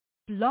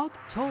Blog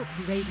Talk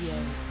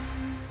Radio.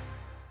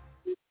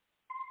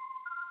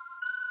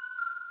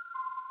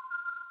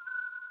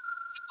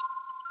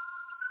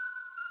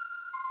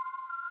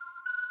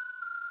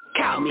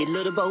 Call me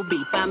Little Bo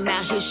Beef, I'm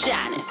out here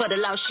shining. For the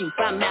lost sheep,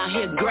 I'm out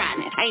here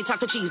grinding. I ain't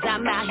talking cheese,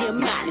 I'm out here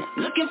mining.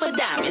 Looking for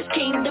diamonds,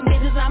 kingdom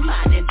business I'm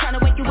mining. Trying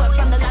to wake you up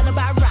from the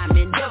lullaby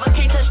rhyming. Devil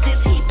can't touch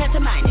this heat,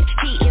 pantomiming.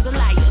 He is a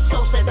liar,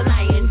 so said the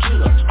lion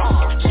Judah.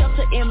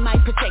 Shelter in my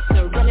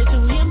protector, running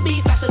to him,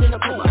 be faster than a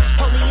puma.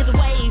 Holy is a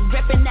wave,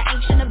 repping the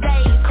ancient of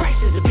days.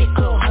 Christ is a big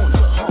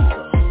kahuna.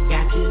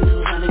 Got to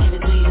know how to give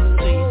it to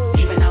you.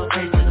 Giving out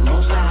praise to the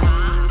Most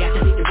High. Got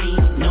the victory,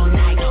 no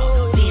night.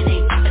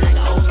 DNA popping like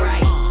an old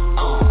Sprite.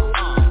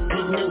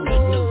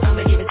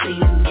 I'ma give it to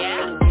you,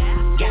 yeah.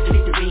 Got the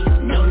victory,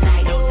 no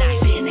night,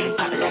 DNA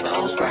poppin' like an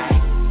old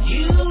Sprite.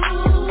 You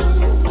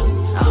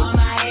are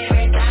my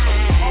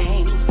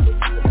everything.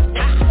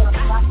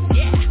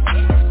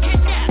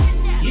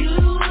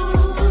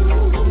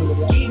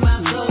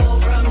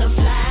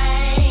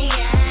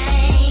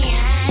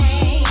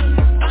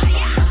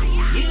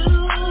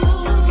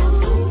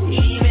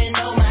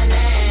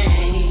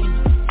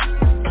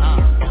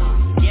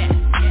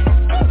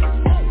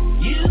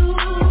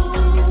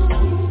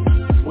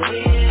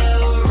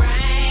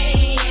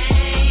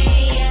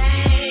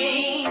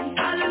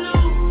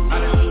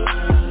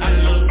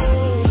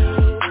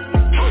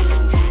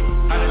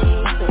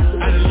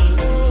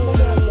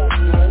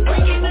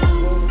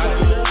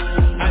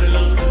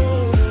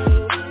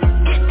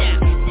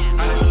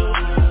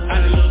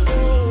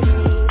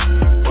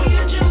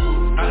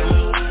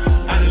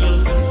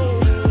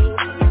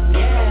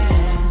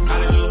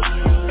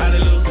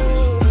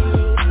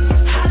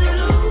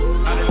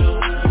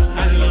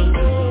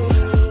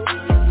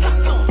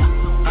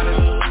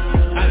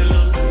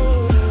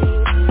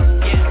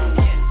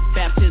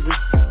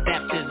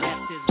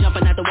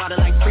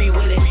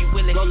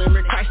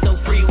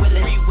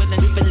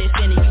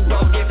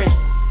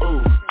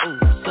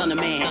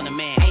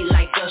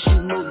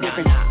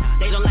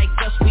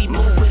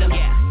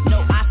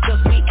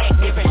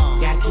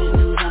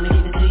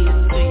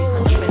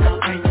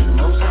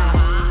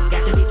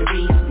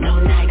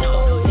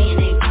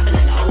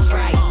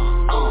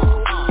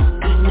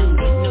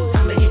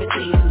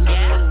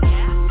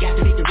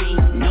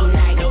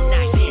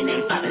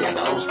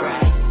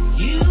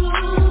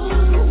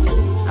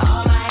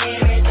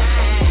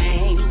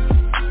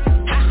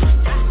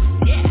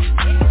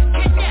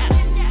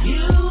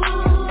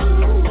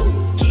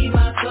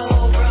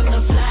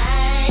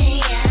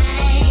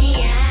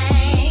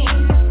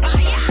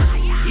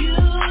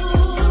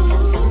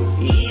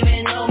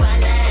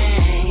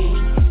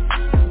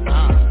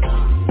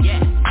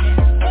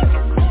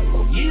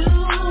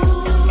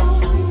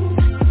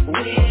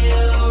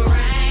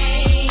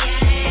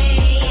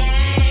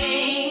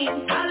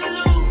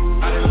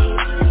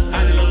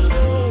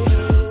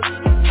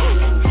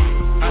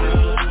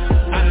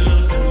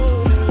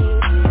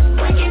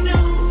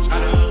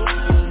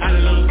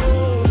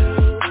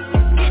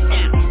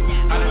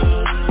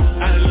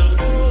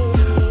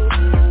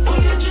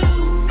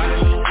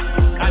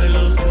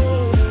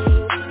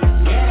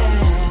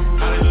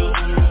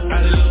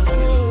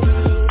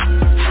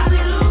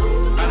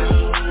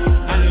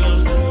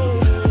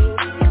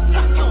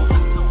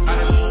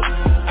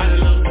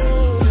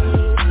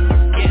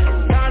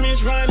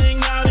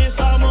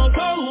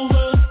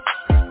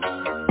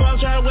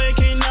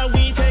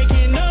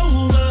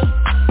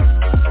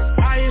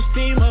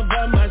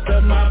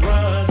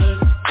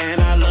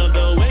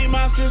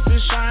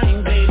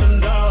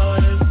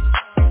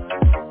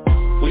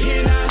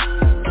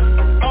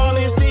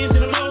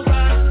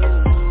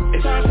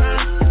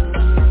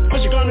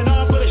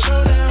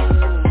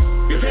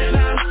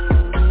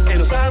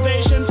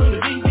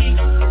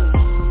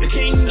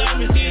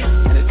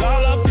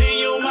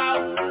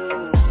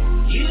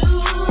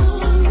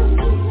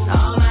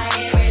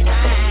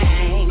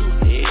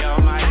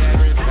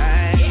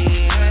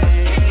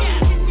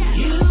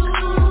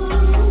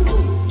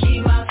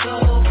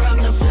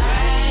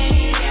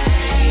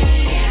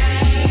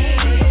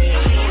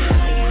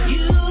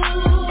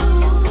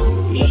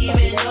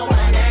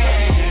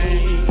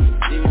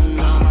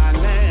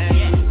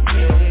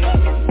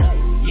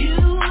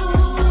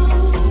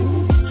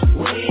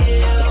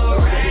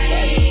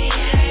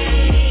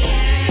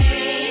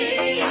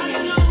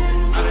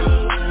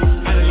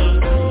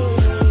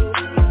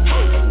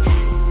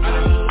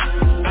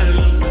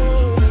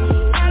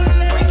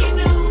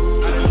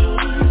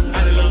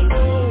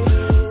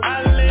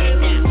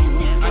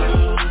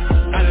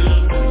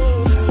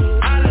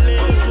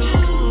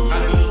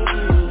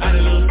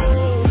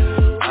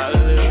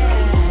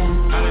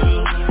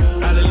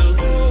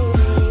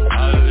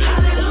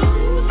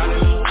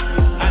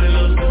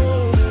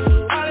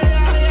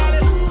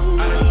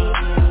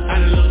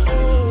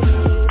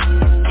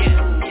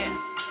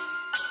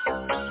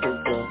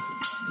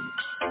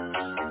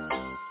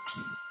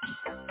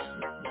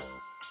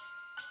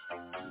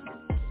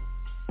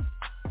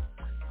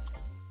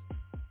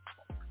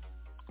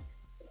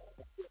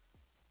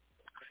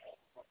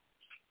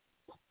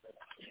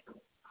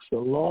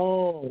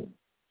 Shalom.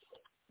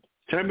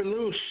 Turn me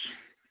loose.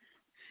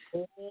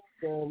 Oh,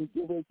 we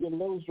get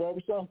loose, right?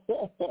 He said,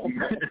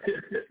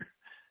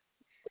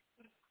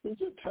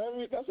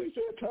 that's what he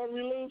said, turn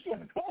me loose. Yeah,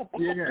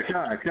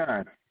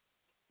 God.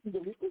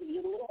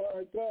 All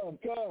right, come.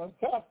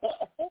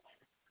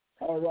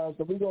 All right,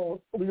 so we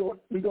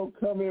gonna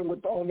come in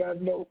with on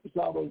that note.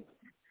 So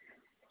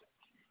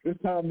this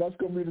time that's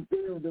gonna be the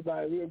theme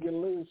tonight. We're gonna get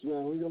loose,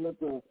 man. We're gonna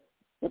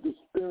let the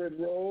spirit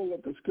roll,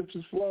 let the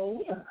scriptures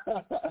flow.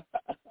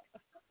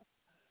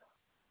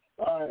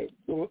 All right,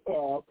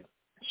 so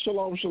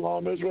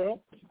shalom,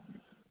 Israel.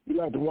 We'd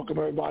like to welcome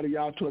everybody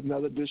out to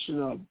another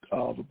edition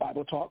of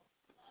Bible Talk.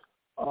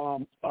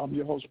 I'm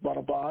your host,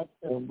 Brother Bob,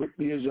 and with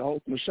me is your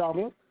host,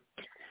 Mashaba.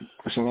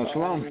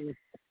 Shalom.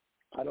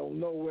 I don't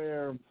know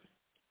where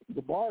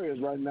the bar is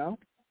right now.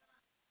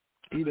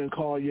 He didn't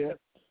call yet.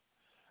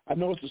 I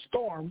know it's a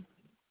storm.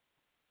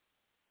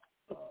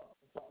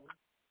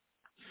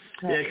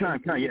 Yeah,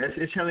 Con. Yeah,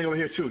 it's happening over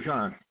here too,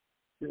 Con.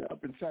 Yeah,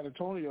 up in San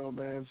Antonio,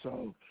 man.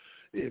 So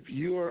if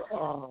you're,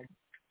 I'm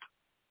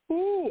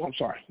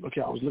sorry.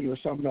 Okay, I was looking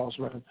at something else,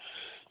 man.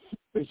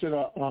 They said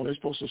they're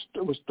supposed to.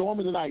 It was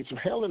storming tonight, some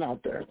hailing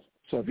out there.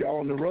 So if y'all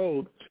on the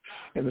road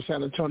in the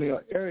San Antonio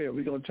area,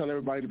 we're gonna tell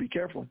everybody to be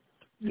careful.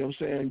 You know what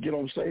I'm saying? Get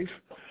home safe.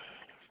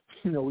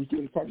 You know, we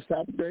still part of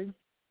Saturday.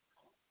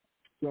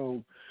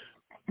 So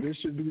this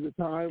should be the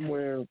time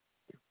where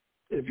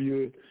if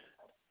you,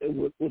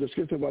 with the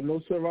scripture about no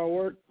servile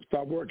work,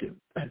 stop working.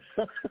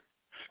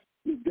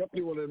 It's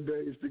definitely one of them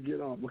days to get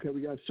on. Okay,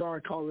 we got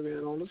Sean calling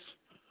in on us.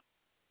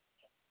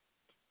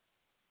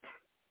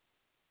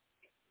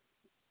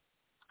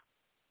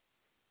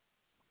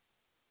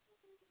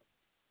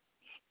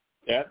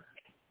 Yeah.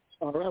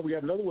 All right, we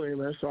got another one,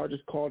 man. So I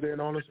just called in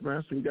on us,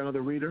 man. So we got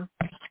another reader.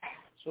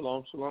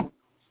 Shalom. Shalom,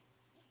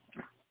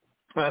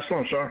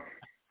 sir.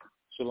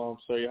 Shalom,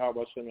 sir.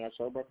 Yahweh Hashem,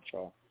 Yahshua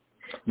Barakah.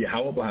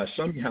 Yahweh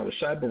Hashem, Yahweh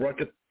Shai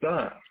Barakah.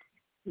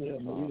 Yeah,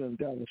 man, we done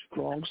got a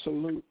strong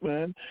salute,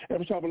 man.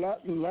 Every time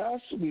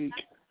last week,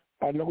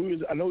 I know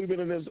we've been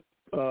in this.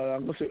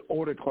 I'm gonna say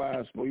order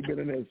class, but we've been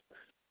in this.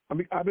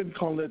 I've been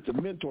calling it the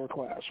mentor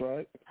class,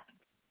 right?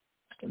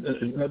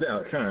 No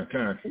doubt, Con.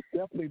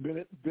 Definitely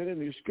been in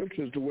these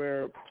scriptures to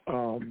where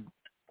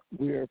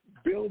we're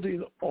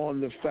building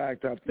on the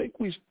fact. I think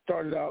we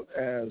started out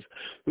as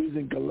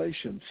using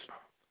Galatians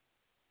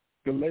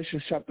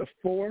chapter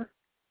 4.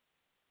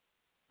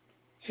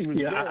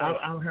 Yeah,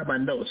 I don't have my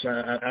notes.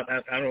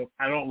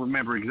 I don't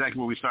remember exactly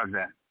where we started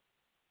at.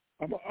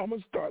 I'm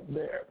gonna start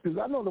there because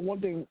I know the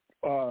one thing,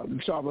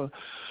 Shaba,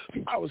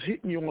 I was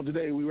hitting you on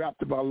today. We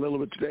rapped about a little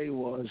bit today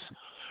was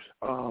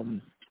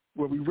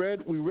where we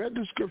read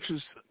the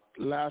scriptures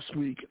last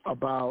week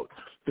about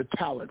the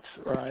talents,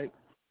 right?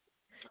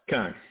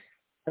 Okay.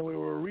 And we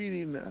were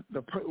reading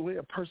the way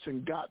a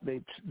person got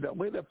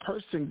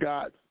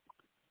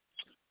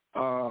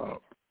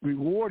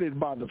rewarded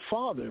by the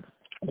Father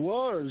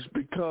was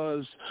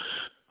because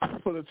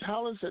for the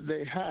talents that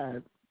they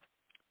had,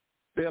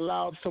 they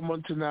allowed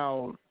someone to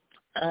now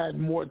add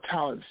more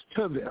talents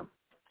to them,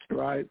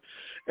 right?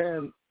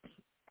 And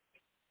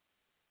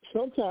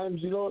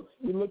sometimes, we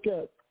look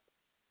at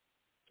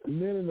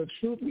men in the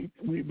truth,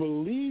 we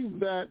believe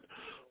that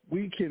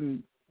we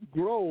can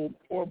grow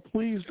or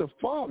please the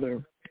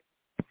Father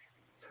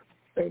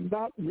and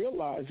not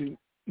realizing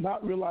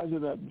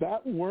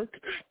that work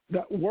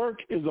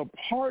is a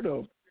part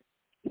of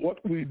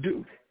what we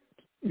do,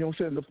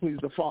 to please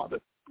the Father.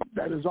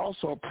 That is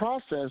also a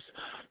process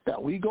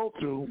that we go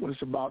through when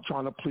it's about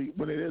trying to please,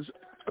 when it is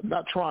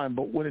not trying,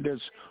 but when it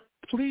is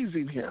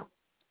pleasing Him.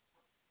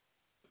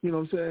 You know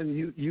what I'm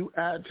saying? You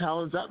add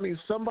talents. That means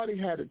somebody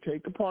had to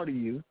take a part of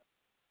you,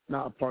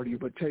 not a part of you,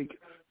 but take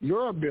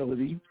your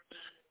ability,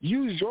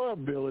 use your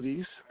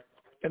abilities,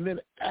 and then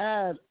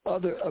add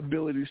other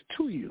abilities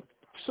to you.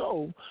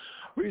 So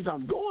the reason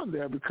I'm going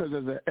there, because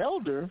as an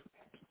elder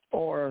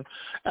or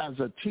as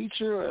a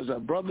teacher, as a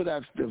brother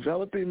that's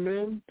developing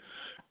men,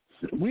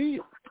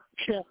 we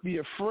can't be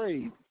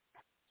afraid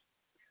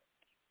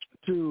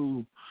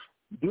to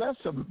bless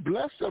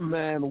a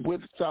man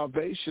with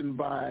salvation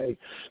by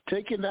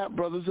taking that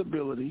brother's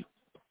ability,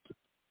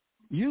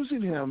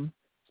 using him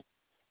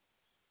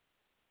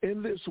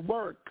in this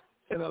work,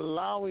 and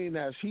allowing,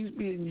 as he's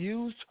being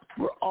used,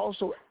 we're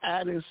also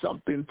adding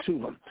something to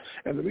him.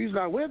 And the reason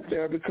I went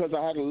there, because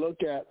I had to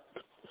look at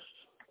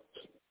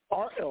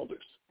our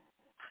elders.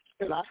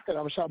 And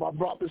I'm sure I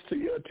brought this to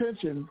your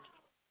attention.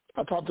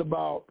 I talked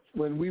about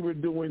when we were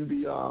doing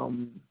the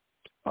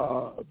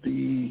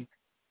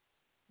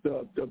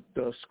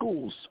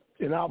schools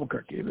in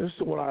Albuquerque. And this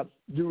is what I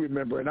do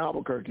remember in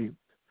Albuquerque.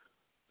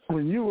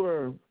 When you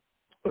were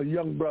a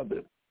young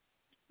brother,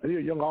 you're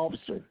a young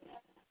officer,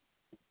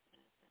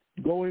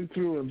 going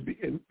through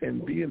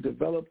and being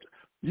developed,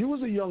 you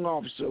was a young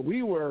officer.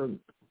 We were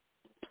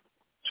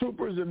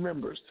troopers and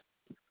members.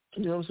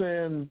 You know what I'm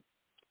saying?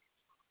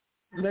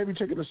 Maybe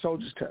taking the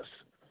soldier's test.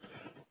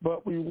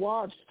 But we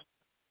watched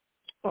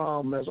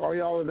as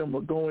Ariel and them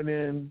were going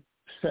in,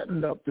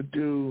 setting up to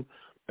do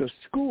the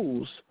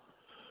schools,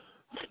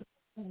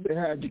 They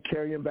had you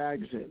carrying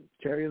bags in,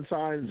 carrying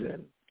signs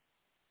in,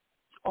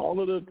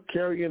 all of the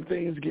carrying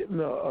things, getting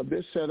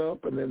this set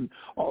up, and then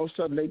all of a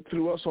sudden they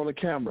threw us on the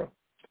camera.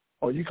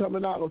 Oh, you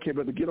coming out? Okay,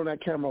 brother, get on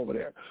that camera over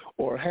there.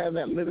 Or hand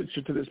that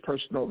literature to this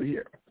person over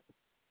here.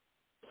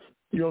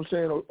 You know what I'm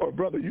saying? Or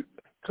brother, you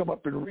come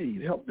up and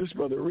read. Help this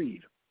brother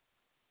read.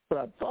 But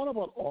I thought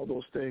about all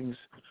those things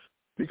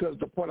because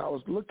the point I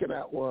was looking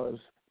at was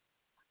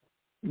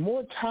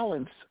more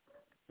talents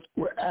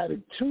were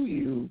added to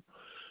you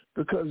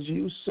because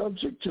you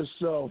subject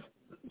yourself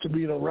to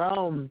being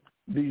around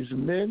these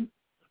men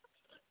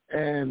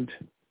and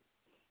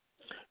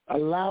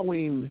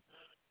allowing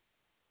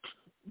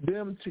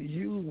them to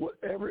use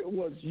whatever it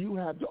was you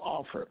had to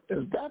offer.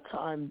 At that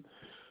time,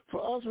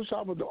 for us,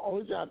 Rashad, the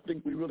only thing I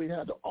think we really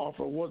had to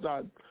offer was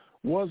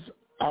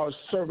our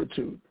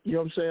servitude. You know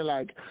what I'm saying?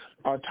 Like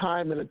our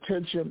time and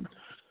attention.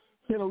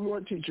 You know, we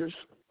weren't teachers.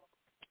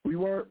 We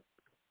weren't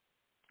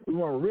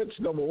rich,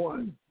 number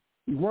one.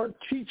 We weren't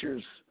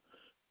teachers.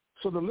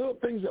 So the little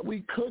things that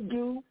we could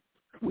do,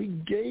 we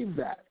gave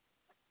that.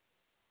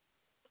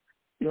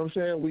 You know what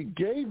I'm saying? We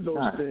gave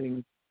those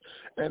things,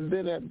 and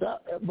then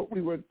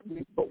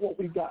but what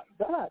we got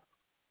back.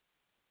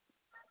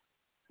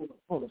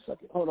 Hold on a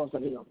second.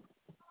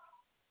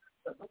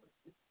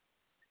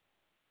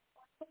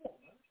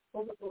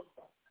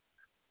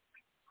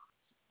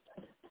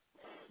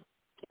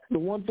 The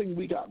one thing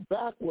we got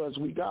back was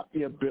we got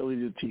the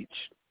ability to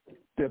teach,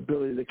 the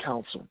ability to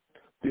counsel,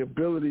 the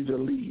ability to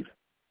lead,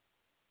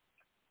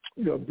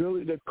 the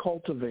ability to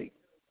cultivate,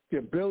 the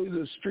ability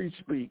to street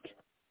speak,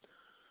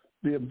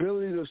 the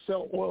ability to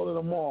sell oil in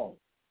a mall.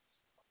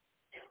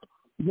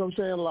 You know what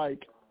I'm saying?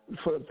 Like,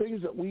 for the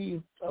things that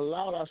we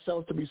allowed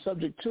ourselves to be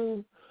subject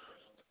to,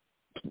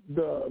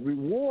 the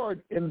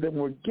reward in them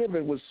were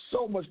given was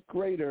so much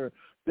greater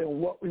than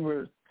what we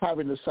were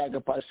having to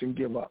sacrifice and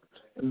give up.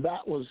 And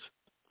that was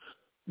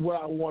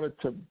what I wanted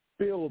to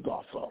build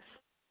off of,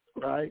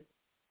 right?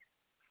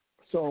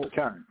 So,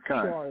 Sean,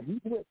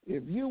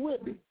 if you're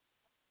with me,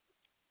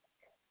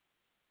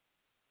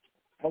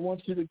 I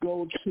want you to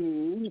go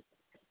to,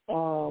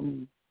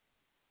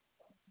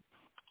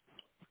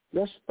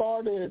 let's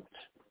start at,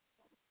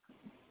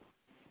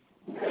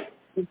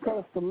 it's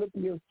called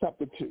Philippians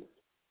chapter 2,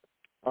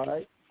 all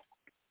right?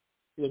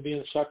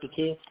 Philippians chapter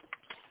 2?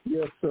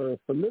 Yes, sir.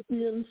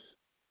 Philippians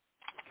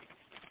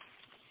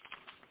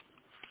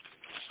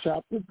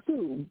chapter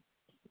 2,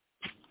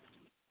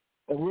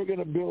 and we're going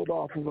to build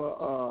off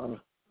of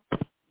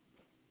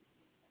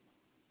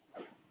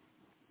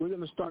we're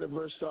going to start at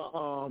verse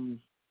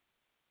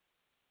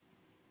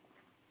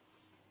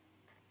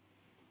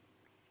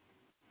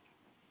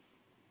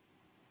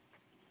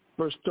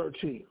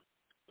 13.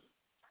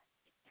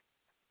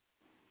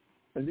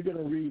 And you're going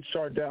to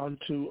start down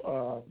to,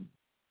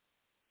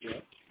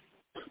 you're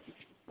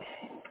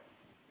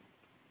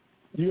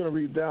going to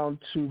read down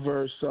to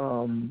verse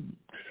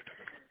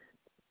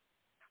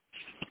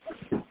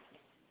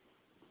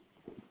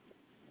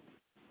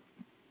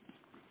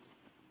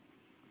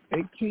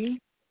 18.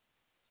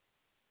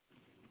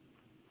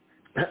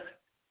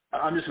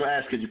 I'm just going to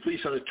ask, could you please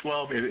start at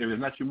 12 if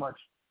it's not too much?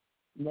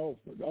 No.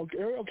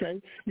 Okay.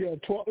 Yeah,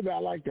 12. I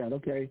like that.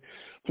 Okay.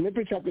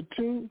 Philippians chapter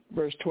 2,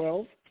 verse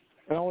 12.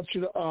 And I want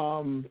you to,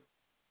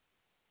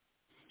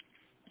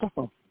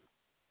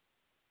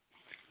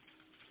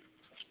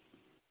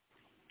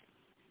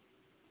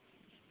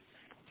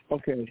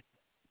 okay.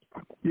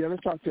 Yeah,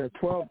 let's start there.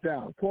 12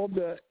 down. 12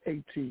 to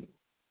 18.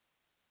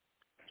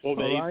 12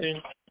 to 18? Right?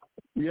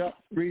 Yep,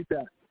 read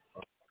that.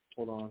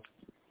 Hold on.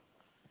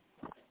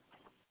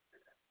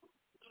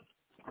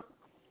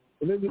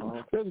 And there's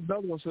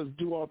another one that says,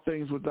 do all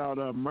things without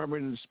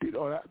murmuring and speed.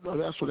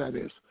 That's what that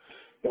is.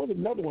 There was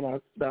another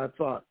one that I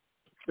thought,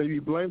 that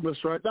you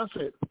blameless, right? That's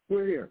it.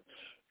 We're here.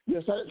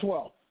 Yes, at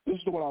 12. This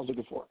is the one I was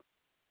looking for.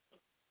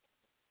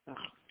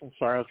 I'm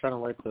sorry, I was trying to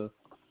write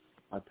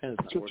my pen.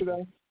 Scripture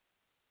there?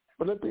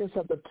 Philippians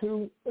chapter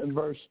 2 and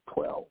verse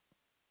 12.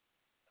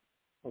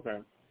 Okay.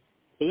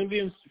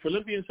 Philippians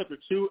chapter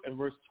 2 and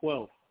verse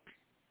 12.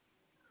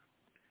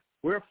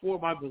 Wherefore,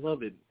 my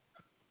beloved,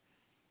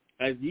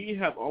 as ye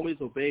have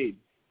always obeyed,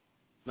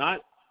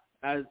 not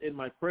as in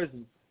my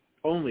presence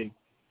only,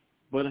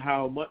 but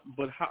now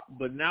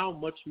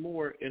much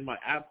more in my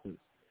absence.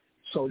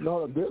 So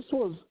no, this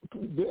was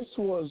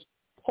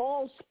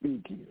Paul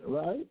speaking,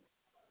 right?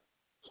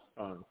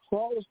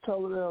 Paul was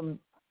telling them,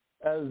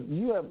 as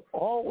you have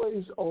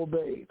always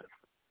obeyed.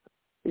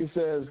 He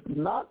says,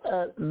 not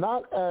as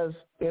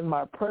in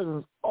my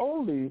presence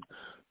only,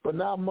 but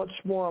now much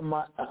more in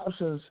my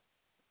absence.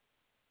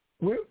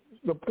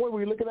 The point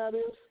we're looking at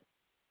is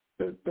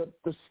the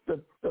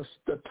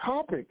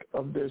topic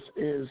of this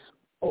is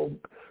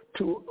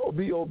to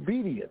be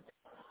obedient.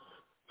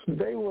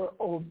 They were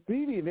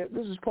obedient.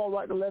 This is Paul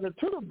writing a letter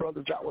to the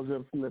brothers that was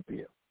in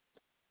Philippians.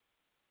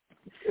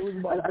 It was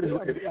about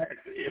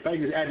if I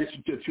could just add this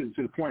to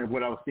the point of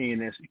what I was seeing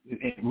this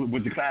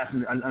with the class,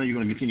 and I know you're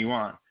going to continue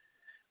on,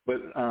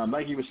 but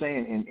like you were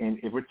saying, and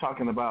if we're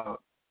talking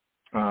about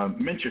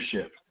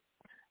mentorship,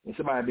 and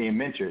somebody being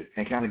mentored,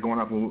 and kind of going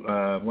off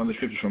of one of the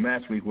scriptures from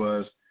last week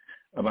was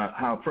about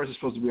how a person's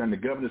supposed to be under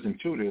governors and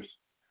tutors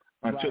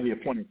until the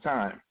appointed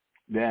time.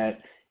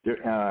 That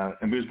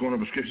and we was going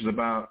over scriptures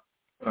about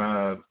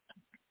the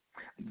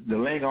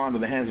laying on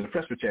of the hands of the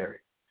presbytery.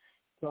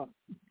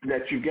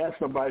 That you got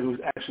somebody who's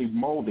actually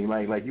molding,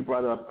 like you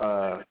brought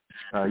up,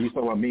 you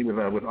talked about me with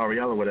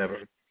Ariella or whatever.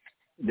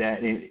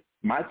 That in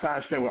my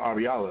time spent with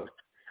Ariella,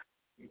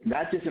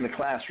 not just in the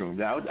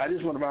classroom. I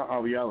just went around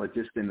Ariella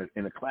just in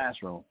the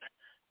classroom,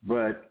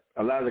 but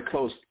a lot of the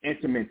close,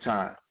 intimate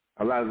time.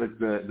 A lot of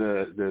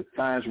the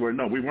times where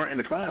we weren't in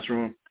the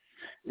classroom.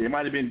 It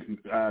might have been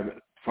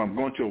from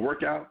going to a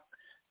workout,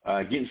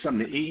 getting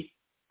something to eat.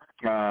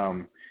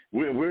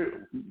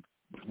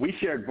 We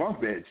shared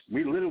bunk beds.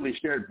 We literally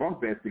shared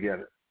bunk beds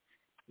together.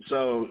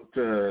 So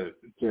to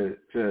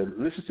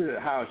listen to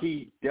how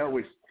he dealt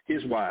with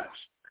his wives,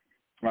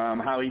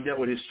 how he dealt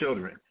with his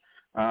children,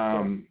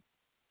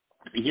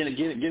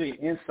 getting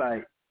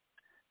insight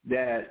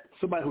that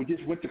somebody who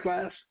just went to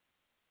class,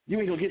 you're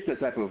not gonna get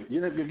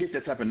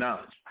that type of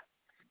knowledge,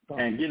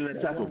 and getting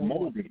that type of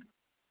molding.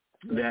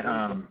 That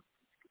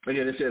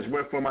again, it says,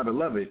 "Wherefore, my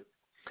beloved,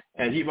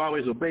 as you've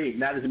always obeyed,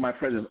 not as in my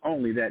presence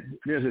only." That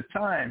there's a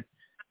time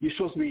you're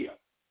supposed to be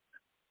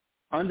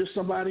under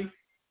somebody,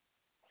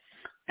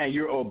 and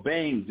you're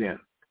obeying them.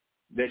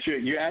 That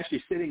you're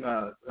actually sitting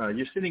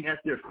you're sitting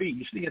at their feet,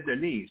 you're sitting at their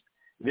knees.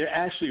 They're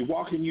actually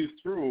walking you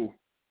through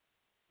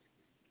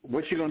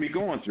what you're going to be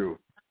going through,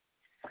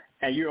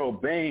 and you're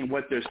obeying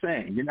what they're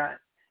saying.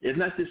 It's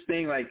not this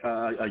thing like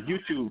the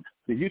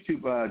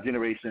YouTube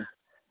generation,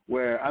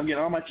 where I'm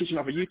getting all my teaching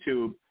off of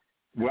YouTube,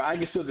 where I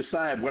can still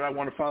decide what I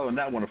want to follow and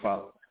not want to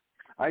follow.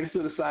 I can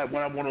still decide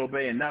what I want to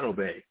obey and not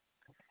obey.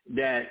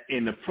 That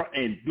in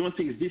doing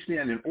things decently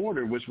and in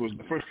order, which was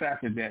the first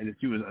factor that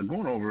you was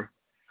going over,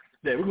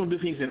 that we're going to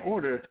do things in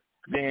order.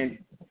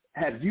 Then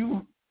have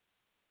you,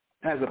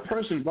 as a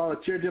person,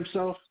 volunteered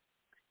themselves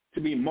to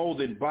be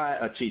molded by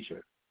a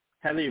teacher?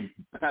 Have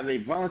they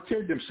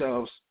volunteered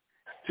themselves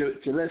to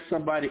let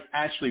somebody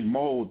actually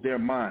mold their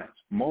minds,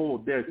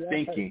 mold their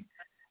thinking,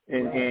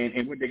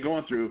 and what they're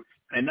going through,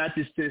 and not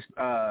just this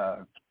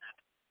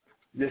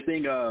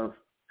thing of,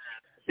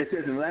 it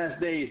says in the last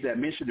days that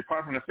men should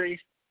depart from the faith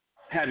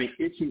having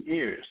itching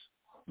ears.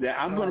 That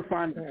I'm going to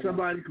find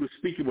somebody who's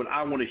speaking what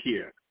I want to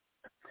hear,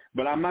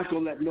 but I'm not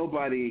going to let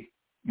nobody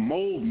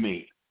mold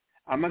me.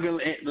 I'm not going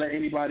to let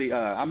anybody.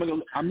 I'm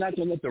not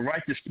going to let the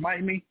righteous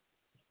smite me,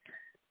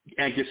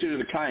 and consider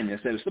the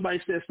kindness. That if somebody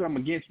says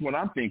something against what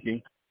I'm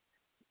thinking,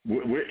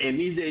 we're in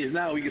these days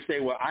now, we can say,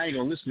 well, I ain't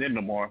going to listen to him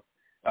no more.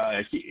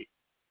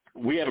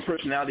 We have a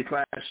personality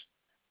clash.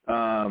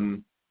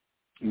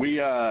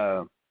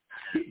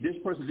 This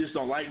person just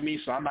don't like me,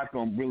 so I'm not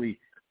going to really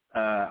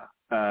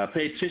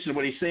pay attention to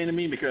what he's saying to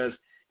me because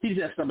he's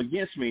got something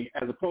against me,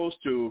 as opposed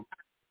to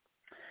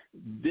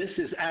this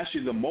is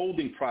actually the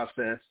molding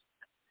process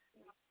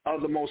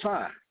of the Most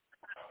High.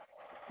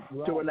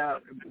 Right. So now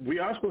we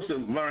are supposed to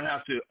learn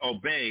how to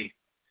obey,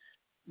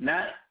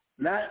 not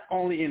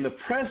only in the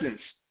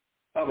presence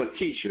of a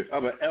teacher,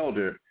 of an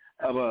elder,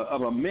 of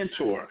a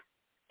mentor,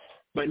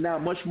 but now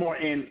much more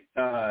in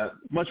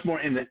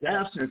the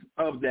absence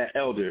of that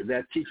elder,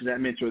 that teacher, that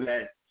mentor,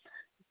 that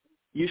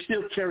you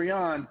still carry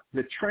on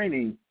the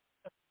training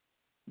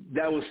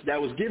that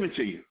was given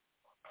to you.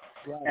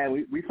 Right.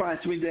 And we find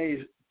too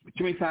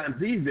many times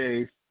these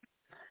days,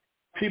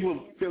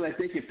 people feel like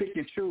they can pick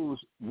and choose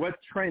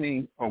what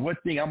training or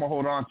what thing I'm gonna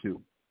hold on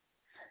to.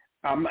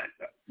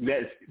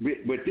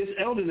 With this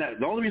elder,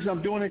 the only reason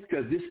I'm doing it is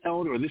because this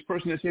elder or this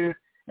person is here,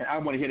 and I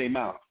want to hear their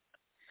mouth.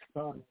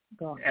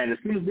 And as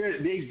soon as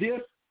they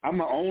exist, I'm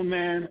my own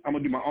man. I'm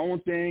gonna do my own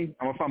thing.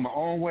 I'm gonna find my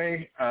own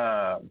way.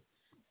 I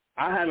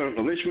have a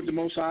relationship with the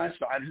Most High,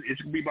 so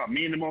it's gonna be about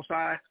me and the Most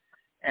High.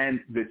 And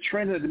the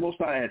training that the Most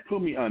High had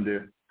put me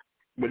under,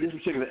 with this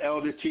particular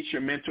elder, teacher,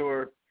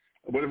 mentor,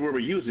 whatever we're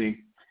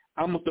using,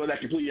 I'm gonna throw that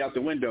completely out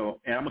the window,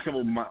 and I'm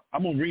gonna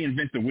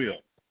reinvent the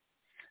wheel.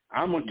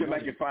 I'm gonna come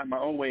back and find my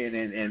own way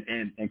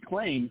and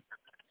claim,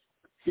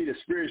 see, the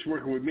Spirit's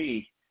working with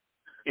me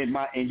in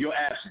your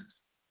absence.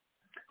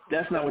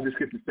 That's not what the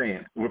scripture's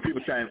saying, where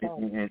people try and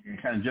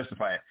kind of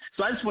justify it.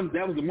 So that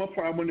was the one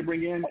part I wanted to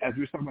bring in as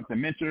we were talking about the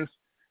mentors,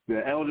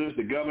 the elders,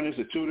 the governors,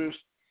 the tutors,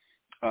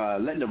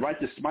 letting the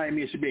righteous smite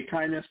me, it should be a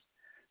kindness.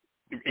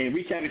 And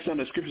recapping some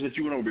of the scriptures that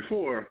you went over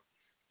before,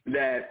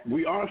 that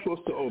we are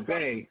supposed to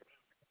obey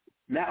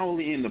not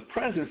only in the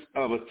presence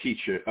of a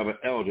teacher, of an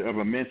elder, of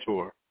a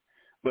mentor,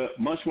 but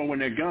much more when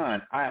they're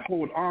gone. I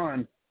hold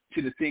on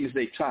to the things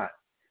they taught.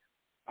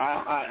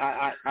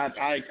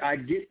 I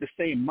get the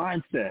same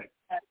mindset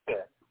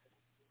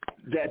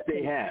that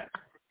they have.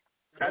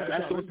 That's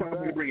the only time I'm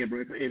going to bring it,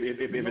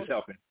 if it's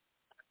helping.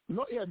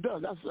 No, yeah, it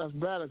does. That's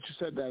bad that you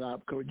said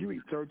that. Could you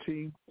read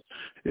 13?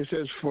 It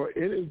says, "For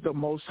it is the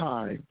Most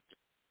High."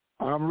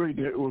 I'm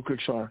reading it real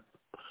quick, sorry.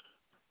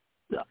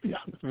 Yeah.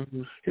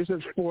 Mm-hmm. It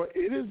says, "For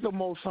it is the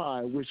Most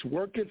High which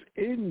worketh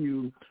in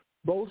you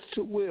both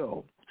to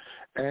will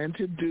and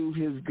to do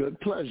his good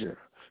pleasure."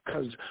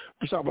 Because,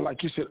 for example,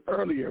 like you said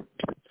earlier,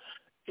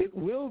 it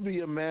will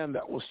be a man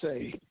that will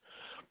say,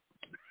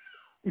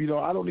 you know,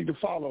 I don't need to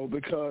follow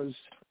because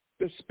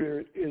the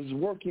Spirit is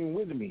working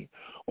with me,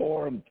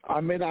 or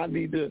I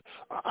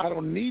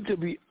don't need to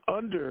be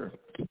under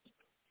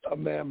a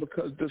man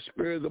because the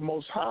Spirit of the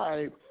Most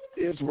High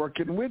is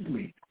working with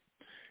me.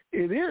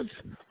 It is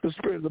the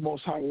Spirit of the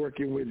Most High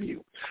working with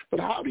you. But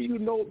how do you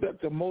know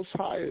that the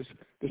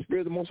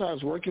Spirit of the Most High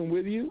is working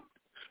with you?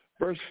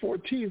 Verse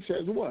 14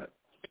 says what?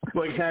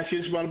 Well, can I ask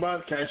you this,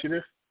 Bob? Can I ask you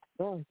this?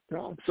 Oh,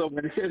 God. So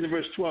when it says in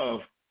verse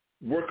 12,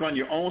 work on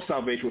your own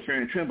salvation with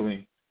fear and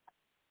trembling,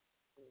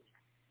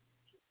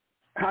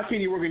 how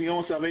can you work on your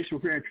own salvation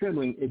with fear and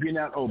trembling if you're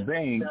not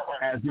obeying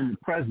as in the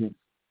presence,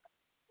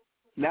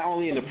 not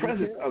only in the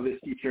presence of this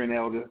teacher and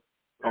elder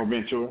or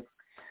mentor,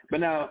 but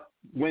now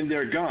when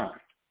they're gone?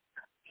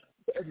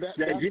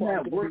 That you're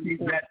not working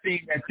that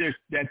thing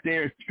that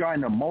they're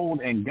trying to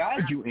mold and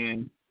guide you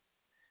in.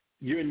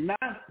 You're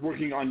not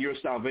working on your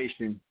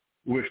salvation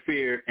with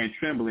fear and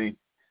trembling,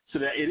 so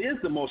that it is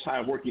the Most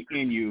High working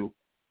in you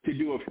to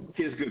do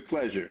His good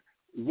pleasure.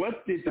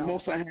 What did the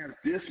Most High have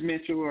this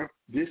mentor,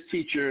 this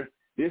teacher,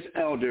 this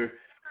elder,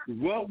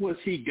 what was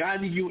He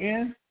guiding you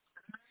in?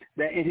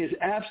 That in His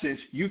absence,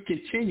 you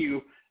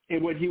continue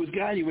in what He was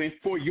guiding you in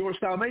for your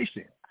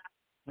salvation.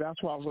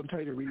 That's why I was going to tell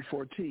you to read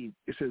 14.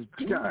 It says,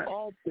 do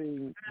all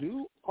things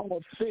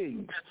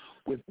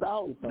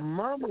without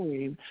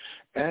murmuring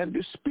and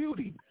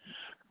disputing.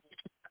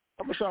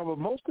 I'm sorry, but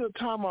most of the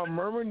time I'm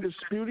murmuring,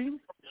 disputing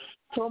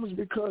comes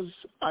because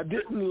I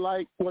didn't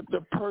like what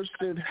the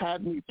person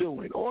had me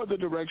doing or the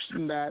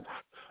direction that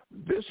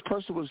this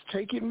person was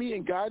taking me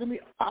and guiding me.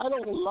 I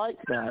don't like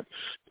that.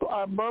 So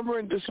I murmur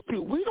and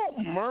dispute. We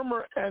don't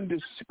murmur and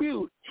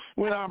dispute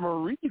when I'm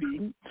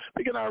reading.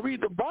 Because I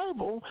read the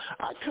Bible,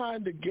 I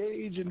kind of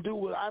gauge and do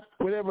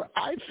whatever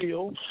I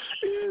feel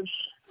is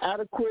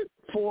adequate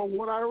for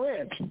what I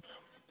read.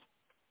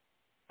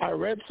 I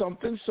read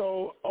something,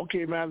 so,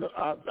 okay, man,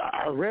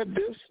 I read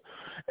this,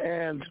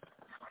 and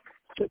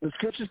the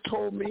scriptures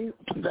told me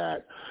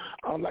that,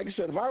 like I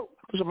said, if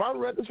I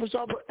read this for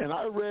example, and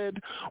I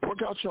read,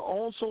 work out your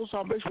own soul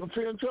salvation with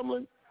fear and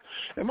trembling,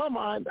 in my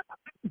mind,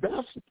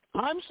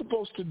 I'm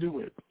supposed to do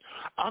it.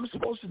 I'm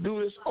supposed to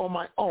do this on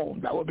my own.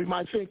 That would be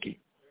my thinking.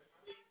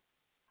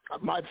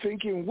 My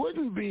thinking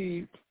wouldn't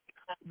be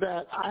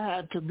that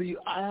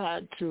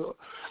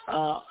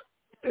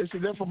it's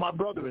therefore, my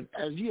brethren,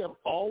 as ye have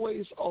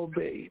always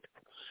obeyed,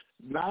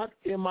 not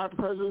in my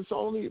presence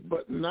only,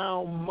 but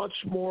now much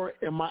more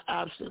in my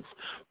absence.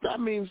 That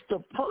means the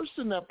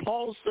person that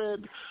Paul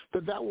said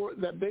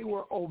that they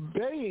were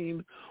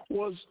obeying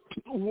was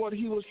what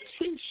he was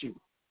teaching.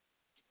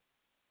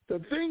 The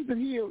things that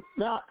he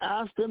now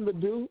asked them to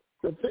do,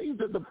 the things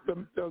that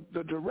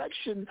the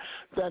direction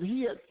that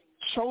he had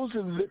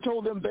chosen, that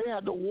told them they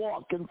had to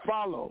walk and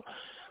follow,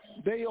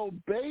 they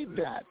obeyed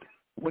that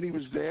when he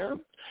was there,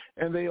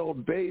 and they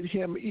obeyed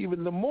him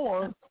even the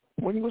more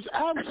when he was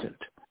absent.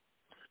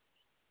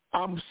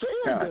 I'm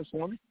saying this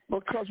one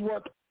because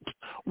what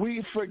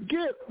we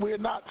forget, we're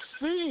not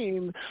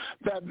seeing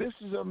that this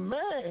is a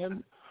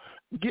man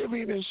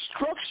giving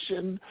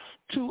instruction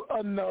to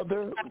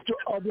other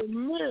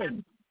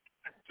men,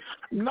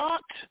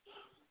 not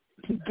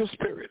the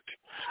Spirit,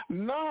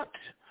 not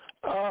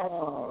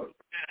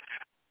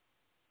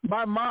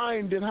my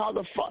mind and how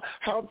the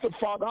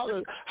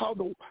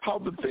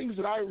things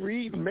that I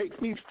read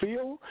make me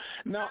feel.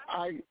 Now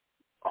I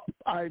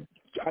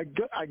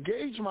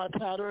gauge my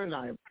pattern.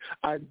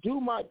 I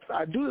do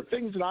the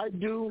things that I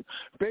do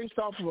based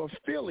off of a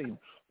feeling.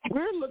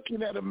 We're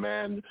looking at a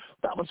man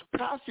that was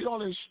passing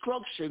on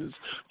instructions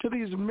to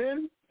these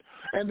men,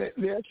 and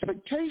the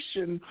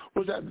expectation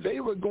was that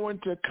they were going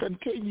to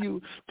continue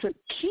to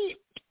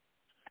keep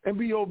and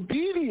be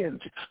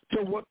obedient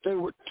to what they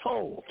were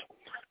told.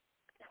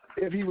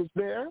 If he was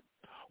there,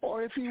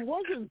 or if he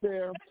wasn't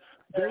there,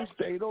 they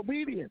stayed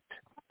obedient.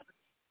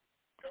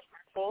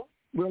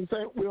 We're on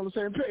the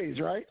same page,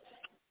 right?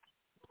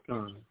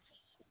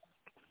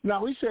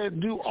 Now, we said,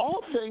 do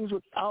all things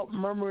without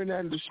murmuring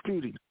and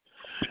disputing,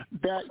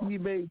 that ye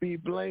may be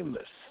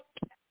blameless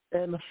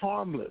and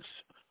harmless,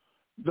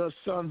 the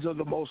sons of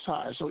the Most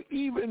High. So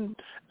even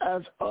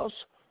as us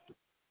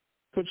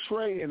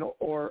portraying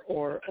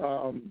or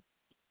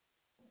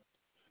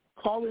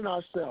calling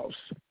ourselves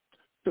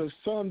the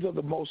sons of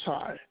the Most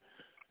High,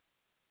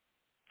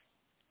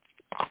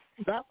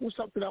 that was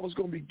something that was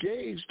going to be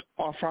gauged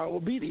off our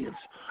obedience.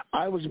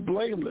 I was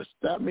blameless.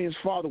 That means,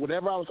 Father,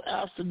 whatever I was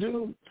asked to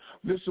do,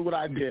 this is what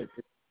I did.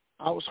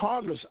 I was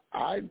harmless.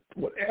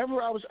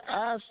 Whatever I was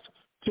asked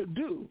to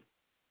do,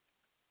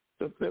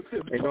 I'll be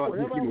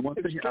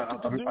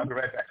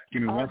right back.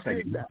 Give me one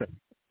second.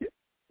 Yeah.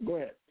 Go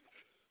ahead.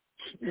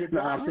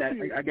 No,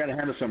 I got to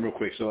handle something real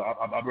quick, so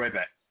I'll be right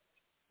back.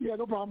 Yeah,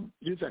 no problem.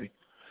 You say.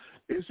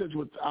 It says,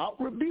 without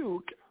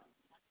rebuke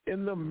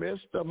in the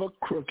midst of a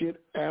crooked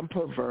and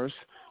perverse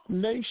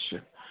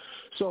nation.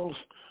 So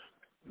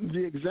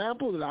the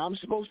example that I was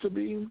supposed to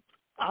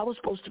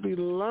be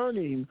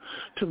learning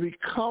to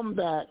become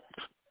that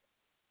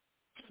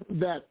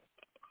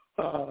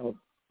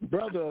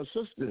brother or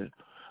sister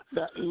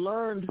that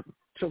learned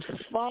to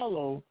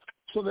follow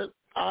so that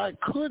I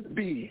could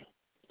be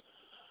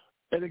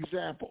an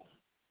example.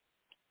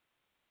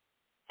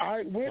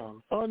 I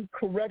went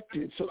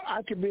uncorrected so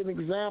I could be an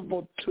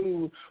example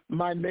to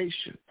my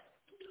nation,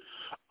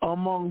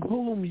 among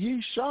whom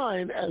ye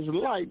shine as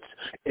lights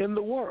in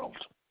the world.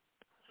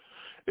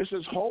 It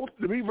says,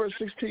 read verse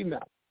 16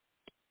 now.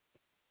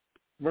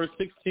 Verse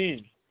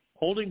 16,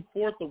 holding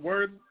forth the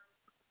word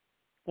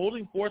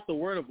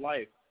of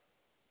life,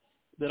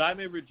 that I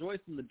may rejoice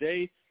in the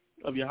day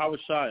of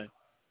Yahushua.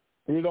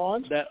 Read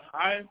on. That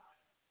I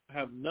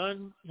have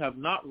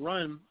not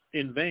run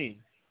in vain,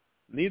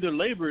 neither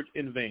labored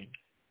in vain.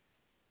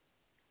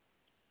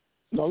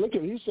 Now look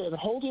at it. He said,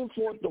 holding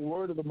forth the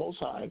word of the Most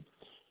High.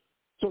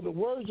 So the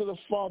words of the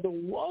Father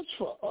was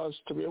for us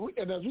to be.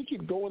 And as we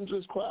keep going through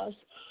this class,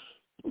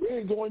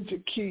 we're going to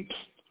keep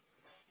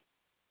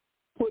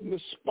putting the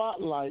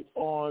spotlight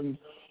on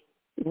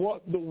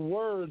what the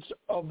words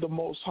of the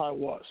Most High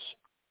was.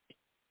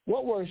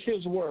 What were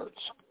his words?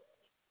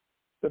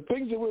 The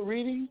things that we're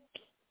reading,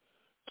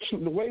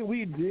 the way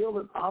we deal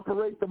and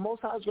operate, the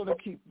Most High is going to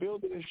keep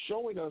building and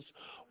showing us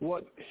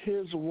what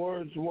his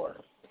words were,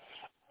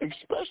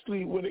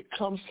 especially when it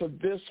comes to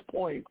this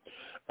point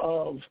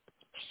of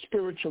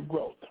spiritual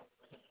growth.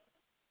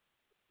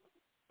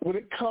 When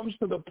it comes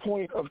to the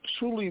point of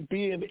truly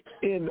being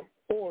in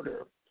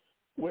order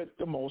with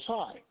the Most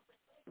High.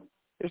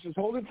 This is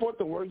holding forth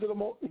the words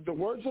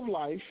of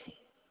life,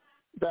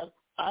 that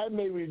I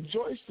may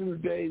rejoice in the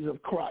days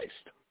of Christ.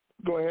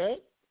 Go ahead.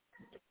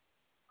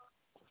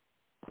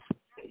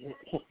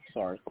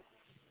 Sorry.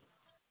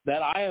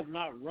 That I have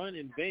not run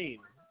in vain,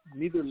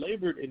 neither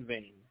labored in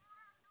vain.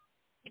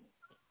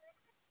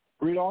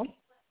 Read on.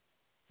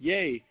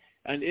 Yea,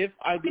 and if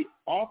I be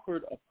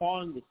offered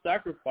upon the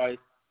sacrifice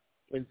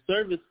in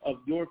service of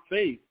your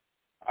faith,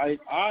 I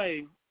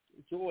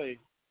joy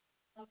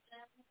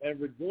and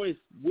rejoice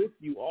with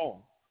you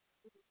all.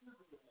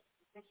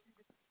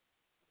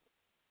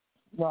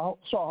 Well,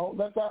 so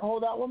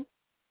hold that one.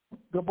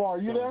 Gabar,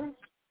 are you there?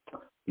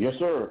 Yes,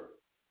 sir.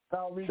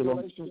 Now read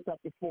Galatians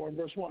chapter 4 and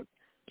verse 1.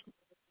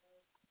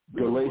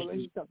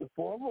 Galatians chapter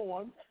 4 and verse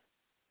 1.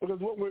 Because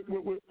what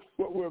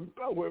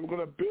we're going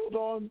to build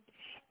on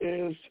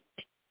is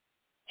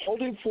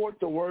holding forth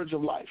the words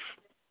of life.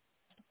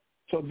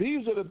 So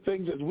these are the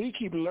things that we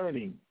keep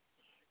learning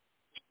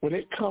when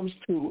it comes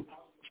to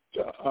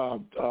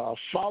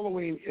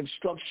following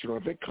instruction, or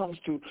if it comes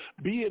to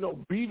being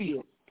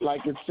obedient,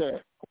 like it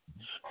said.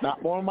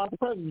 Not more in my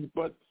presence,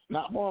 but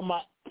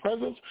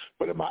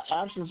in my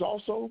absence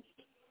also.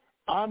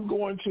 I'm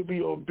going to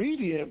be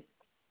obedient.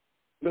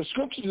 The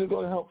scriptures are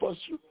going to help us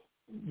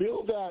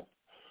build that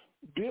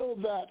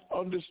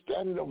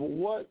understanding of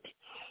what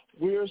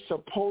we're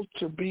supposed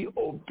to be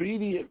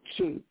obedient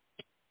to.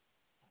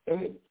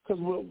 Because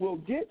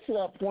we'll get to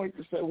that point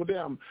to say, well,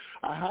 damn,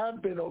 I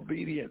have been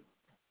obedient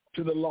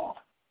to the law.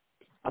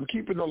 I'm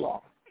keeping the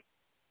law.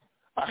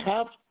 I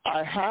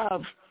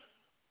have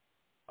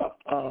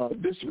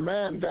this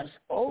man that's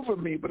over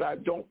me, but I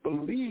don't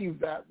believe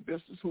that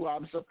this is who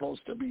I'm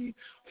supposed to be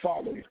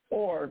following,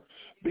 or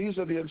these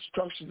are the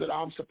instructions that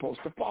I'm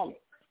supposed to follow.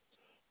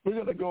 We're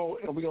going to go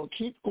and we're going to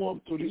keep going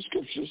through these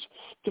scriptures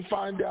to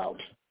find out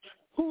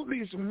who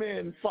these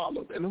men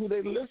followed and who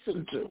they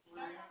listened to.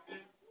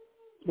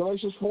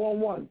 Galatians 4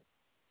 and 1.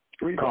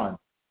 Read on.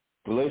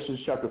 Galatians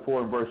chapter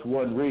 4 and verse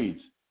 1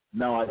 reads,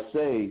 now I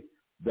say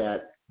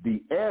that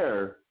the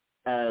heir,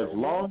 as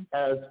long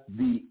as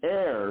he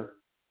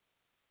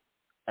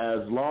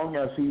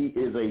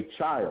is a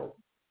child,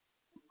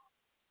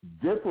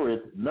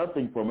 differeth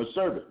nothing from a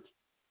servant.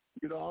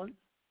 Read on.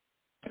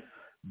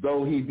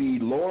 Though he be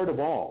Lord of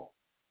all.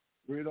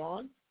 Read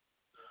on.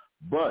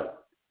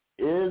 But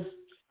is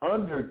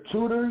under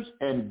tutors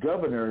and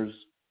governors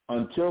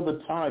until the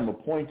time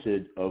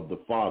appointed of the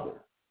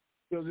Father.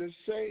 Does it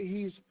say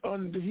he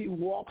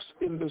walks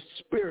in the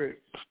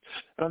Spirit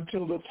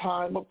until the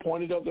time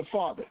appointed of the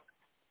Father?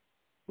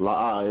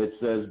 It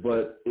says,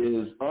 but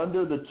is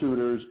under the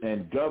tutors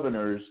and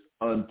governors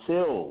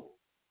until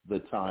the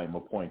time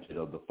appointed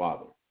of the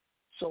Father.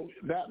 So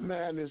that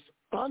man is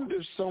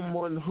under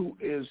someone who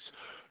is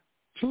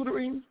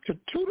tutoring. To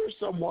tutor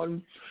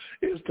someone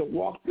is to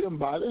walk them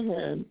by the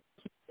hand,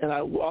 and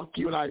I walk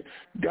you and I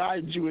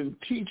guide you and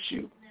teach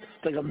you.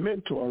 It's like a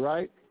mentor,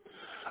 right?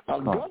 A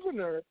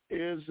governor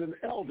is an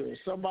elder,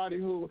 somebody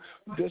who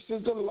this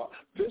is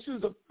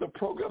the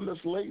program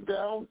that's laid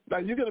down. Now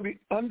you're going to be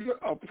under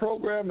a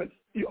program, and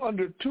you're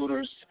under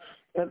tutors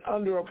and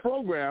under a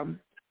program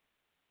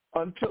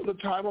until the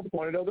time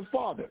appointed of the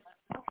Father.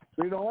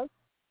 Read on.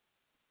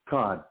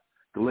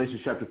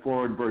 Galatians chapter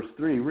 4 and verse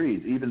 3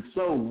 reads, even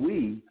so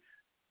we,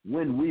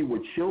 when we were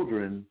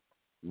children,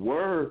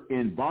 were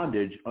in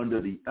bondage under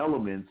the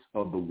elements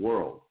of the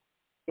world.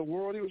 The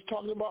world he was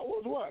talking about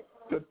was what?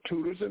 The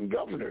tutors and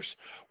governors.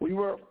 We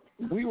were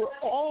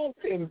all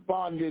in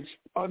bondage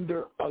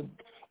under a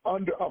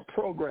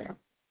program.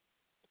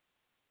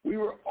 We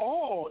were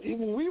all,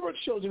 even we were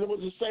children, it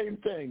was the same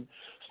thing.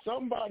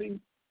 Somebody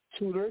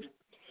tutored,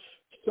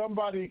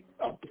 somebody,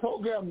 a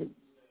program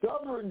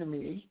governed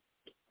me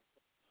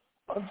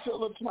until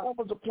the time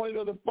was appointed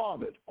of the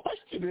Father. The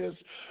question is,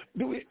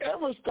 do we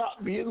ever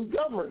stop being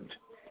governed?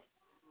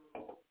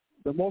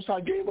 The Most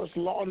High gave us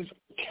law and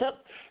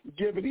kept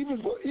giving,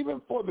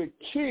 even for the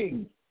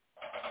king.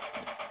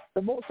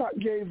 The Most High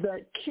gave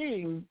that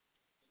king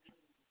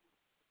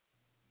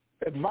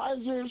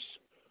advisors,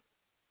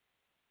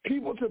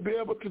 people to be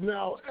able to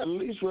now at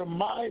least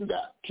remind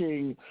that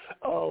king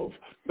of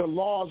the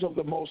laws of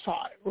the Most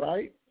High,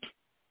 right?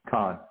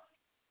 Con.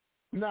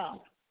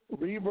 Now,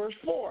 read verse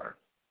 4.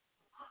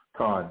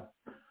 Con.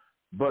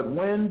 But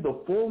when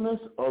the fullness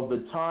of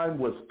the time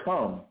was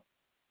come,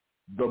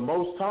 the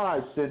Most High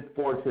sent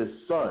forth his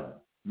Son,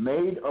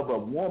 made of a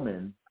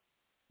woman,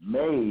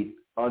 made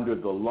under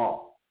the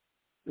law.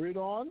 Read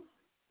on.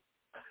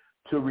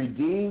 To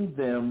redeem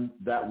them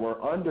that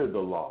were under the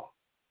law,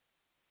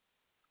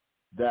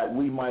 that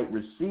we might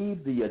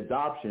receive the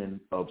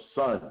adoption of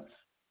sons.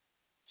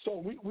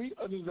 So we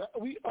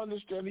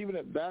understand even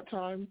at that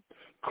time,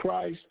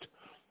 Christ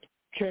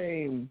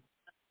came.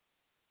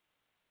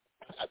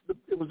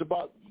 It was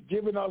about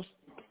giving us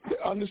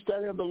the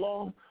understanding of the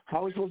law,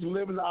 how we're supposed to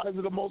live in the eyes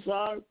of the Most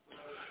High,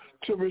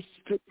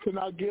 to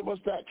now give us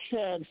that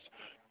chance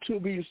to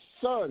be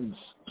sons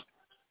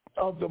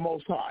of the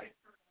Most High.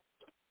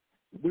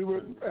 We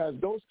were, as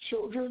those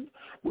children,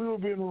 we were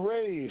being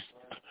raised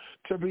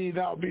to be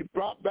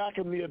brought back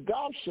in the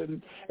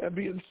adoption and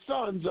being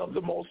sons of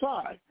the Most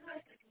High.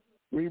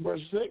 Read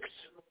verse 6.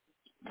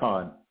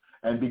 Con.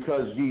 And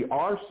because ye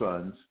are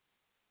sons,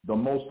 the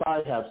Most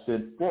High hath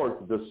sent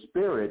forth the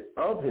Spirit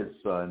of his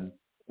Son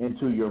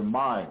into your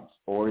minds,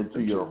 or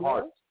into your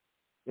hearts,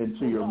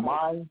 into your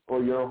minds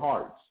or your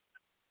hearts,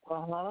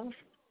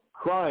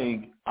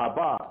 crying,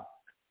 Abba,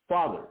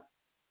 Father.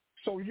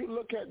 So you're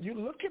looking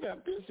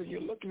at this, and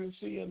you're looking and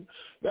seeing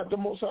that the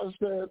Most High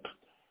said,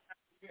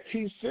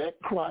 he sent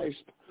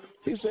Christ.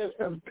 He said,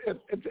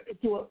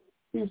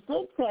 he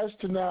sent Christ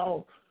to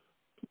now,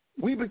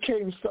 we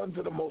became sons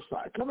of the Most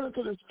High. Coming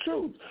into this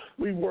truth,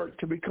 we work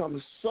to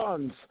become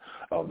sons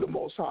of the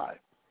Most High.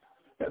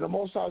 And the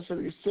Most High said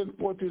he sent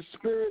forth his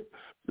Spirit,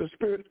 the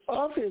Spirit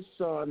of his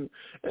Son,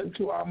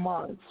 into our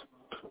minds.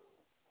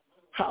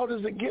 How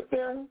does it get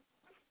there?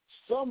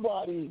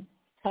 Somebody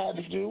had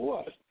to do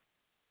what?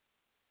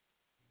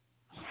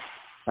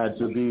 Had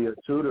to be a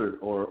tutor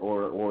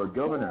or a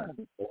governor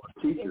or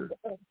a teacher.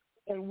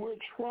 And we're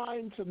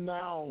trying to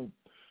now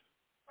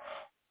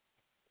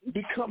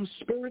become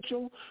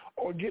spiritual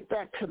or get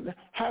that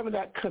having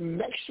that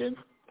connection,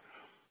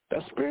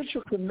 that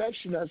spiritual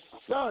connection as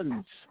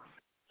sons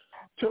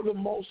to the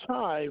Most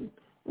High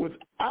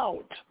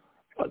without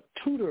a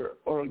tutor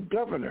or a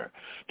governor.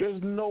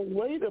 There's no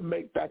way to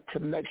make that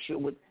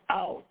connection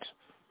without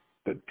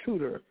the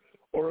tutor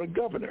or a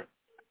governor.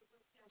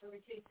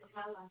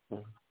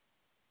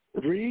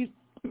 Read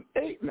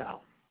 8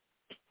 now.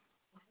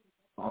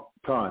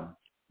 Con,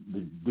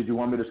 did you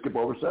want me to skip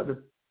over 7?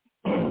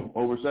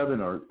 Over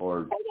 7 or?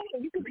 Oh, no,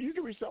 you can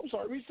read 7. I'm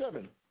sorry, read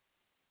 7.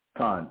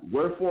 Con,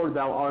 wherefore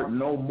thou art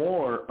no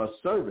more a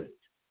servant,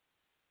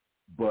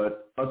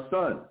 but a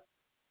son.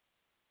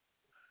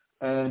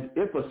 And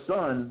if a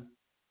son,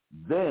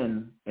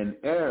 then an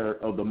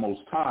heir of the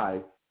Most High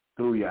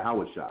through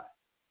Yahushua.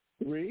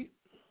 Read.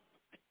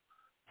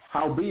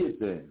 Howbeit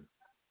then,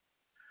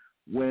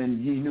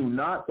 when ye knew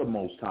not the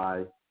Most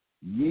High,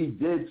 ye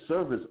did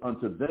service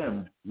unto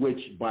them which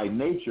by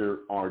nature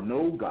are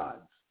no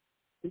gods.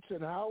 He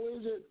said, how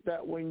is it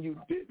that when you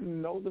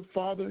didn't know the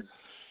Father,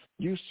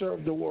 you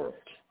served the world?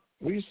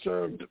 We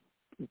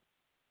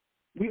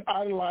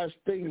idolized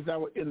things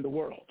that were in the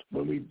world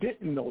when we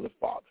didn't know the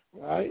Father,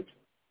 right?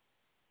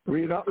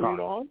 Read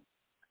on.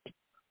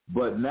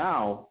 But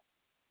now,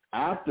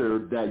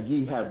 after that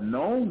ye have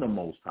known the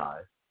Most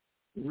High,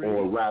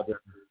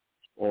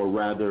 or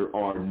rather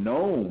are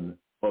known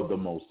of the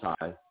Most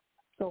High.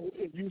 So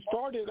if you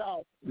started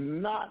out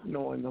not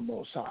knowing the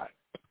Most High,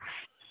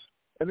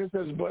 and it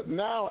says, but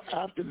now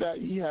after that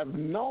ye have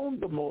known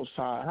the Most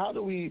High. How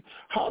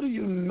do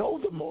you know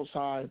the Most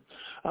High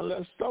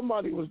unless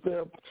somebody was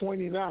there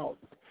pointing out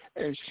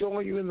and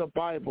showing you in the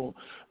Bible,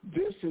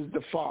 this is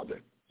the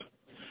Father.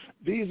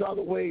 These are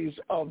the ways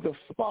of the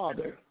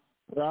Father,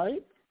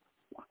 right?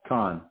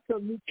 Con.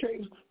 Because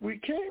we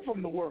came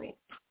from the world.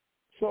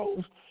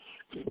 So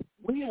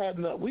we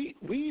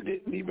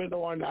didn't even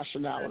know our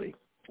nationality,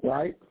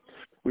 right?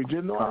 We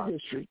didn't know our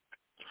history.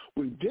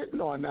 We didn't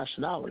know our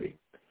nationality.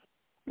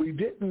 We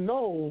didn't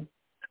know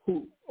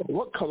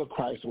what color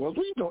Christ was.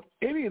 We didn't know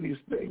any of these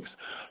things.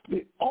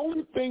 The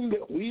only thing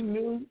that we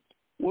knew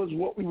was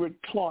what we were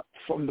taught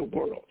from the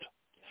world.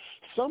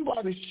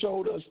 Somebody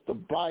showed us the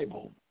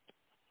Bible,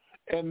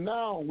 and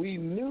now we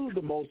knew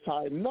the Most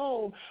High.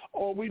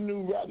 We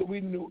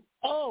knew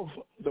of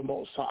the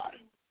Most High.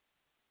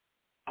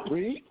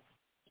 Read.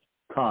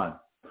 Con.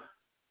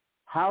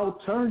 How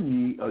turn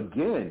ye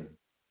again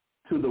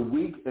to the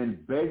weak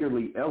and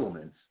beggarly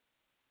elements,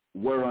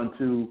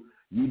 whereunto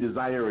ye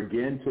desire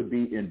again to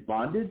be in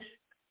bondage?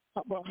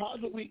 But how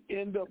do we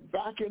end up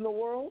back in the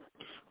world?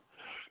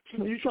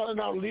 You're trying to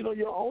now lean on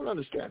your own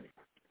understanding.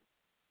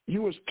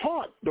 You was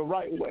taught the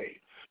right way.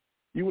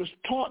 You was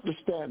taught the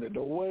standard,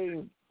 the way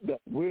that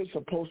we're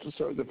supposed to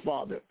serve the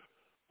Father.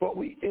 But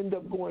we end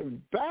up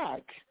going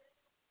back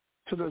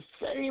to the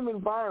same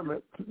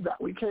environment that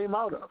we came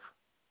out of.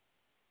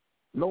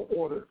 No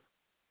order,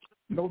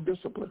 no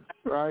discipline,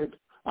 right?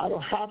 I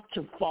don't have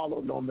to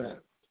follow no man.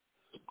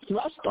 So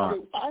I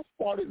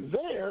started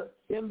there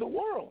in the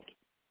world.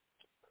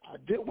 I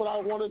did what I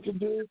wanted to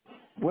do,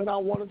 when I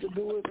wanted to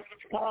do it,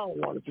 how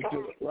I wanted to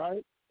do it,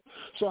 right?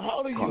 So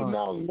how do you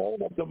now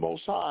learn of the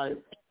Most High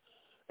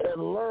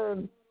and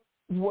learn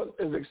what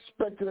is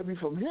expected of you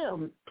from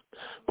him,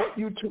 but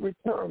you to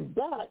return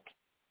back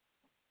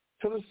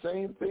to the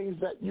same things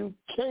that you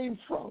came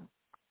from?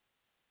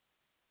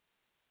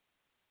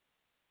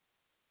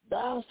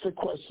 That's the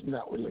question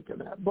that we're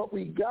looking at. But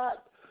we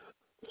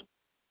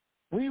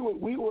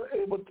were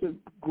able to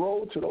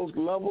grow to those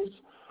levels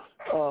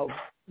of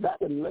that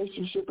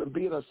relationship and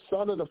being a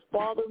son of the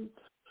Father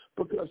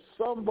because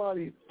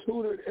somebody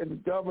tutored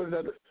and governed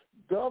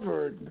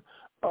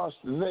us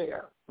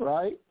there,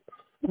 right?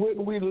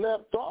 When we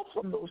left off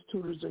from those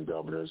tutors and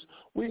governors,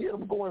 we are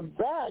going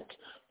back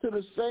to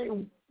the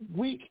same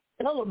weak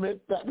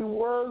element that we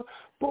were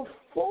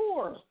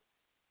before.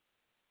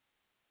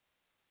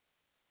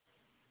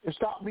 It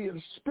stopped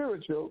being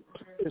spiritual.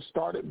 It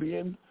started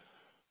being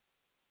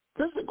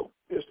physical.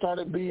 It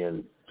started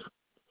being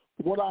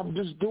what I'm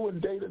just doing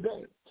day to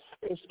day.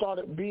 It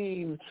started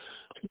being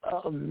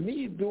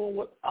me doing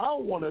what I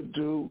want to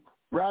do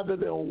rather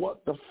than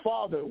what the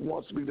Father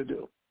wants me to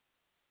do.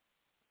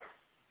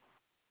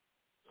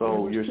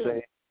 So you're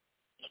saying,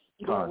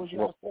 I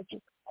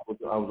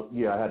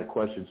had a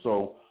question.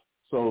 So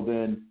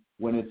then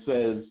when it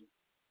says,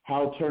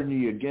 how turn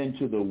ye again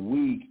to the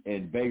weak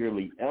and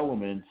beggarly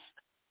elements,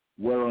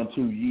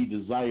 whereunto ye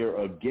desire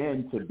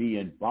again to be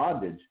in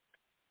bondage,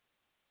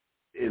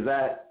 is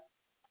that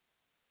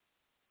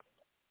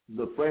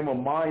the frame of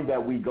mind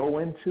that we go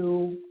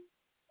into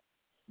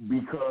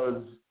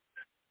because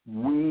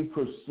we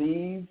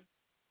perceive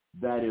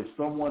that if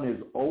someone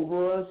is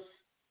over us,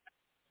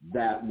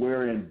 that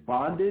we're in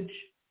bondage,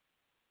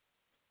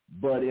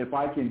 but if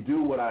I can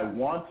do what I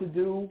want to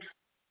do,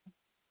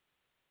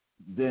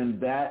 then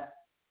that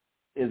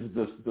is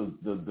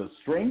the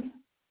strength?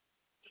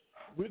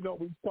 We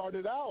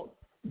started out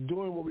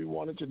doing what we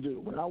wanted to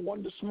do. When I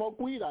wanted to smoke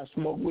weed, I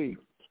smoked weed.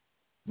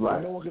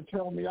 Right. No one could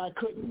tell me I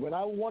couldn't. When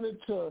I wanted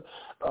to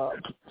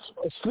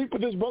sleep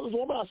with this brother's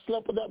woman, I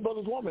slept with that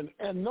brother's woman,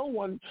 and no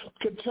one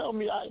could tell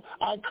me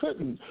I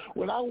couldn't.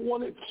 When I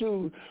wanted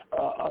to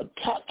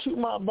tattoo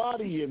my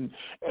body and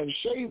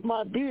shave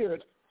my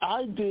beard,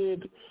 I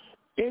did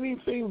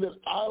anything that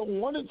I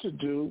wanted to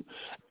do,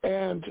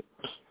 and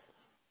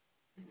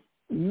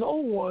no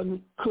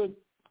one could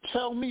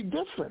tell me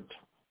different.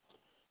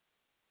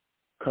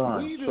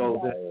 We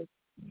desire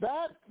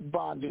that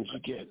bondage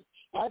again.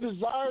 I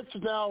desire to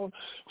now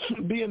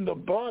be in the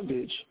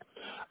bondage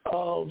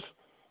of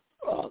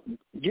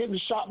getting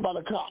shot by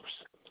the cops,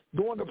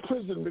 going to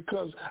prison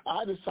because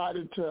I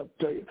decided to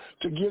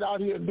get out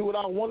here and do what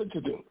I wanted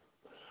to do.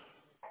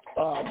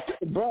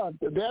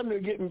 Damn near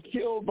getting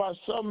killed by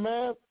some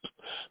man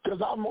because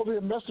I'm over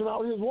here messing around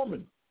with his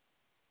woman.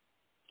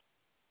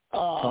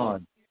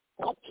 I'm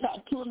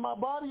tattooing my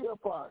body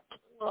up.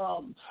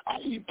 I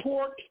eat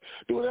pork,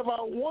 do whatever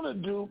I want to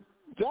do.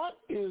 That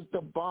is the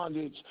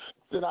bondage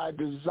that I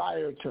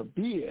desire to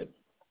be in.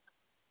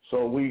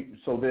 So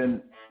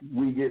then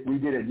we get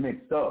it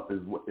mixed up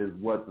is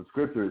what the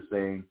scripture is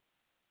saying,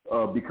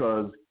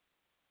 because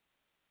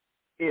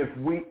if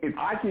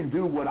I can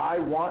do what I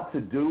want to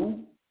do,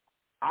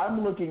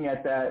 I'm looking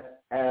at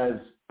that as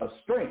a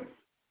strength.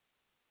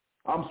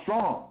 I'm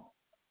strong.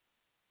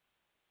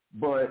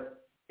 But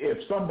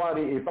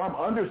if I'm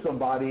under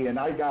somebody and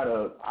I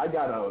gotta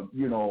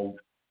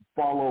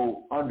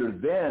follow under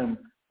them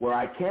where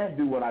I can't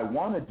do what I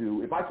want to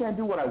do. If I can't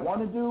do what I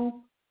want to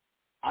do,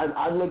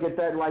 I look at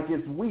that like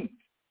it's weak.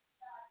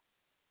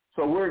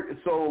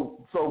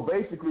 So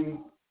basically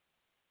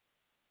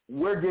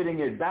we're getting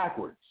it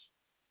backwards.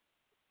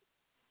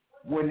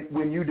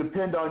 When you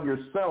depend on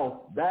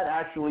yourself, that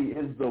actually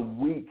is the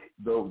weak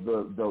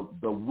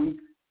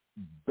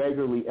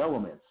beggarly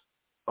elements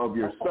of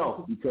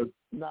yourself. Because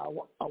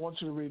now I want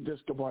you to read this,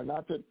 Gabor.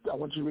 I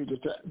want you to read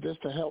this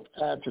to help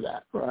add to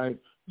that. Right?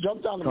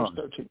 Jump down to verse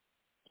 13.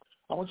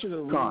 I want you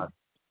to read.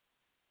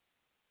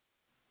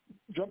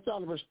 Jump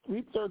down to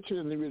read 13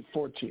 and then read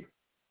 14.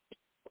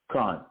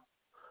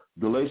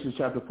 Galatians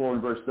chapter 4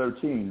 and verse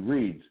 13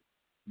 reads,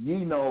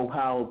 ye know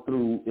how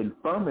through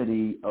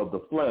infirmity of the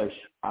flesh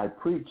I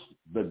preached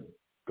the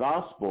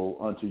gospel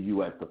unto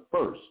you at the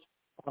first.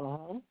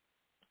 Uh-huh.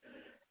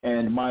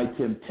 And my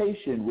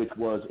temptation which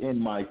was in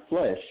my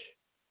flesh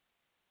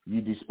ye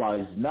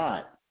despised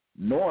not,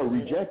 nor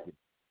rejected.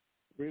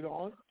 Read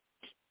on.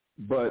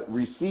 But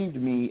received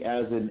me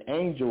as an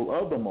angel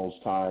of the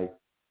Most High,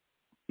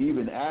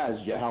 even as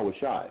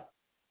Yahushai.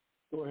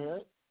 Go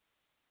ahead.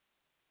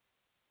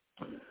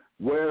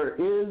 Where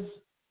is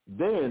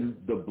then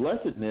the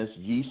blessedness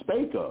ye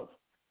spake of?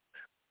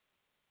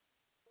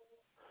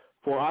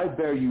 For I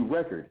bear you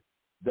record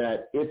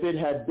that if it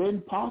had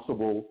been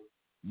possible,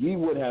 ye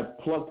would have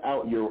plucked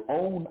out your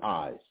own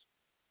eyes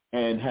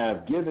and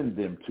have given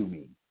them to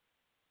me.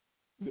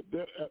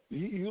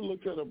 You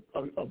look at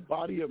a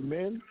body of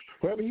men,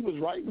 whoever he was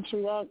writing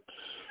to,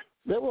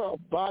 there were a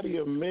body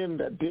of men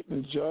that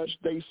didn't judge.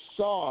 They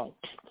saw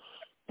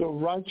the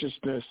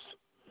righteousness.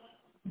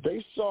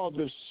 They saw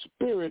the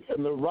spirit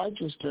and the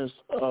righteousness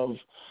of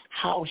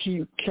how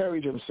he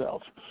carried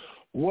himself,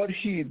 what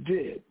he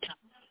did.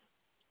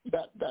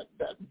 That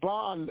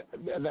bond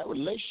and that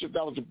relationship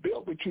that was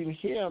built between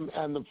him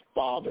and the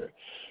Father,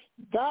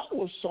 that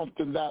was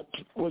something that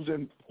was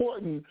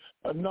important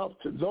enough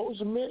to those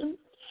men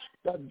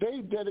that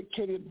they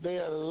dedicated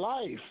their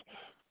life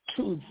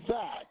to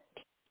that.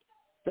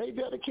 They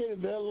dedicated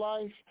their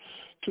life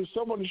to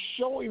someone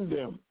showing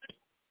them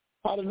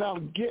how to now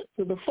get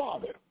to the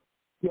Father.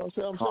 You know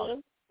what I'm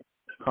saying?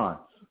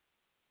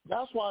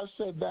 That's why I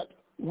said that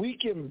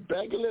weak and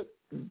beggarly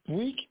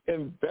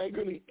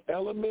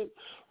element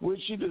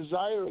which you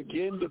desire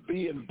again to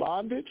be in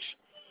bondage.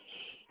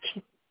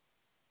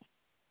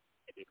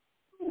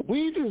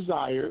 We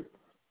desire,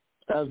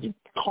 as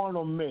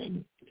carnal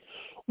men,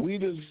 we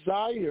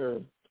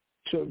desire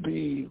to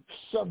be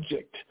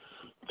subject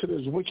to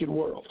this wicked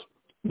world.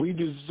 We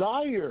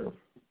desire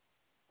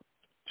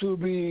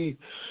to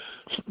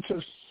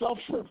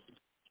suffer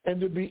and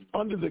to be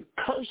under the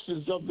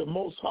curses of the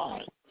Most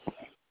High,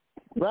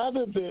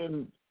 rather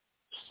than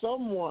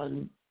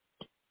someone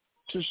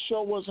to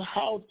show us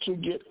how to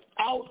get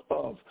out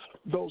of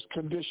those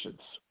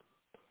conditions.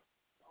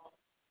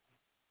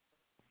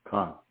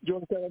 You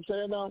understand what I'm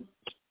saying now?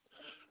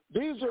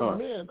 These are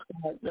men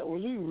that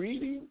when you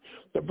reading,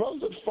 the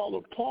brothers that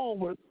followed Paul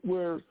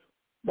were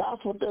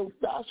that was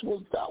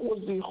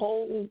the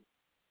whole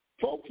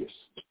focus.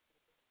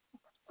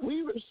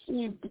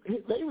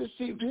 They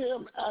received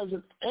him as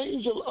an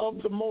angel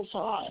of the Most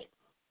High.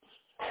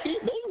 They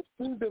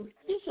received him.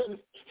 He said,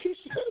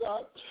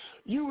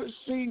 you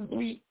received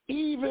me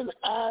even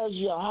as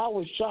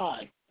Yahweh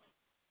Shai.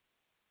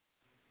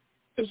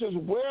 It says,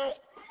 where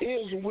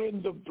is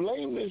when the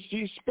blameless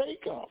ye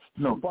spake of?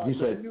 No, he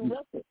said,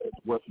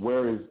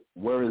 where is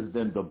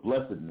then the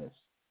blessedness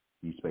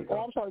ye spake of?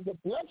 I'm sorry, the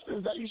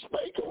blessedness that you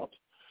spake of.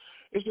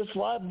 This is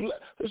why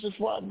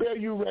I bear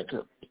you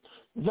record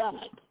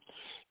that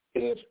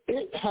if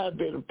it had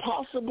been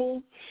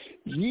possible,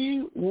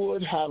 ye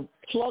would have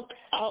plucked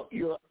out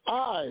your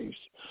eyes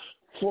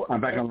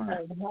I'm back on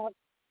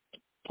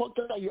plucked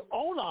out your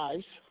own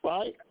eyes,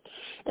 right,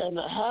 and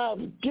have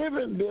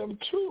given them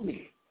to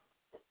me.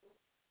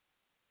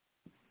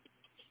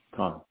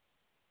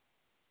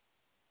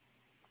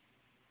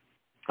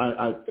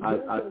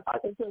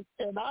 It says,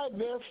 and I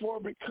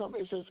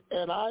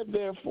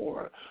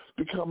therefore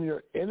become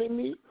your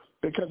enemy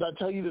because I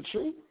tell you the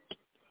truth.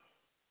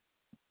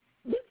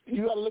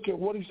 You got to look at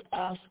what he's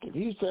asking.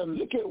 He said,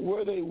 look at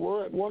where they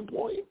were at one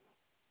point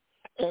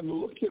and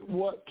look at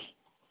what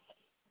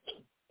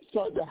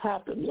started to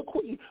happen. There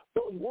was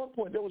one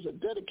point, there was a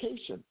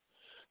dedication.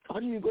 How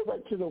do you go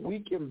back to the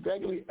weak and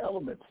beggarly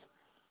elements?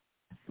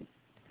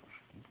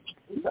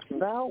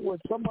 Now, let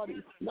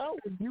me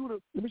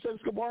say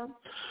this, Gabar.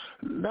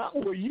 Now,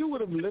 where you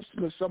would have listened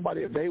to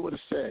somebody and they would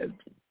have said,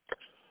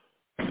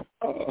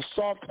 a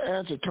soft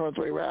answer turns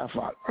away wrath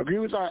out. Agree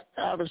with our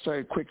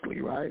adversary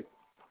quickly, right?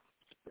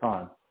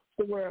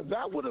 So where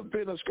that would have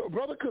been a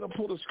brother could have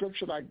pulled a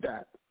scripture like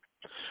that,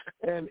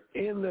 and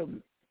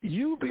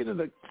you being in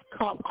the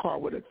cop car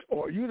with it,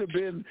 or you'd have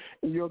been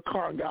in your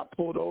car and got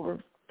pulled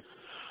over.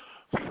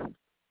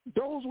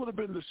 Those would have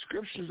been the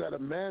scriptures that a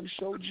man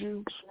showed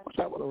you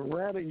that would have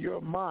ran in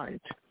your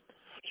mind.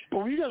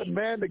 But when you got a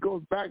man that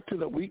goes back to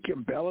the weak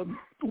and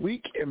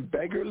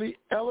beggarly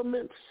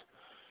elements,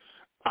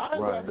 I'd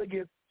rather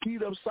get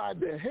beat upside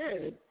the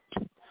head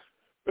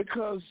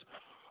because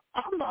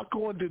I'm not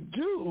going to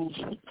do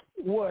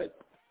what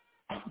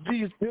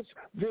this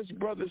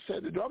brother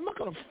said to do. I'm not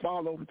going to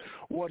follow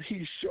what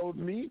he showed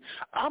me.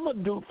 I'm going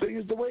to do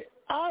things the way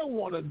I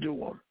want to do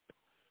them.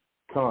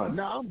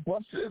 Now I'm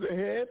busted in the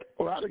head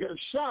or I'd get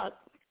shot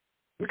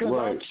because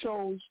I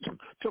chose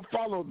to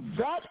follow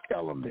that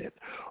element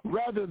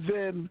rather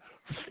than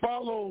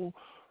follow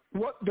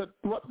what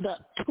that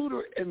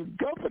tutor and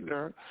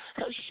governor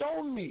has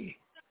shown me.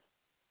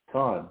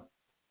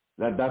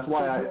 That's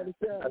why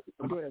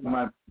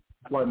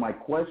my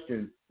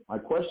question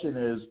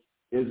is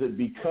it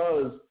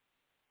because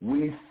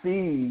we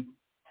see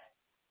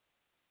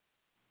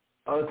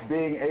us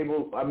being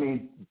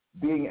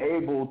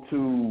able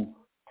to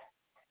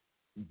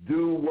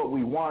do what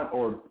we want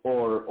or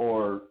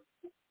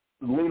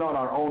lean on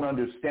our own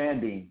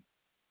understanding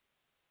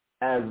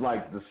as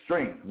like the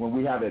strength when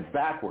we have it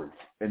backwards.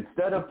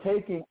 Instead of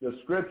taking the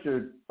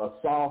scripture, a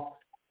soft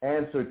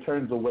answer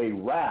turns away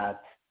wrath,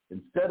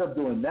 instead of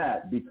doing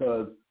that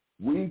because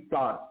we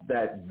thought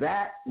that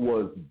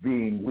was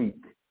being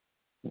weak.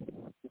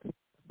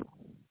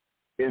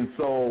 And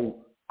so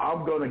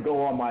I'm going to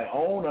go on my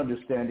own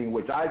understanding,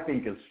 which I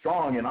think is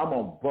strong, and I'm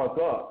going to buck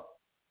up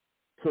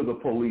to the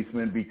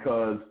policeman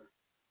because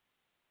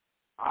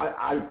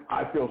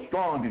I feel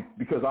strong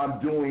because I'm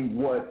doing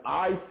what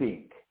I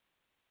think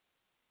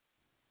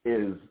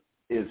is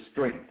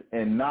strength,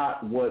 and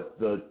not what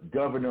the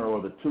governor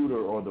or the tutor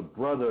or the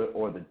brother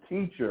or the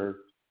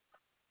teacher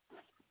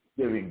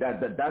giving.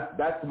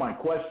 That's my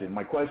question.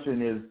 My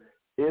question is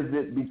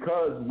it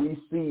because we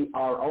see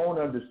our own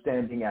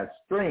understanding as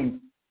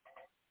strength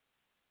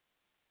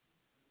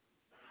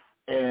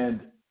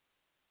and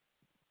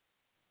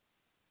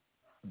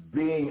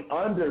being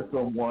under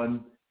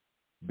someone,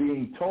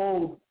 being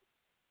told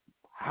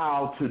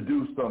how to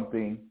do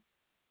something,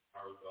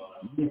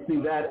 we see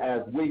that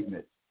as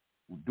weakness?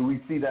 Do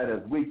we see that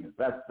as weakness?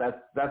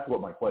 That's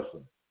what my question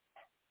is.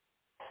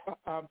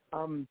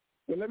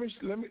 Let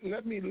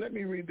me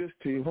read this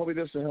to you. Hopefully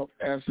this will help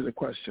answer the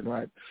question,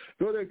 right?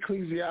 Go to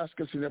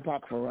Ecclesiastes in the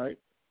Apocrypha, right?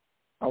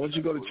 I want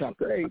you to go to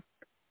chapter 8.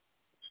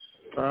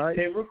 All right.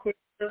 Hey, real quick,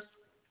 Chris.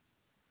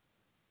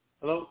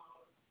 Hello.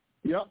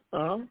 Yep.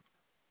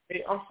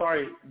 Hey, I'm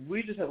sorry.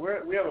 We have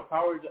a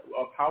power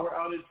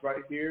outage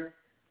right here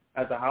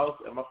at the house,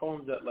 and my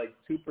phone's at like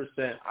 2%.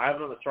 I have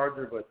it on the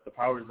charger, but the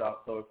power's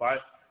out. So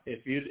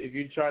if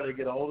you try to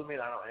get a hold of me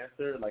and I don't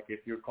answer, like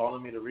if you're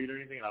calling me to read or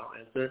anything and I don't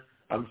answer,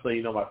 I'm just letting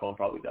you know my phone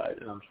probably died,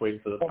 and I'm just waiting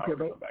for the power to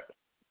come back.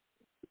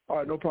 All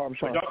right, no problem,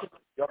 Sean.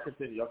 Y'all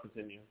continue.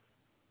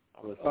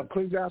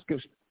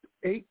 Ecclesiastes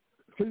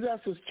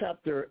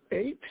chapter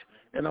 8,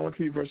 and I want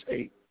to read verse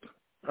 8.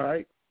 All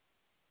right.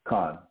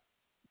 Con.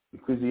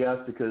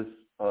 Ecclesiasticus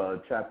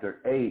chapter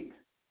 8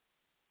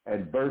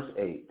 and verse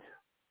 8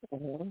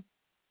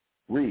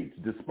 reads,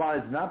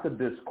 "Despise not the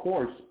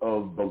discourse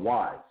of the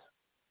wise."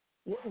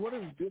 What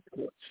is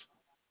discourse?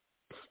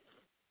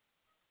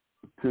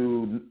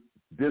 To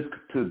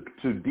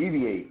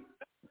deviate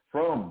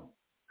from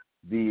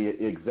the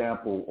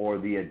example or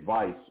the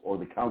advice or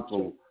the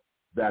counsel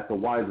that the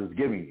wise is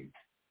giving you.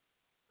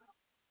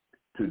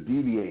 To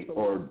deviate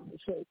So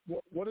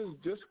what is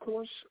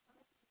discourse?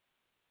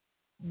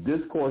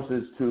 Discourse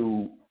is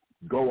to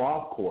go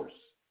off course.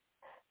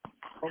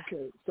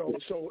 Okay, so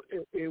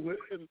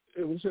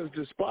it says,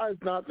 "Despise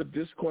not the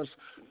discourse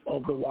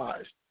of the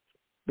wise,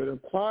 but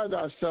inquire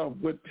thyself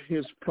with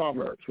his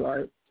proverbs,"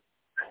 right?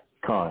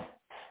 Con.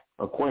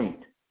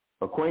 Acquaint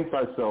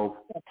thyself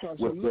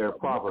with their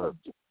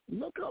proverbs.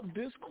 Look up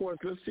discourse.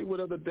 Let's see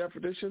what other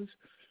definitions.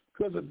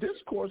 Because a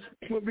discourse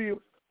would be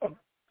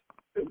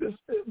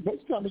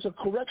most time it's a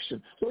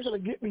correction. So it's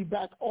going to get me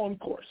back on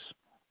course.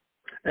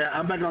 Yeah,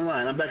 I'm back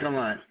online.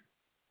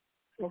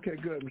 Okay,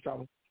 good,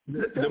 Mr.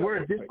 The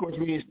word discourse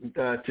means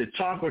to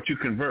talk or to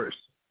converse.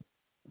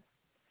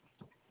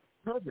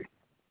 Perfect.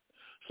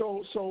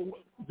 So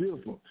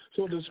beautiful.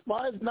 So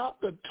despise not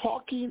the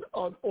talking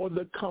or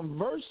the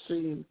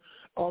conversing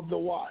of the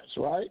wise,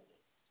 right?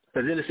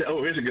 But then it said,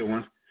 here's a good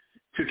one.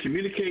 To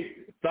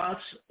communicate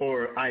thoughts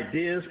or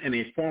ideas in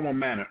a formal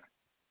manner.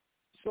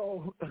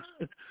 So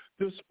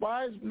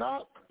despise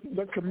not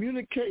the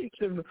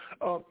communication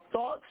of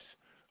thoughts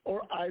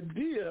or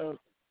ideas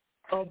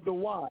of the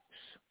wise,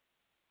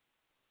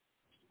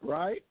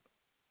 right?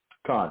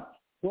 Con.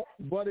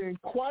 But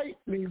inquire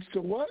means to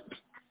what?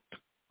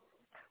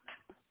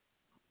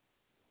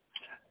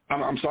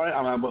 I'm sorry.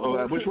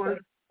 Which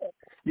word?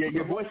 Yeah,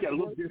 your voice got a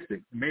little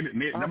distant. Maybe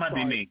that might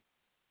be me.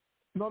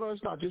 No,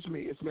 it's not just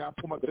me. It's me. I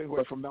pulled my thing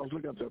away from that. I was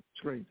looking at the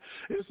screen.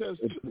 It says,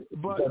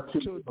 but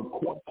to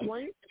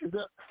acquaint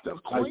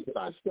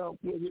thyself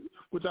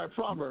with thy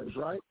proverbs,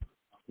 right?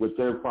 With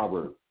their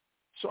proverbs.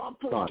 So I'm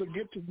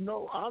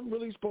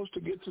really supposed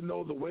to get to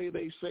know the way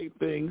they say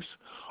things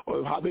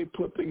or how they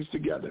put things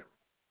together.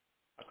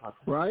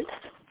 Right?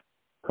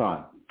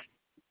 Con.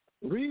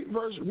 Read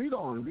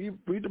on.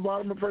 Read the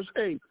bottom of verse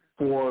 8.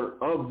 For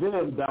of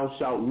them thou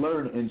shalt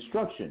learn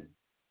instruction.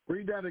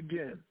 Read that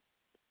again.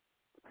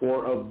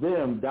 For of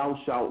them thou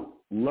shalt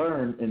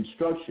learn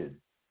instruction.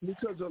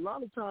 Because a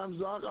lot of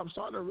times I'm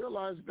starting to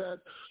realize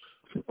that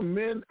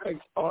men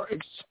are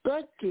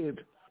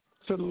expected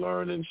to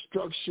learn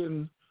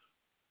instruction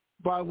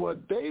by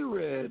what they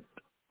read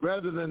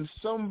rather than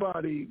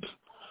somebody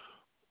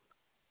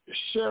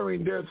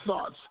sharing their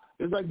thoughts.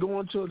 It's like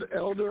going to the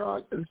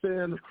elder and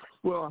saying,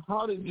 well,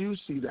 how did you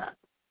see that?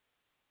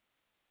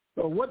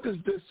 Or what does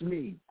this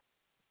mean?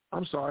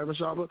 I'm sorry,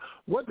 Mashaba.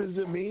 What does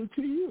it mean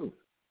to you?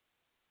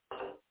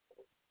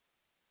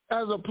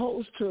 As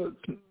opposed to,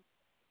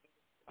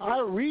 I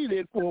read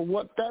it for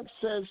what that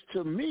says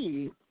to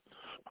me,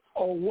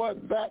 or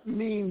what that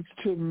means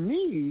to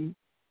me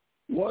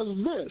was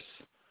this.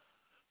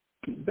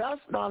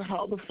 That's not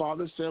how the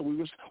Father said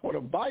or the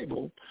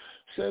Bible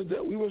says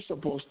that we were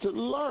supposed to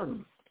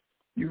learn.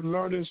 You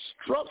learn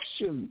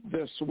instruction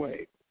this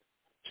way.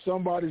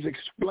 Somebody's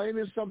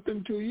explaining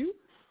something to you,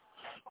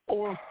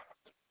 or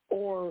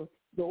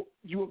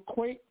you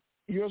acquaint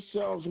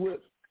yourselves with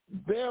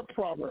their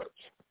proverbs,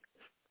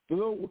 the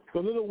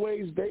little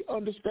ways they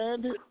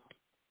understand it,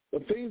 the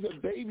things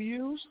that they've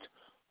used.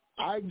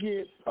 I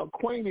get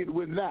acquainted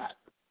with that.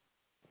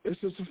 This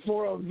is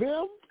for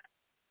them,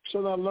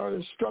 so I learn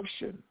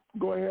instruction.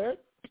 Go ahead.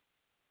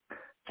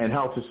 And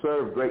how to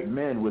serve great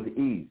men with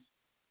ease.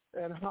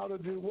 And how to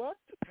do what?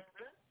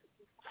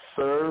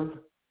 serve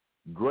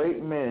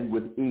great men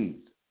with ease.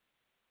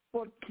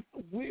 But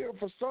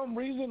for some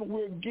reason,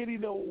 we're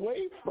getting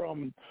away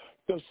from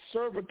the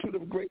servitude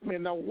of great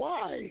men. Now,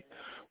 why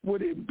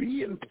would it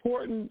be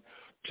important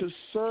to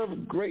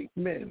serve great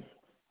men?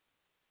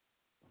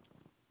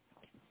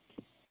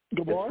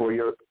 It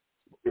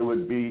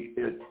would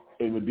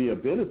be a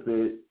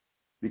benefit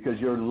because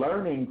you're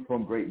learning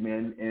from great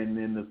men, and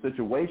in the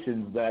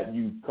situations that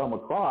you come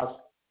across,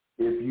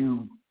 if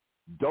you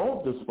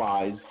don't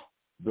despise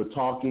the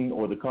talking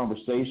or the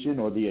conversation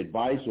or the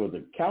advice or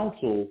the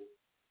counsel,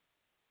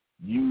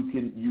 you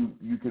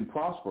can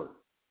prosper.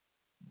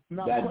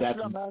 Now,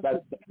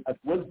 that's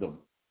wisdom.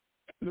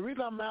 The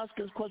reason I'm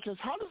asking this question is,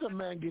 how does a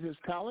man get his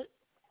talent?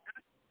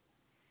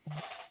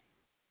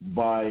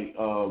 By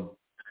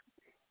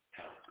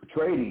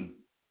trading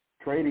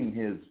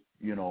his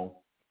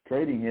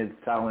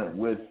talent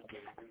with.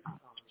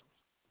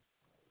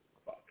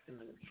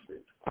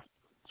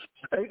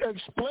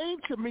 Explain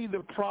to me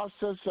the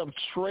process of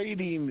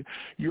trading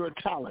your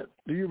talent.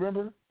 Do you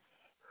remember?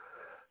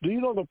 Do you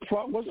know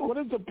what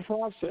is the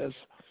process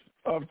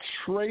of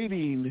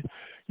trading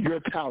your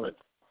talent?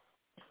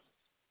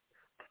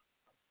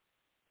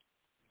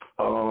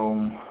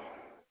 Well,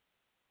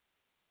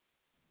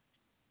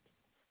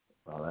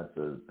 that's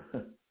the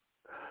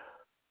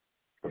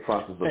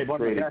process of trading.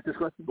 Can I ask this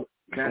question?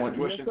 Can I ask a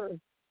question? Yes, sir.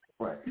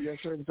 Right. Yes,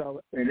 sir.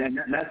 And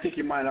not take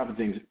your mind off of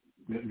things,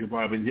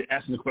 Gabar, but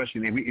asking the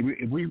question,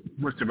 if we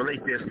were to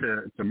relate this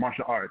to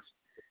martial arts,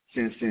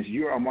 since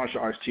you're a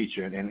martial arts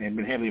teacher and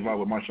been heavily involved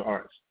with martial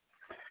arts,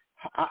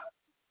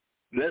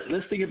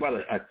 let's think about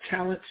a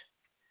talent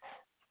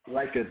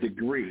like a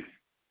degree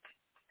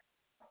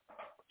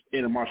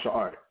in a martial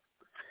art.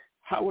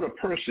 How would a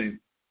person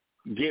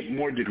get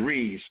more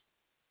degrees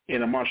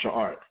in a martial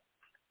art?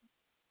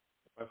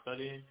 By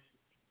studying?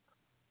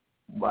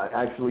 By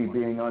actually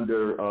being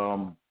under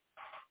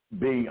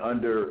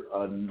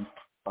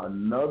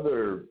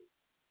another,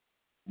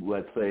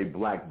 let's say,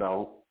 black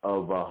belt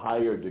of a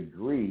higher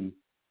degree,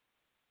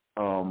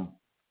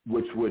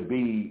 which would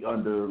be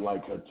under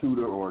like a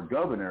tutor or a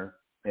governor,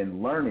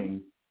 and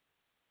learning,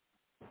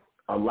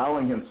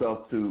 allowing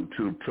himself to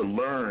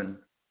learn,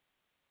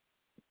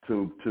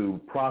 to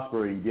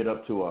prosper and get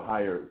up to a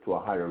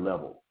higher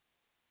level.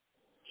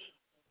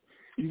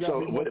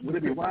 So would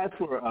it be wise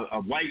for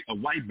a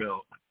white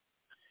belt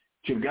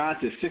to have gone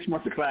to 6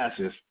 months of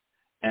classes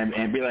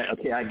and be like,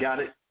 okay, I got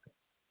it.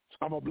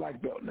 I'm a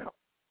black belt now.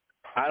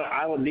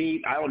 I don't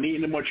need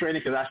any more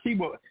training because I see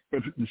what for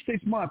the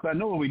 6 months I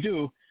know what we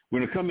do. We're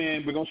gonna come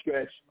in, we're gonna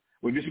stretch,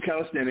 we'll do some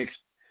calisthenics.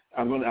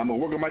 I'm gonna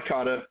work on my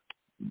kata.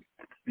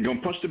 I'm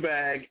gonna punch the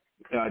bag,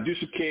 do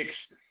some kicks,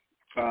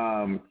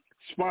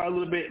 spar a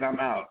little bit, and I'm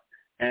out.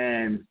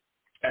 And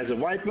as a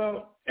white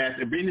belt,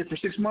 after being there for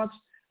 6 months,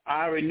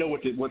 I already know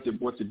what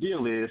the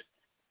deal is.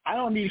 I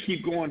don't need to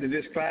keep going to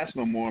this class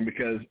no more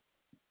because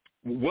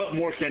what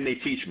more can they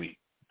teach me?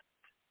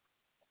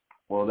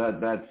 Well,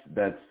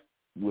 that's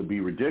would be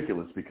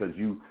ridiculous because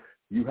you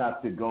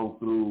have to go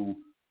through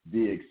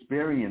the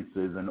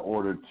experiences in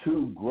order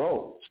to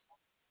grow,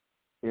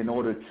 in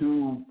order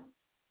to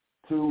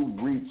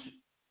reach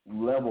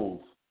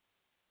levels,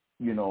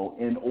 in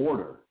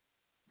order.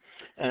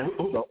 And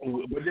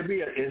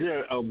is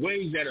there a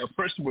way that a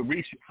person would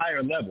reach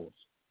higher levels?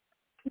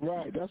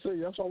 Right. That's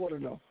it. That's all I want to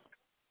know.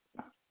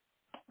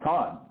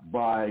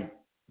 By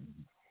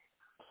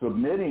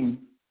submitting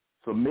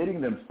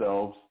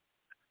themselves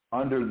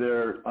under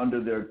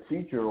their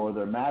teacher or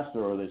their master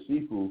or their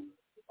sifu,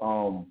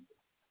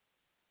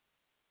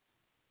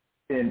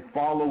 in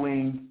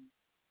following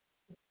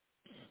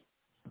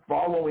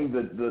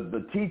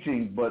the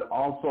teaching, but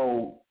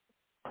also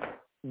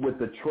with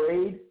the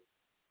trade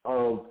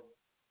of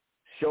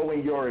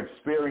showing your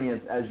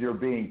experience as you're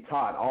being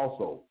taught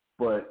also,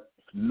 but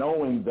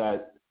knowing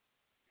that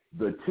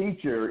the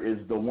teacher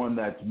is the one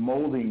that's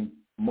molding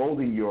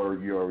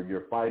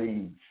your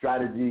fighting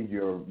strategies,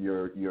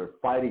 your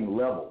fighting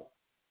level.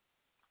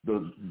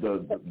 The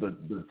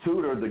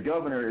tutor, the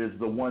governor, is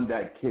the one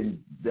that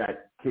can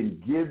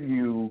give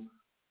you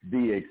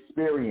the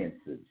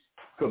experiences.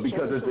 Let me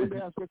ask you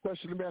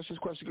this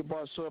question,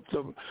 Gabar. So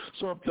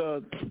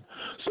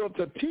if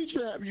the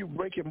teacher have you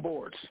breaking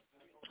boards,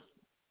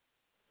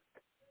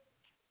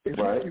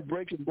 right, you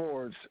breaking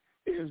boards,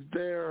 is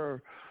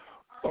there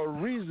a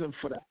reason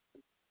for that?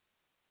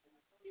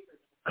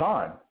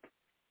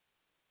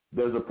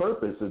 There's a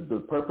purpose.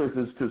 The purpose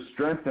is to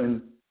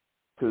strengthen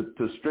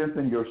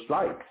your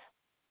strikes,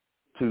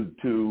 to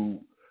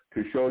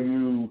show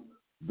you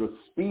the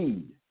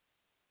speed,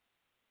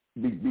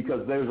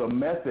 because there's a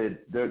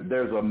method.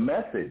 There's a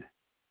method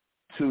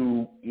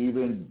to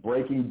even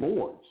breaking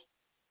boards.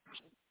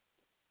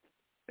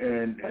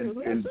 And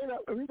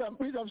the reason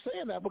I'm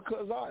saying that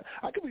because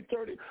I could be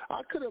 30.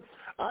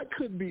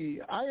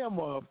 I am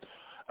a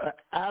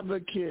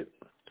advocate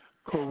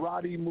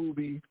karate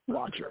movie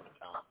watcher.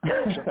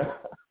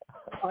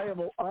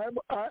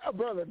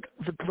 Brother.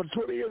 For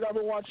 20 years, I've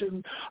been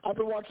watching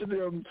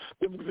them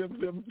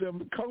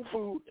kung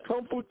fu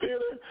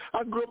theater.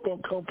 I grew up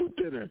on kung fu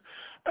theater.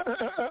 I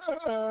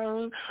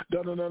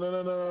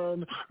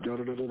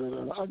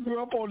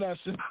grew up on that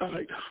shit.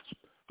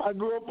 I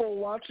grew up on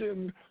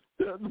watching.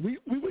 We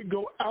would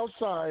go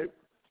outside,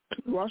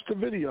 watch the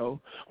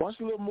video, watch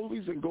the little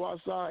movies, and go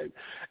outside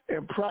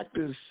and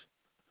practice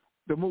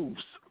the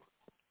moves.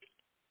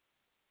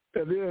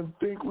 And then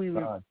think we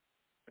would.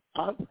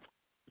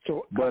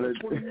 So after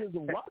 20 years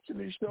of watching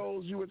these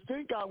shows, you would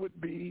think I would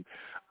be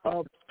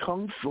a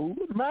kung fu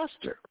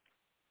master.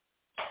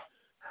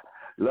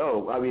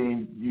 No, I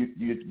mean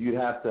you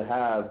have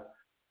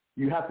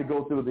to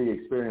go through the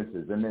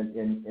experiences, and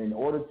then in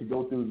order to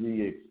go through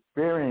the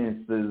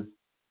experiences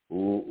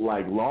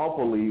like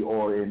lawfully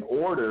or in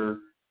order,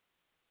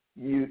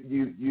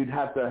 you'd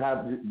have to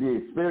have the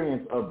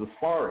experience of the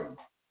sparring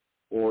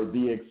or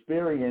the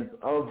experience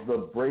of the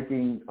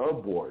breaking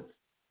of boards.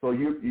 So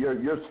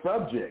you're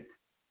subject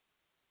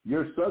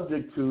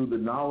to the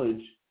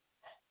knowledge,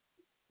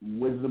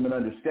 wisdom, and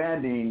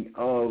understanding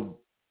of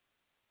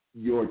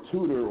your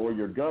tutor or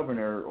your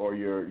governor or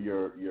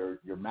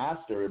your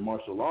master in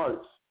martial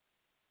arts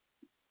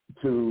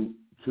to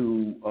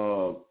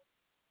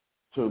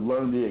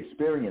learn the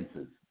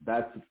experiences.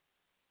 That's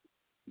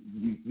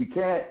you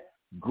can't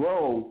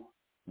grow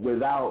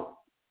without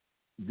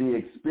the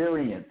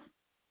experience,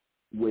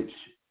 which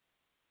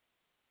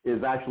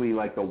is actually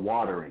like the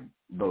watering,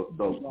 the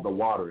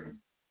watering,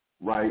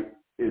 right?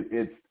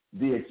 It's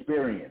the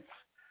experience.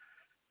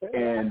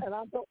 And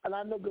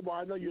I know, Gabor,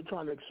 I know you're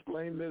trying to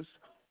explain this,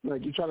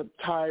 like you're trying to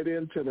tie it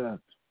into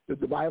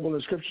the Bible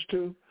and Scriptures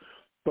too.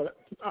 But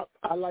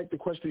I like the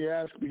question you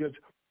asked because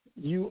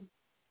you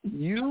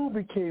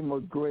became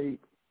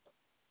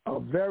a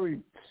very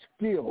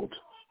skilled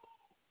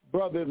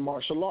brother in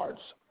martial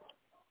arts,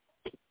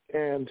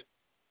 and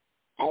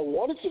I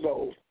wanted to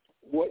know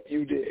what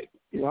you did.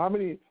 You know,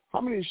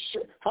 how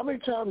many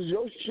times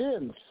your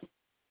shins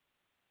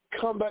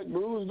come back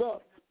bruised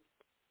up?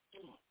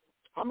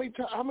 How many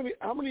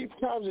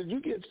times did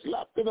you get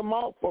slapped in the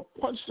mouth or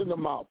punched in the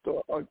mouth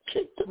or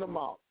kicked in the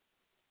mouth?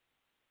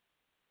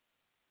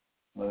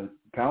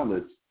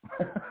 Countless.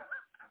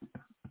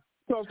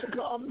 So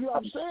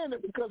I'm saying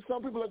it because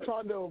some people are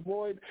trying to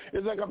avoid.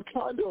 It's like I'm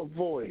trying to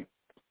avoid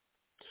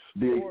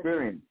the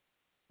experience.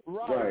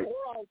 Right.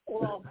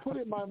 Or I'll put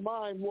in my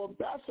mind, well,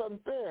 that's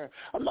unfair.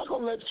 I'm not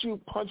going to let you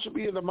punch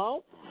me in the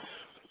mouth,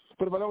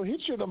 but if I don't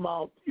hit you in the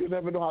mouth, you'll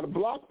never know how to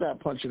block that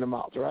punch in the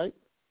mouth, right?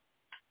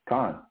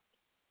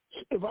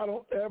 If I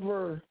don't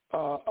ever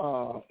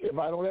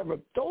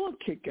throw a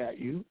kick at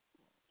you,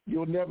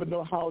 you'll never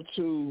know how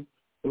to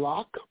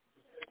block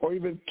or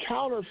even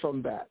counter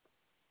from that.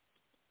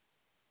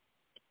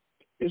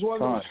 It's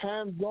one of those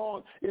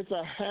hands-on. It's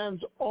a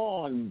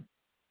hands-on.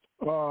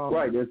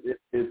 Right.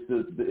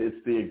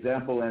 It's the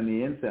example and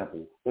the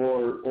ensample,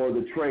 or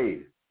the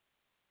trade.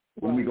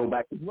 When we go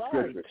back to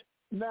Scripture.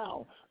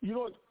 Now,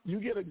 you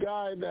get a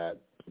guy that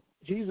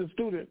he's a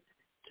student.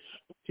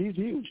 He's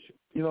huge.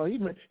 You know, he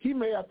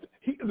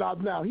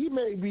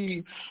may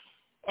be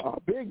a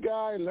big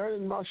guy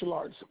learning martial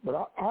arts,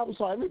 but I'm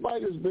sorry,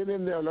 everybody that's been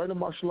in there learning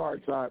martial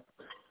arts,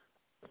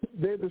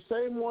 they're the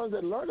same ones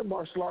that learn the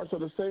martial arts are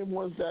the same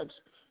ones that's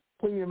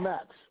cleaning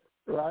mats,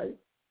 right?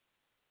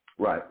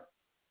 Right.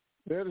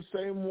 They're the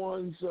same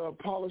ones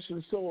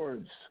polishing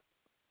swords.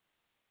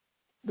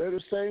 They're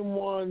the same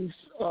ones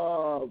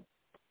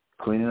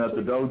cleaning up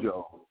the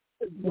dojo.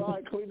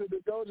 Right, cleaning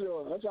the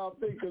dojo. That's how I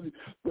think. Cause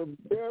the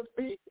bare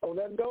feet on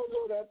that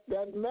dojo,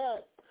 that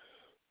mat,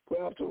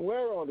 will have some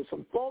wear on it,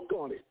 some funk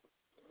on it.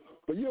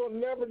 But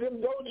them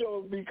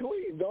dojos be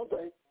clean, don't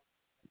they?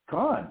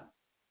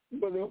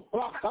 But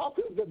how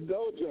is the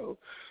dojo?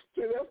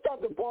 See, that's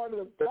not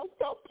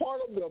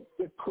part of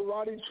the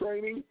karate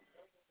training.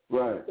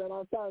 Right. That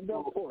I signed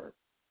up for.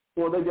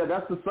 Well,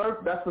 that's the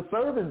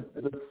serving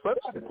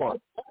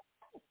part.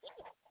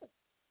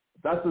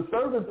 That's the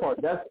serving part.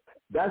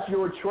 That's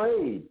your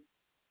trade.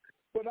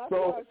 But that's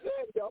what I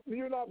said.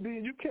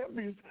 You can't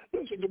be.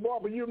 Listen, tomorrow,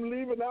 but you're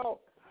leaving out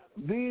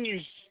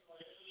these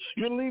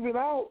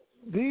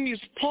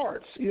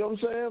parts. You know what I'm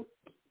saying?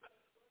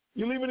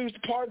 You're leaving these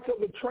parts of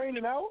the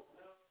training out.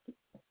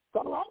 So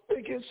I'm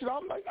thinking,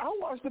 I'm like, I'll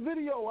watch the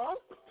video. I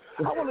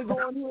want to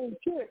go in here and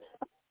kick.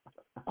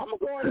 I'm gonna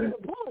go out here and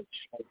punch.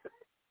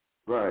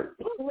 Right.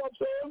 You know what I'm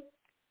saying?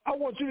 I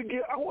want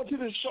you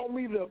to show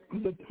me the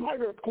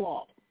tiger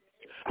claw.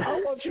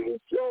 I want you to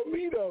show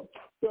me the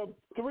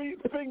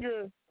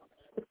 3-finger,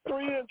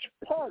 3-inch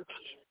punch.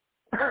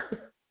 I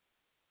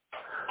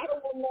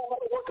don't want to know how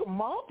to work a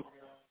mop.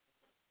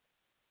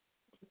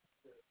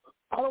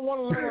 I don't want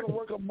to learn how to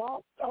work a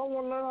mop. I don't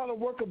want to learn how to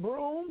work a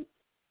broom.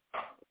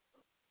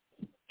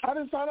 I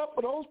didn't sign up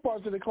for those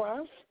parts of the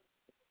class.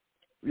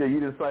 Yeah, you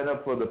didn't sign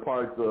up for the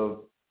parts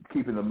of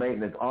keeping the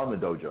maintenance on the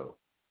dojo.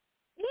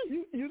 Yeah,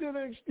 you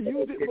didn't.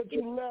 You did, but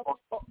you left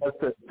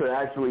to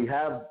actually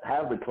have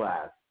the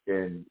class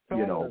and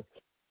the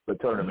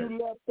tournament. You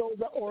left those,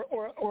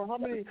 or how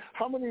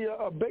many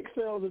bake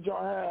sales that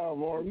y'all have,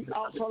 or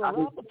outside of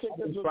raffle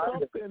tickets or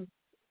something?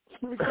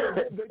 Because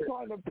they're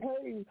trying to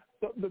pay.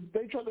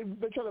 They try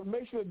to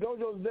make sure the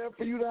dojo's there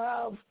for you to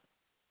have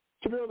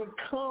to be able to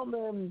come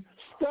and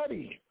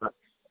study.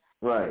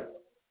 Right.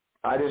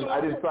 I didn't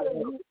try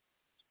to.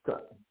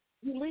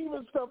 You're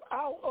leaving stuff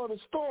out of the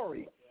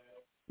story.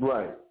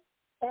 Right.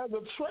 As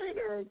a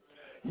trader,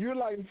 you're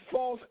like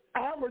false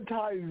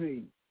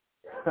advertising.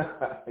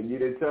 You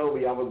didn't tell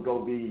me I was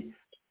gonna be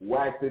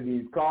waxing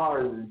these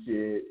cars and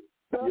shit.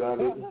 You know,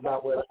 this is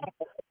not what.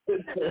 I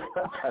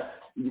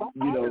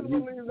didn't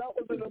believe that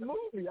was in the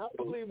movie. I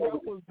believe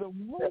that was the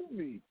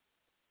movie.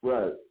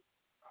 Right.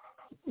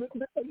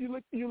 You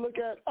look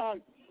at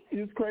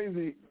it's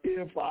crazy.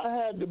 If I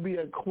had to be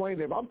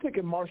acquainted, I'm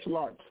taking martial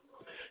arts,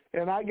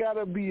 and I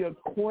gotta be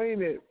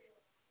acquainted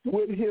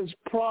with his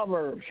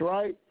proverbs,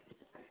 right?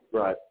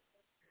 Right.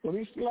 When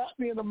he slapped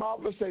me in the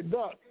mouth and say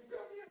duck,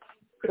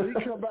 and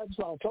he come back and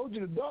say, I told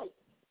you to duck.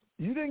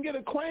 You didn't get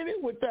acquainted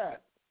with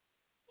that.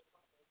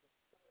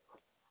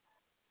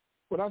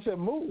 When I said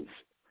move,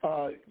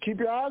 keep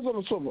your eyes on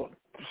the swivel.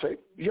 Say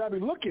you gotta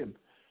be looking.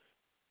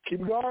 Keep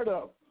your guard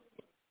up.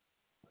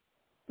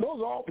 Those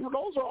are all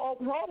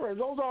proverbs.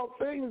 Those are all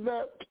things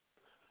that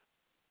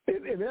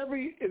in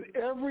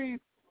every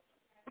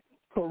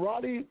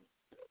karate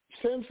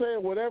sensei or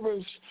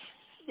whatever's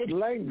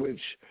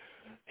language,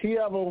 he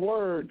have a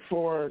word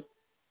for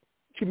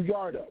keep your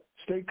guard up.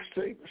 Stay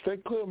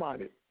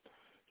clear-minded.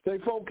 Stay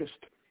focused.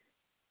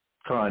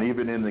 Con,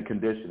 even in the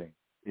conditioning,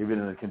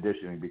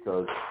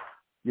 because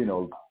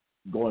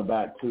going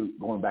back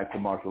to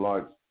martial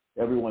arts,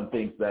 everyone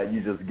thinks that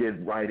you just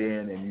get right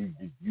in and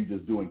you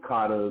just doing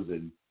katas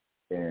and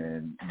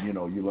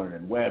you're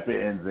learning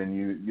weapons and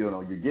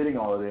you're getting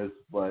all of this,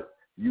 but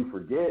you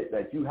forget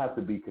that you have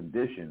to be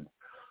conditioned.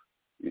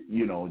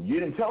 You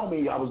didn't tell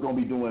me I was going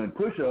to be doing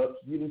push-ups.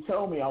 You didn't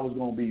tell me I was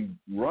going to be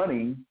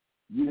running.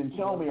 You didn't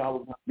tell me I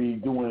was going to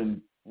be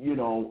doing,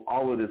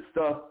 all of this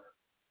stuff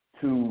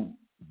to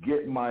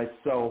get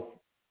myself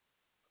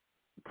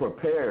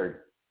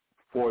prepared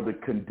for the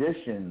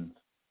conditions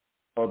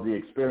of the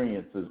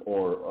experiences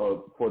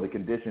or for the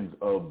conditions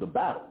of the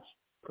battles.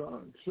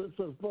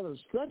 So for the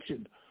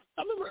stretching,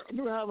 I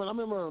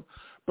remember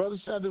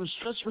brothers had them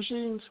stretch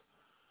machines,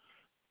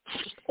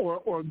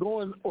 or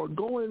going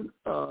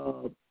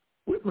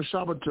with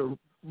Mashaba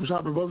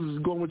brothers is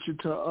going with you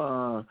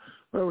to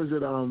where was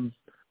it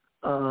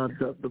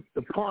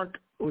the park,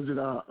 was it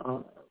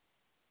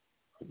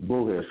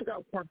Bullhead? I forgot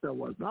what park that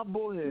was. Not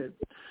Bullhead,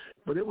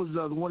 but it was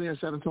the one here in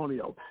San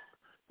Antonio.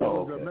 It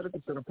was the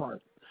Medical Center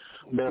Park.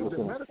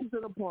 Medical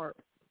Center Park.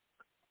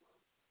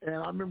 And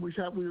I remember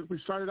we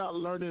started out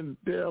learning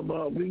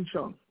Wing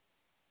Chun.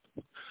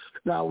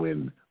 Now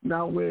when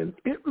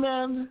Ip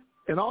Man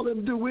and all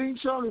them do Wing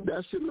Chun,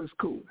 that shit looks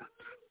cool.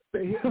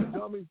 They hit the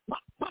dummies, pop,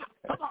 pop,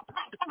 pop, pop,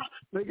 pop,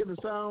 making the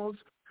sounds.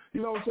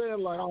 You know what I'm saying?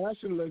 Like, oh, that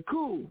shit look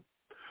cool.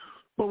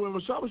 But when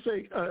Mashaba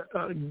say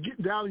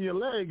get down on your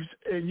legs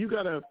and you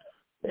gotta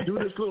do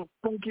this little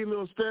funky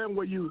little stand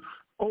where you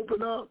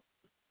open up,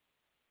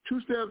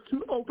 two steps,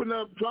 open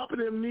up, dropping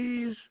them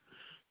knees,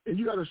 and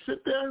you gotta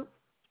sit there.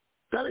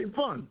 That ain't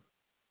fun.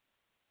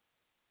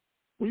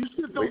 When you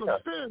sit on the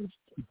fence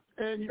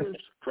and you're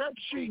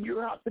stretching, you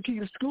have to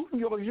keep scooting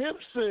your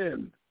hips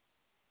in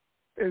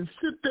and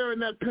sit there in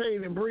that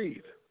pain and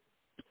breathe.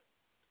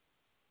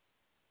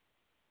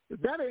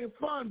 That ain't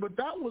fun, but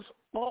that was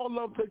all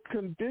of the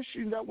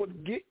conditioning that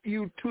would get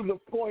you to the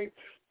point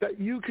that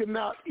you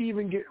cannot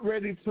even get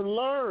ready to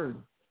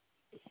learn.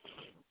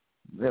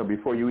 Yeah,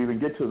 before you even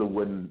get to the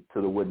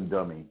wooden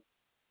dummy,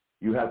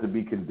 you have to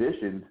be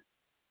conditioned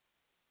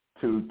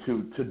to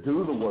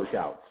do the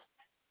workouts,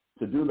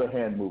 to do the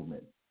hand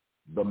movement,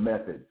 the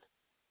methods.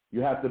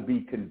 You have to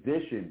be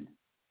conditioned.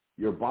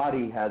 Your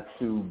body has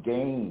to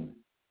gain.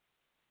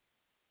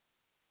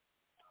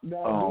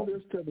 Now do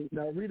this to me.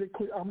 Now read it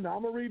quick. I'm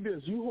going to read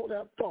this. You hold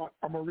that thought.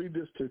 I'm going to read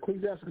this to you.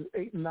 Ecclesiastes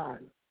 8 and 9.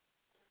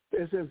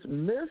 It says,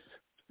 miss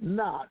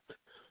not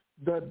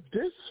the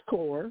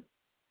discord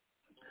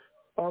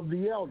of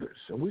the elders.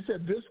 And we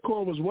said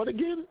discord was what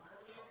again?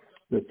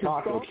 The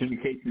talk or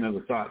communication of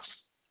the thoughts.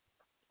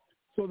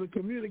 So the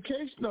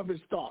communication of his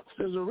thoughts.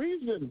 There's a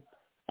reason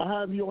I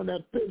have you on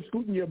that fence,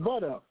 scooting your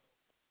butt up,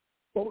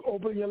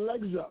 opening your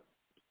legs up.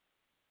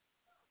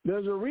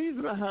 There's a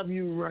reason I have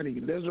you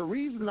running. There's a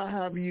reason I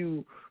have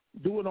you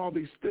doing all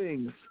these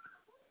things,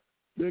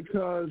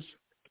 because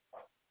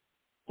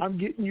I'm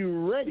getting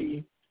you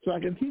ready so I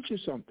can teach you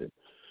something.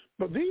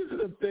 But these are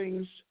the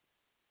things,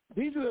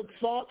 these are the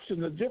thoughts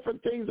and the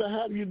different things I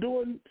have you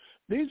doing.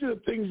 These are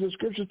the things the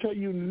scriptures tell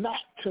you not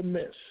to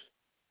miss.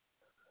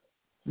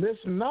 Miss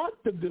not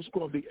the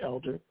discord of the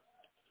elder,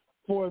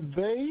 for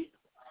they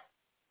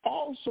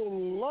also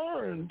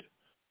learned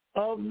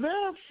of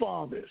their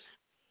fathers.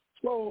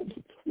 So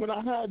when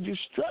I had you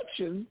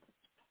stretching,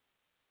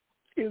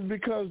 is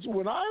because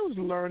when I was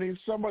learning,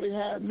 somebody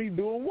had me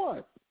doing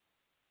what?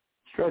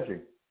 Stretching.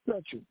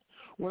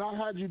 When I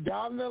had you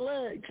down the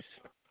legs,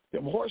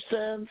 them horse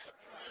stands,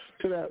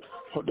 to that.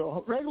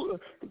 The regular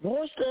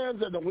horse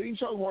stands and the Wing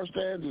Chun horse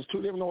stands is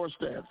two different horse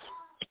stands.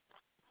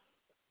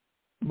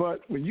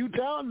 But when you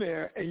down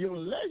there and your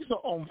legs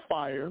are on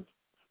fire,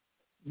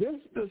 this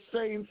is the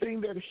same thing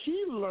that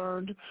he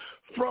learned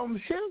from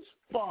his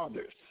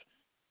fathers.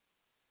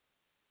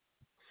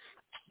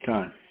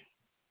 Okay.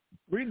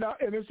 Read now,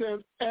 and it says,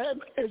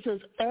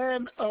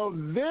 and of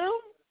them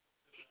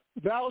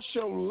thou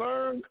shalt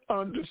learn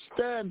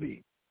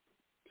understanding.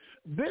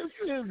 This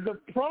is the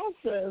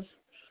process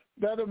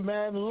that a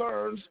man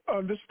learns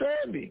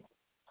understanding.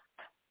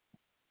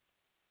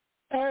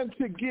 And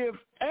to give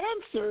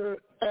answer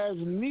as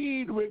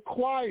need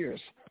requires.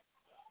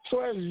 So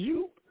as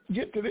you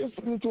get to this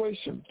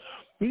situation,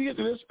 when you get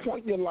to this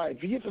point in your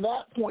life, you get to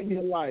that point in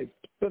your life,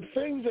 the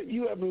things that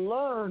you have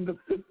learned,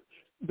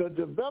 the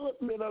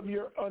development of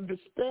your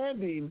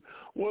understanding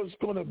was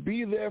going to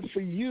be there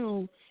for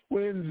you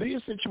when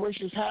these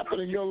situations happen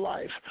in your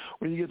life.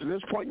 When you get to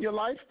this point in your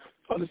life,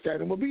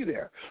 understanding will be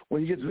there.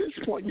 When you get to this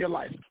point in your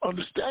life,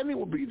 understanding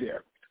will be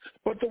there.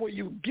 But the way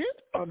you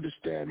get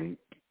understanding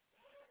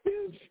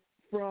is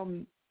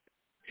from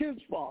his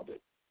father.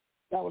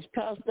 That was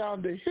passed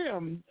down to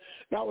him.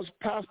 That was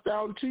passed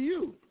down to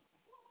you.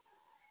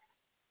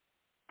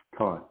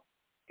 Come on.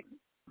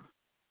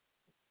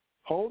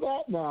 Hold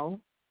that now.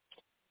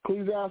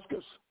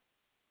 Ecclesiastes,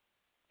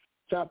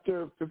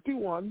 chapter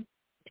 51.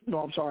 No,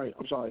 I'm sorry.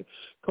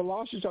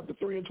 Colossians chapter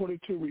 3 and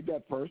 22. Read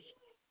that first.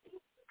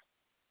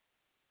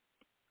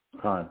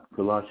 Come on.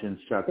 Colossians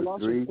chapter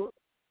 3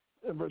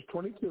 and verse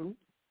 22.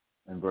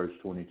 And verse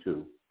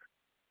 22.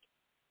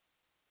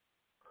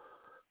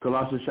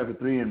 Colossians chapter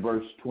 3 and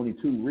verse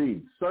 22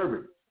 reads,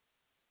 servants,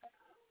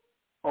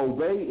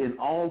 obey in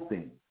all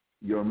things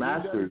your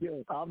masters.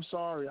 I'm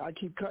sorry, I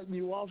keep cutting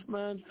you off,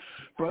 man,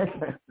 but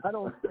I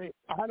don't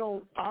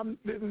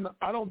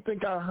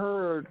think I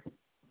heard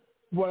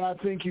what I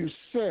think you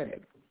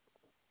said.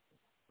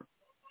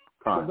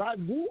 Because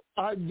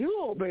I do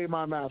obey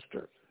my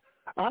master.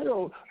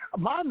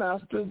 My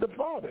master is the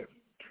Father.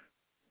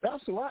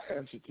 That's who I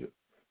answer to.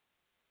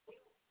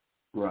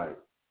 Right.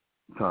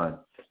 Con.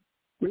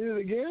 Read it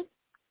again.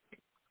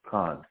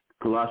 Con.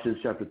 Colossians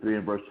chapter 3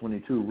 and verse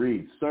 22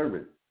 reads,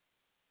 servants,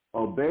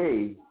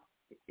 obey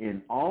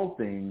in all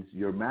things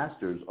your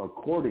masters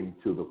according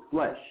to the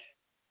flesh.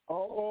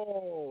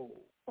 Oh,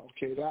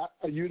 okay.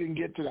 That you didn't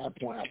get to that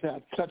point.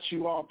 I cut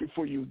you off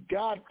before you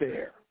got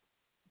there.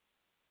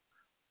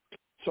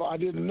 So I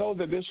didn't know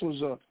that this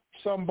was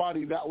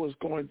somebody that was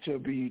going to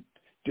be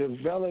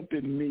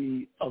developing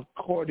me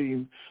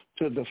according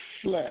to the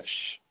flesh.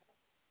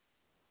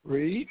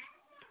 Read.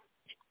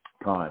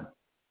 Con.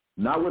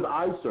 Not with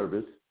eye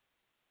service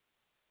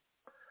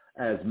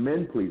as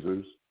men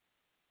pleasers,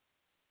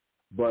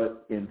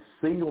 but in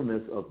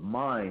singleness of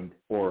mind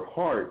or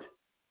heart,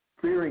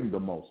 fearing the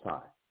Most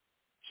High.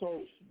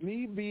 So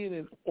me being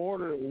in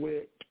order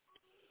with,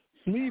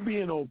 me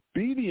being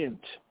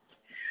obedient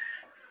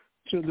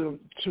to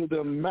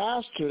the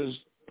masters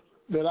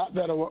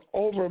that are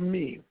over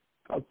me,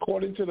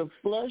 according to the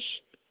flesh,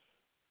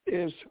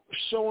 is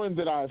showing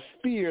that I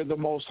fear the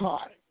Most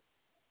High.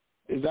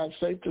 Is that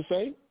safe to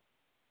say?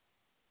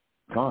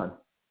 Con.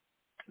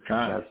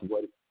 That's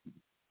what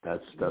the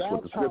scripture says.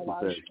 That's how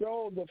I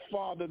show the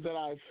Father that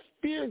I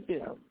fear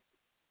him.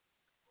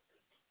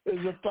 Is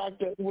the fact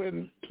that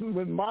when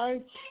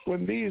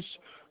these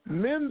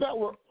men that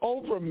were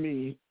over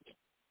me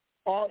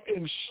are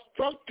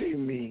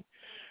instructing me,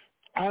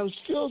 I'm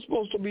still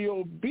supposed to be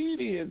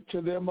obedient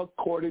to them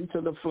according to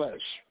the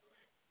flesh.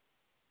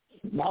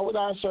 Not with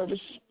eye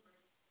service.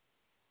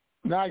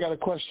 Now I got a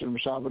question,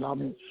 Rashad, but I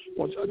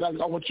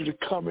want you to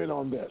come in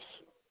on this.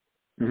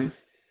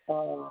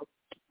 Mm-hmm.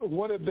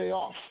 What if they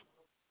off?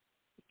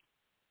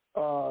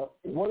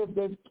 What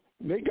if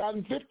they got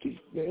in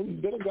 50? They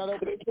done got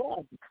over their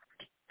job.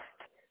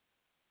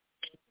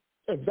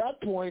 At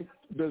that point,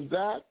 does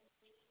that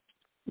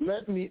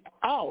let me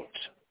out?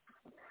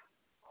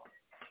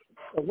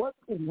 At what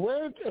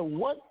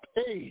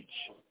age,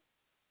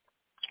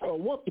 or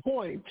what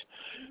point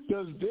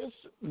does this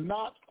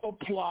not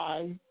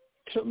apply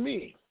to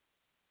me?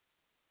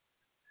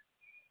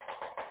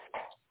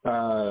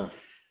 I'm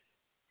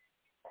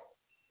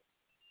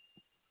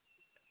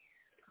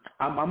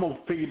going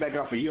to piggyback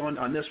off of you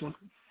on this one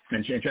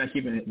and try to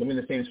keep it within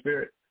the same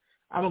spirit.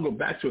 I'm going to go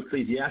back to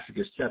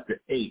Ecclesiastes chapter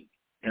 8,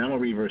 and I'm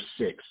going to read verse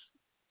 6.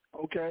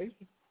 Okay.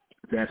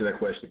 To answer that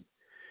question.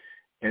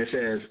 And it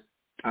says,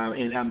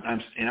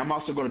 and I'm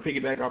also going to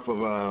piggyback off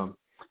of,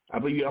 I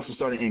believe you also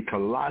started in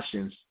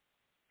Colossians,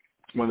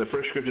 one of the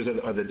first scriptures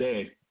of the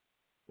day,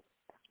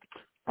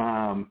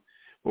 where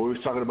we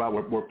was talking about,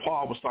 where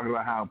Paul was talking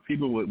about how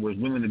people was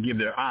willing to give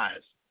their eyes.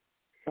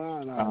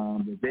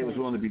 They was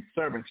willing to be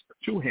servants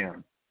to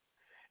him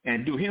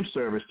and do him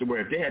service, to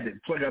where if they had to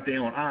plug out their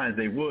own eyes,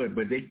 they would.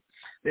 But they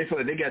felt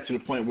like they got to the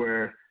point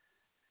where,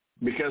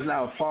 because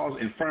now of Paul's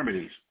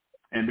infirmities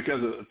and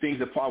because of the things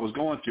that Paul was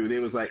going through, they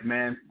was like,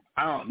 man,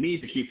 I don't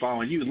need to keep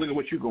following you. Look at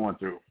what you're going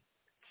through.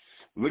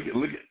 Look at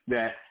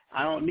that.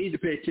 I don't need to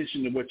pay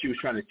attention to what you was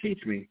trying to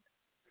teach me.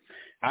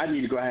 I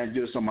need to go ahead and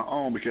do this on my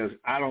own because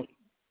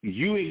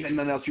you ain't got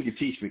nothing else you can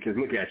teach me because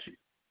look at you.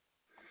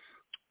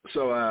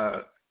 So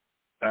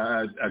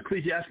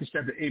Ecclesiastes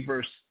chapter 8,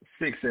 verse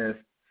 6 says,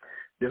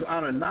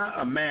 dishonor not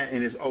a man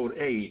in his old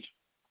age,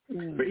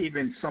 but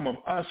even some of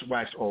us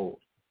wax old.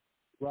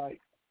 Right.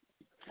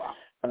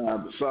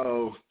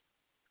 So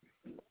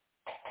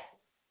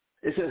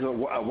it says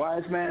a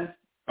wise man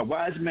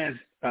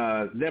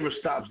never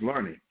stops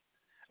learning.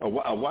 A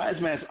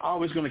wise man's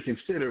always going to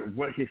consider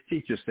what his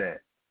teacher said,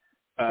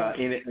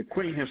 and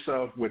acquainting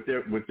himself with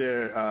their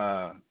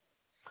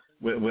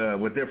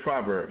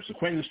proverbs,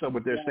 acquainting himself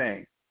with their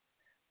saying.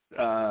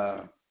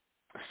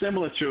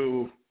 Similar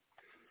to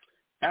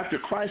after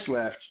Christ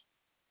left,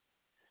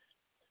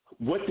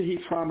 what did he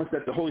promise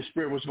that the Holy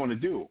Spirit was going to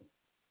do?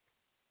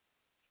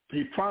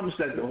 He promised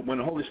that when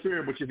the Holy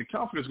Spirit, which is the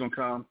Comforter, is going to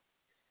come,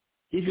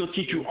 he's going to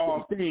teach you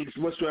all things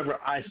whatsoever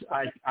I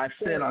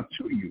said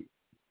unto you.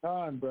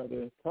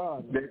 Brother.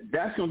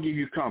 That's going to give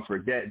you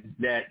comfort that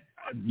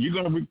you're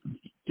going to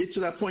get to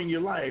that point in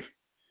your life,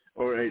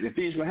 or the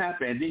things will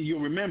happen, and then you'll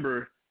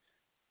remember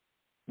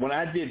when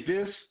I did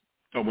this,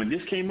 or when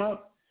this came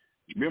up,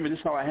 remember this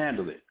is how I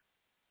handled it.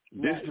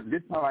 This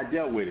is how I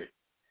dealt with it.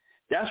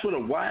 That's what a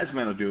wise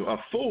man will do. A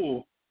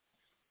fool,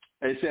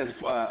 it says,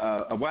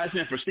 a wise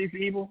man foresees the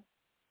evil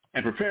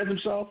and prepares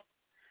himself,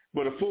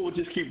 but a fool will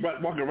just keep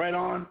walking right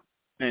on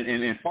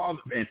and fall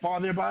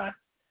thereby.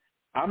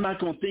 I'm not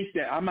going to think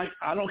that.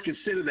 I don't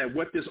consider that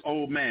what this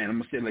old man, I'm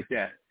going to say it like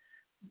that,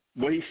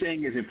 what he's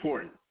saying is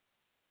important.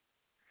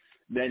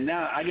 That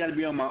now I got to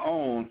be on my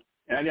own,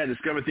 and I got to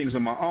discover things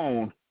on my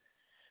own,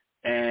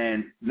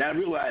 and not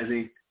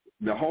realizing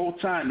the whole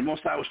time the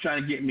Most High was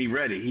trying to get me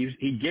ready.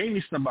 He gave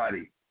me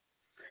somebody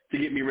to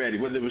get me ready,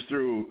 whether it was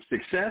through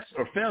success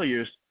or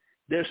failures.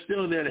 They're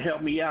still there to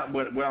help me out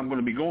what I'm going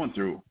to be going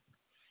through.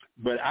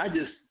 But I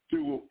just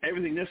threw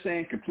everything they're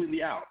saying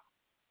completely out.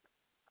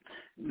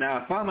 Now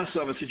I find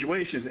myself in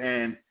situations,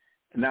 and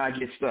now I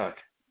get stuck.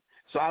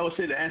 So I would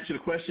say to answer the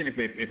question,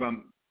 if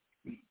I'm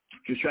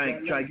just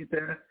trying to get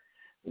there,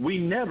 we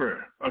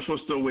never are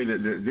supposed to throw away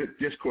the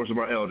discourse of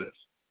our elders.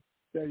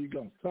 There you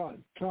go.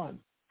 Con.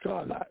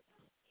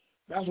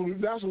 That's what we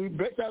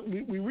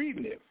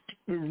reading it.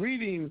 We're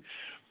reading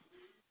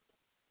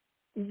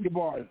the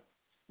bar.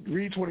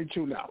 Read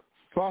 22 now.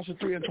 Colossians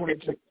 3 and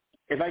 22.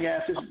 If I can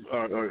ask this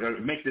or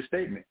make this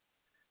statement,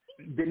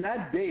 did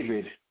not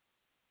David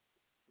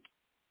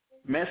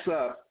mess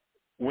up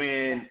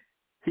when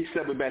he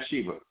slept with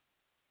Bathsheba?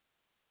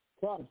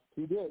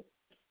 He did.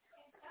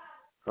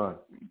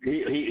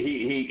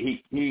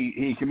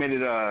 He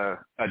committed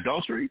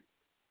adultery.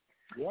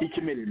 Yeah. He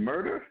committed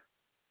murder,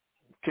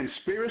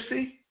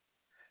 conspiracy,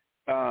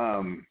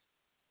 and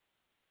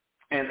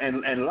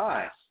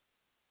lies.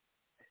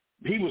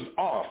 He was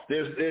off.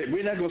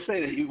 We're not going to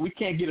say that. We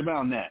can't get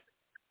around that.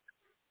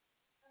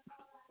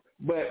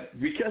 But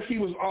because he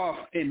was off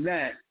in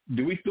that,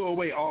 do we throw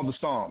away all the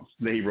Psalms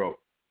that he wrote?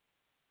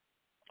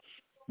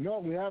 No,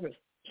 we haven't.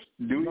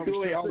 Do we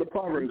throw away all the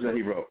Proverbs that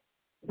he wrote?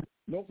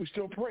 Nope, we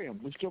still pray them.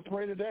 We still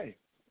pray today.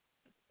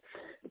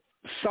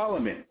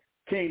 Solomon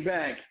came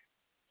back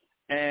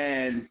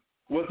and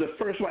was the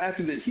first one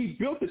after that. He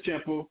built the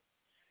temple.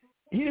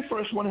 He the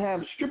first one to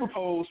have stripper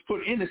poles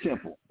put in the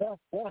temple.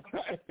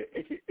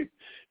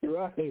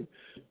 Right.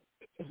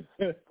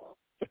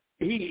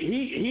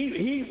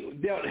 He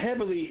dealt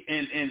heavily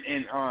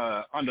in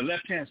on the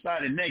left hand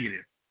side in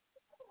negative.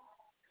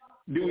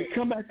 Do we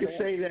come back to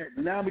say that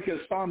now because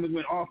Solomon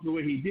went off the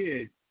way he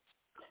did?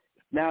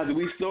 Now, do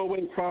we throw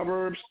away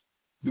Proverbs?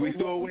 Do we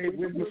throw away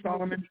Wisdom of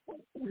Solomon?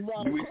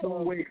 Do we throw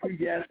away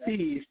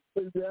Ecclesiastes?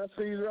 Right.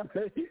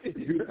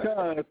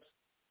 Because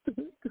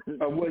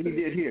of what he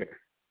did here.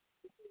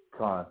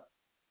 Going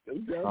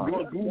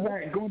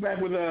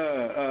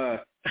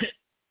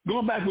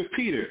back with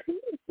Peter.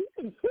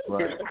 Right.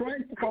 Because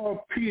Christ called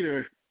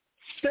Peter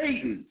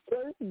Satan.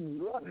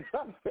 Right.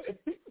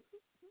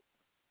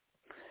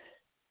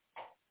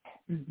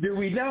 Do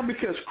we now,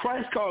 because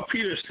Christ called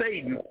Peter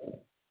Satan,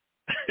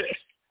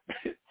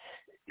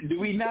 do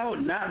we now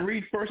not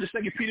read 1st and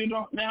 2nd Peter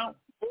now?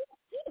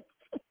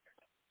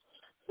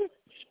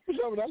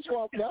 So that's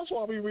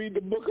why we read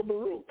the book of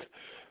Baruch.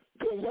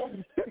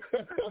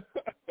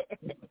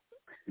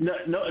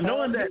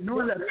 Knowing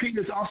that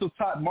Peter's also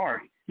taught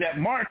Mark, that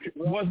Mark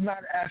was not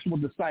an actual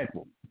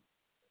disciple.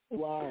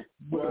 Wow.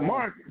 But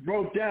Mark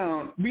wrote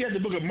down, we had the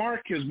book of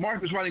Mark because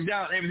Mark was writing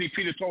down everything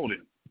Peter told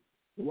him.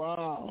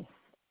 Wow.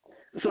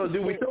 So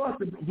do we throw out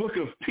the book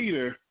of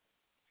Peter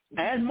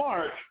and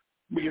Mark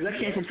because that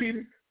came from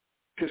Peter?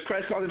 Because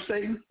Christ called him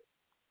Satan?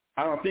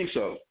 I don't think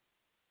so.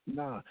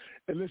 Nah.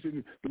 And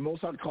listen, the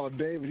Most High called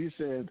David, he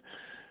said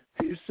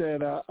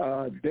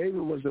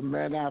David was a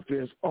man after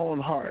his own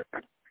heart.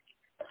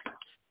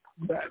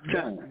 That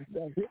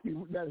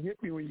hit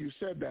me when you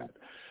said that.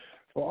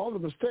 For all the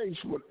mistakes,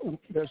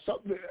 there's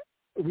something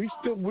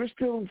we're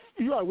still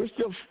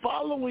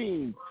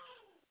following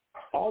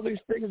all these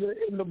things that are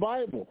in the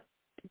Bible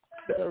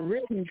that are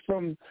written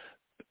from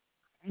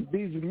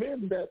these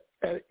men that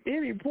At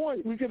any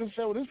point, we could have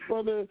said, well, this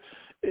brother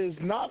is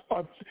not,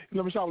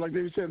 let me sound like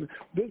they said,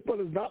 this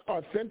brother is not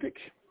authentic.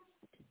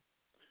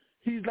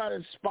 He's not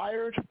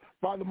inspired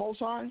by the Most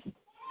High.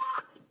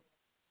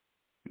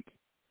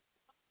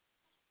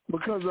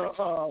 Because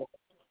of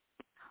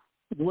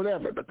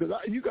whatever. Because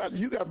you got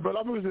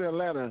brothers, I was in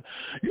Atlanta,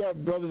 you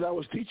had brothers that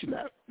was teaching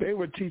that. They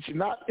were teaching,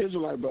 not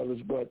Israelite brothers,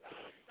 but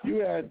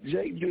you had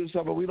Jake do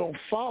something. We don't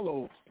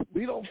follow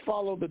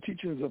the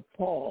teachings of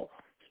Paul.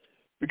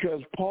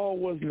 Because Paul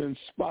wasn't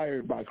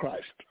inspired by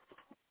Christ.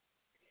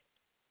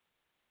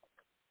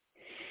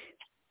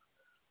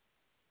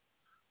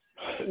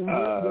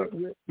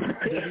 Do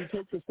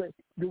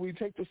we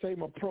take the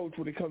same approach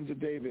when it comes to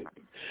David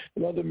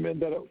and other men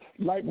that are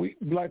like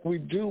we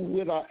do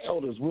with our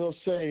elders? We'll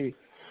say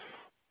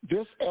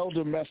this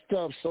elder messed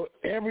up, so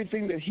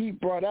everything that he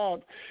brought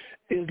out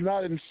is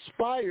not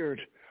inspired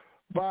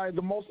by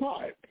the Most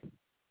High.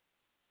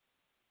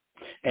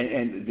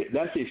 And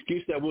that's the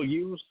excuse that we'll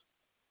use.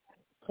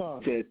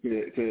 That's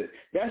the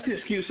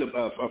excuse of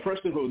a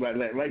person who,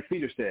 like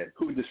Peter said,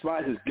 who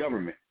despises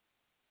government,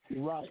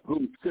 right?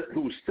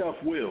 Who's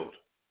self-willed,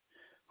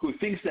 who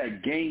thinks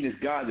that gain is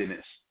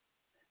godliness.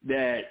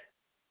 That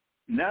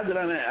now that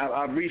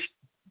I've reached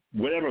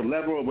whatever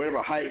level or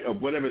whatever height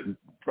of whatever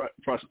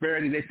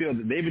prosperity they feel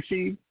that they've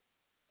achieved,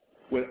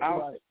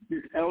 without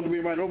this elder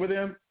being right over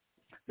them,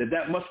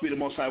 that must be the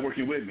Most High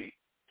working with me,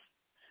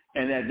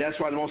 and that's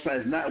why the Most High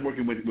is not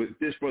working with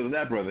this brother,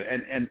 that brother,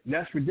 and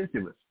that's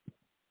ridiculous.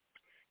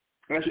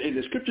 And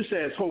the scripture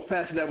says, hold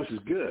fast to that which is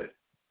good.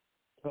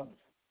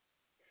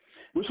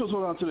 We're supposed to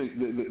hold on to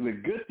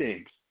the good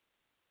things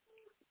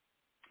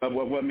of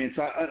what means.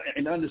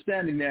 And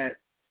understanding that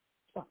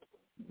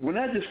we're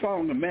not just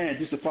following a man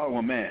just to follow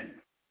a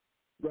man.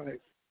 Right.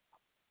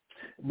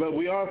 But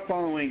we are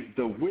following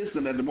the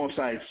wisdom that the Most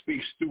High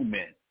speaks through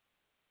men.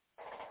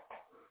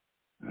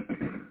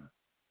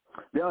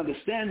 The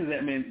understanding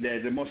that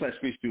the Most High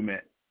speaks through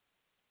men.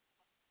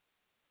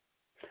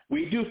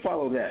 We do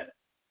follow that.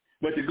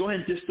 But to go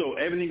ahead and just throw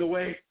everything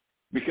away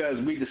because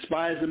we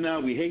despise them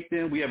now, we hate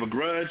them, we have a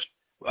grudge.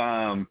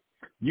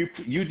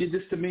 You did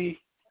this to me,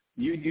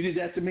 you did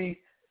that to me.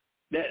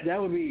 That's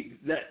not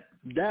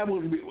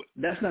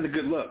a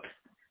good look.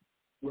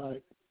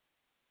 Right.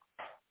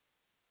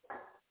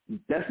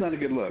 That's not a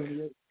good look.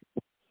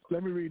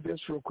 Let me read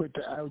this real quick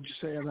to add what you're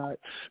saying.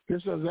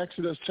 This is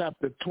Exodus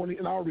chapter 20,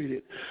 and I'll read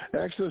it.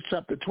 Exodus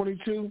chapter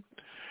 22,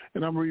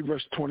 and I'm going to read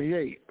verse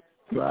 28,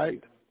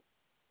 right?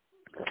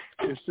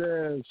 It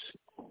says,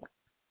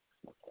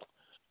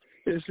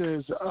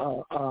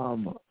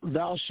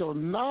 thou shalt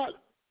not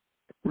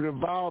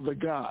revile the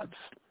gods,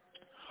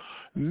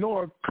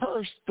 nor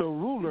curse the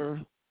ruler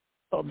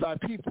of thy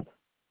people.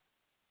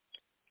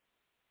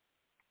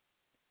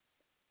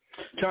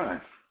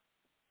 Time.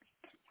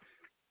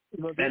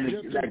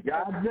 And that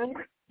God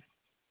there,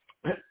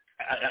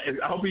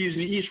 I hope you use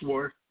the east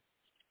word.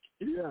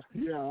 Yeah.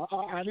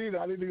 I need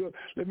to go.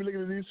 Let me look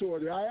at the east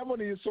word. I am on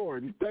the east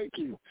word. Thank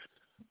you.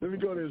 Let me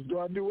go to this. Do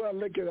I do well?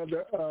 Look at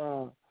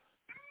the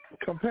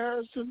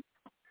comparison.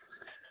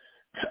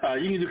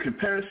 You can do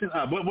comparison.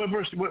 What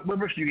verse? What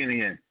verse are you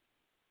getting in?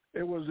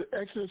 It was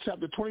Exodus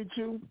chapter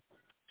 22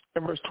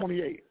 and verse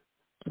 28.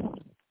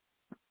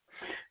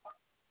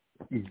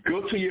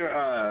 Go to your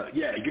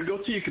you can go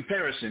to your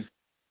comparison.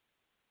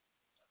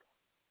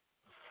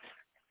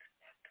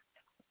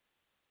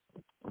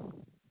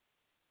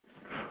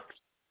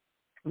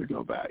 Let me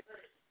go back.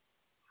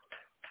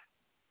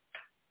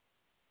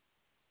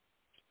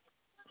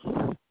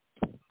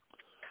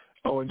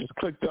 Oh, and just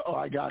click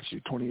I got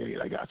you,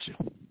 28, I got you.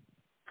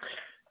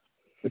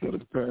 Go to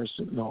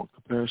comparison. No,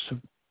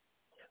 comparison.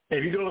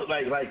 If you go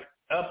like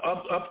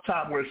up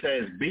top where it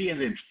says B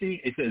and then C,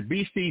 it says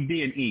B, C,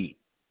 D, and E.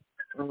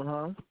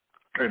 Uh-huh.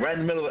 Right in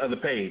the middle of the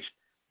page.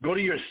 Go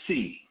to your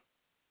C.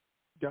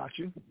 Got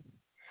you.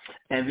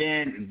 And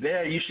then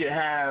there you should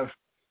have,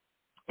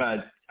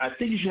 I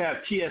think you should have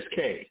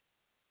TSK.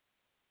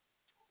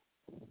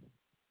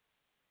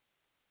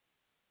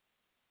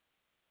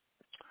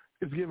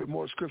 It's giving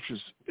more scriptures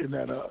in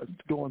that,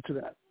 going to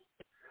that.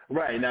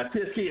 Right. Now,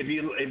 TSK, if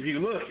you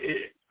look,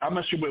 I'm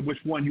not sure which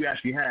one you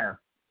actually have,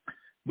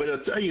 but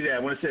it'll tell you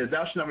that when it says,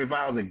 thou shalt not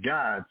revile the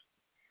gods,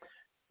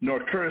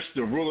 nor curse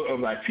the ruler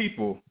of thy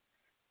people,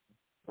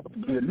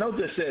 the note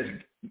that says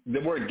the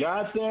word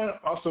gods there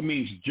also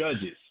means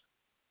judges.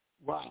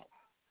 Wow.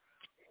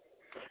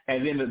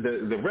 And then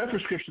the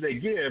reference scripture they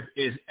give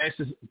is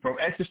from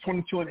Exodus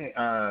 22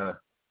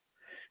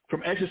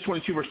 from Exodus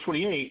 22 verse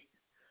 28.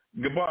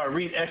 Gabar,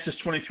 read Exodus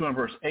 22 and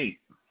verse 8.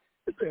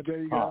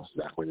 There you go.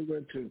 That's what he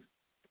went to.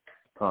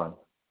 Let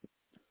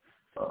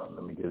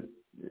me get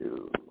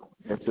you.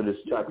 Exodus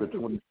chapter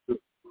 22.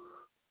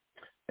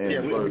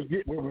 And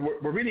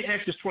we're reading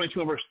Exodus 22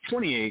 and verse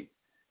 28.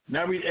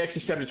 Now read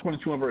Exodus chapter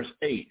 22 and verse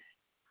 8.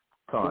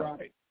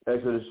 Right.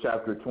 Exodus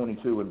chapter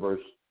 22 and verse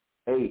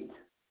 8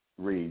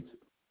 reads,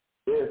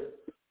 if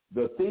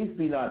the thief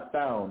be not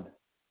found,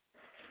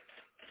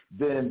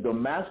 then the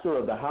master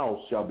of the house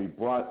shall be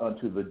brought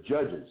unto the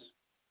judges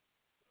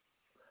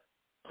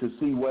to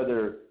see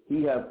whether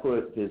he have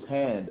put his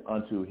hand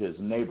unto his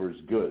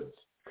neighbor's goods.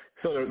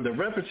 So the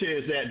reference here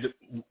is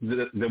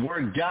that the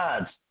word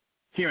gods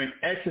here in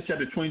Exodus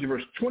chapter 20,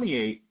 verse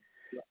 28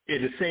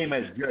 is the same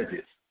as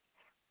judges.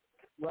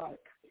 Right.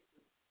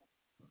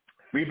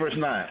 Read verse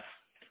 9.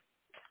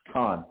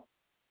 Con,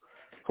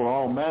 for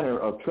all manner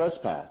of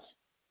trespass,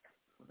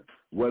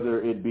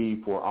 whether it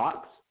be for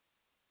ox,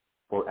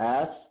 for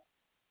ass,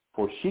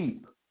 for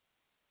sheep,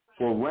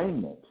 for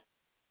raiment,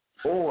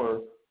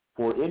 or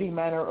for any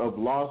manner of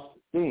lost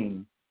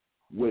thing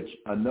which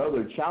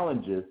another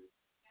challengeth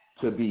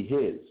to be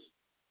his.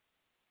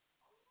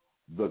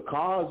 The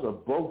cause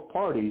of both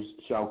parties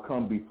shall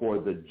come before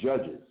the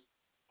judges,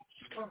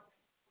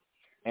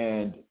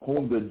 and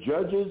whom the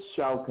judges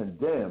shall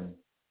condemn,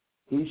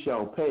 he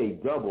shall pay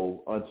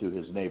double unto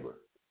his neighbor.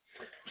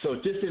 So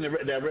just in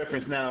that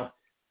reference now,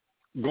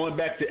 going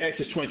back to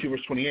Exodus 22,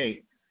 verse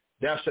 28,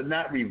 thou shalt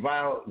not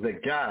revile the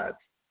gods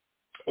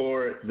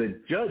or the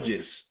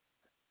judges,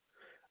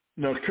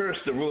 nor curse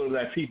the ruler of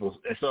thy people.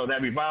 And so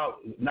that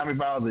not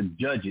revile the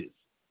judges.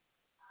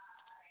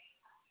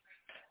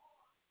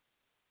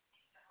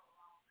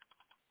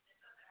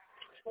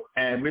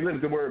 And we look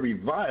at the word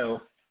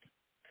revile.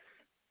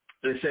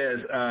 It says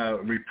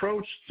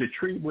reproach, to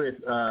treat with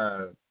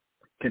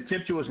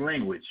contemptuous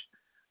language.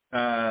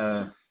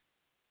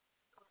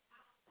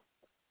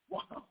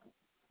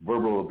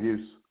 Verbal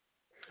abuse.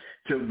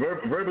 To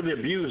verbally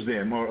abuse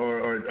them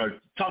or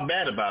talk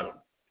bad about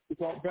them.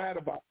 Talk bad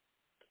about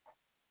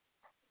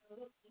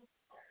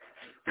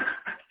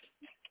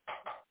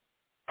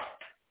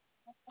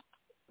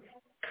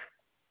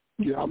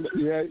Yeah,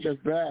 that's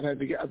bad. I had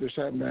to get other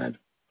side, man.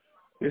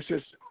 It's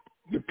just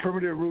the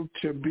primitive root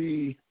to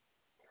be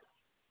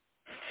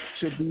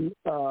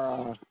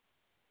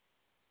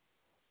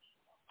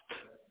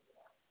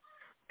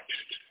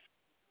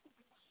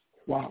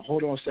wow,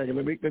 hold on a second.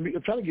 Let me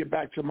I'm trying to get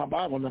back to my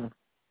Bible now.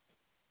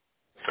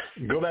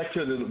 Go back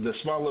to the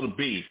small little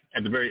B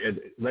at the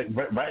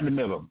right in the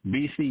middle.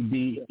 B, C,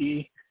 D,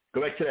 E.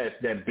 Go back to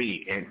that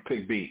B and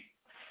click B.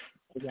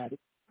 I got it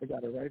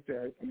right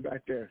there. I'm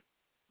back there.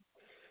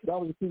 That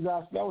was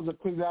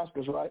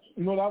Ecclesiastes, right?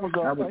 No, that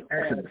was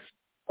Exodus.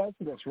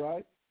 Exodus,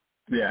 right?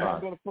 Yeah.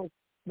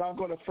 Now I'm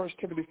going to 1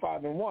 Timothy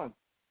 5:1.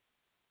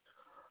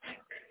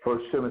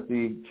 1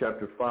 Timothy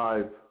chapter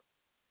 5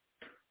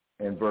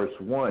 and verse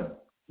 1.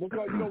 Look,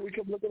 we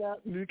can look at that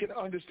and you can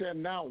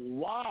understand now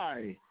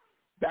why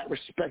that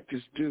respect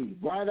is due,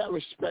 why that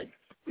respect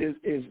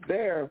is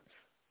there,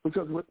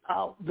 because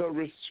without the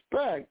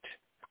respect,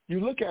 you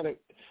look at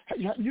it,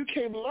 you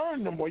can't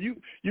learn no more. You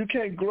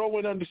can't grow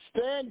in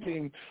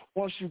understanding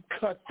once you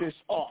cut this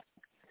off.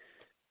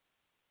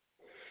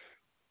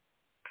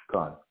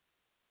 God.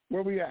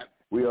 Where we at?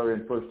 We are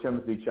in 1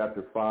 Timothy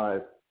chapter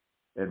 5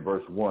 and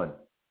verse 1,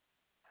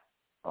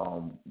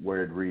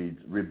 where it reads,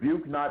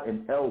 rebuke not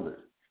an elder,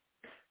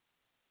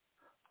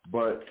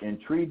 but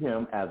entreat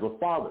him as a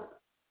father,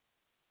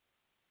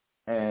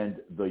 and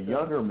the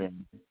younger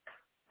men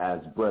as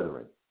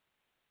brethren.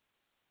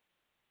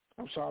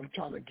 I'm sorry, I'm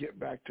trying to get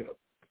back to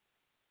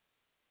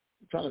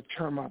I'm trying to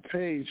turn my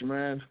page,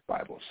 man.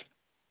 Bibles.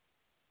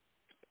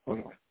 Hold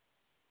on.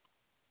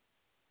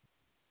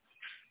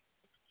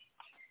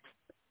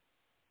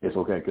 It's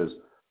okay, because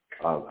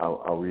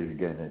I'll read it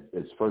again.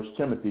 It's 1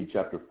 Timothy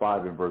chapter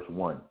 5 and verse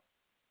 1.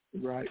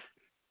 Right.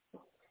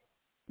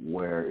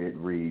 Where it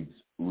reads,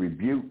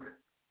 rebuke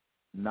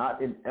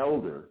not an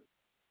elder,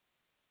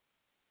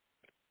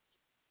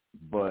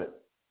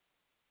 but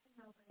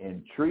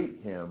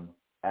entreat him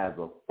as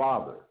a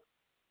father.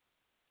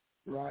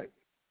 Right.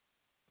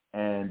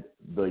 And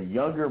the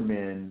younger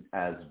men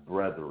as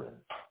brethren.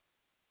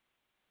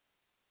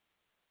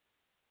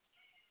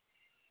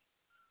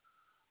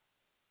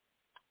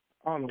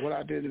 I don't know what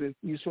I did.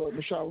 You saw it,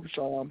 Michelle.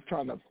 So I'm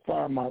trying to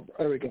find my.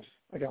 There we go.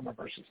 I got my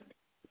verses.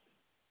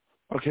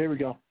 Okay, here we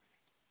go.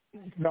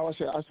 No, I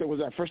said, was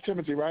that 1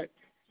 Timothy, right?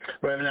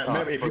 Right.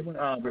 Now,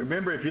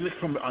 remember, if you look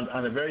from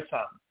on the very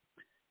top,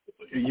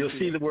 you'll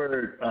see the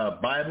word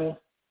Bible,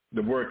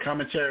 the word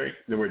commentary,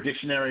 the word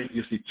dictionary.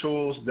 You'll see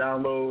tools,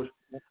 download,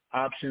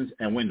 options,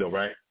 and window.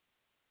 Right.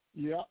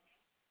 Yeah.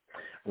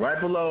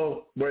 Right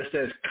below where it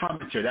says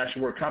commentary, that's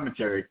the word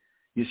commentary.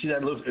 You see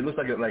that it looks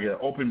like an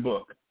open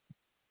book.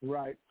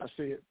 Right, I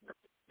see it.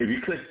 If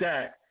you click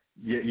that,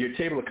 your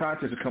table of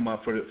contents will come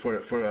up for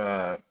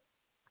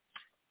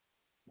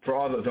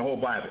all the whole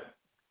Bible.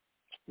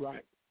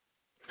 Right.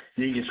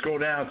 You can scroll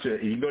down to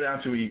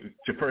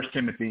 1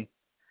 Timothy,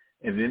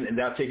 and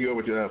that'll take you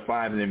over to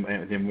 5 and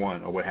then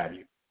 1 or what have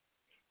you.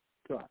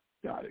 Got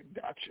it.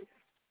 Got you.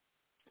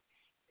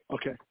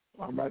 Okay,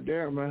 I'm right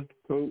there, man.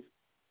 Cool.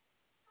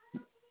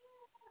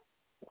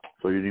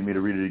 So you need me to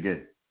read it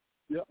again?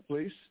 Yep,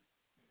 please.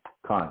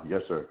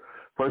 Yes, sir.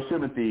 1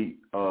 Timothy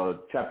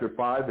chapter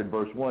 5 and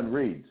verse 1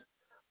 reads,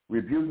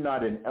 rebuke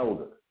not an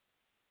elder,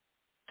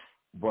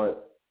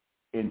 but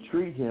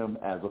entreat him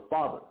as a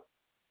father.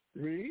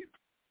 Read.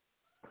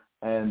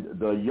 And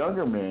the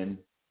younger men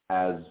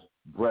as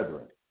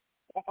brethren.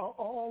 I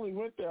only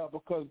went there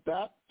because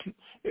that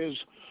is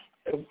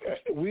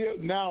we are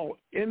now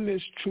in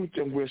this truth,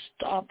 and we're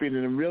stopping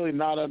and really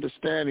not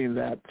understanding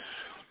that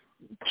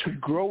to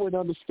grow in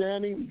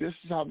understanding, this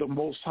is how the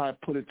Most High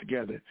put it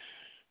together.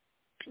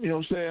 You know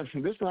what I'm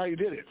saying? This is how he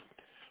did it.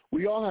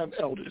 We all have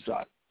elders,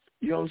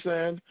 you know what I'm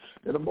saying?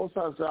 And the Most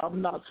High said,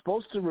 I'm not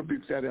supposed to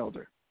rebuke that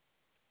elder.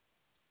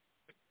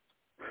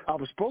 I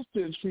was supposed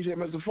to treat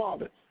him as a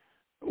father.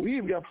 We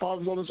even got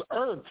fathers on this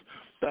earth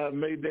that have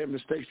made their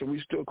mistakes, and we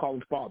still call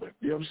him father.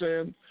 You know what I'm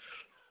saying?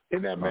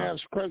 In that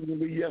man's presence,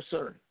 we yes,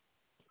 sir.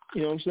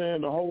 You know what I'm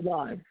saying? The whole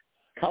nine.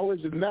 How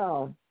is it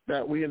now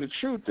that we in the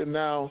truth, and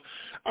now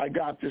I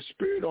got this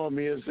spirit on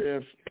me as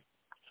if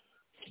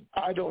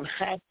I don't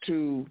have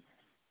to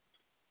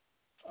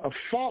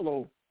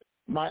follow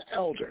my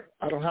elder.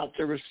 I don't have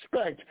to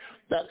respect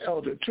that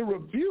elder. To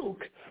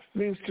rebuke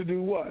means to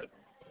do what?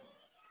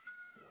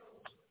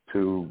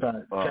 To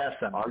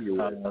argue.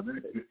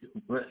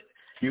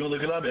 You gonna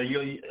look it up, and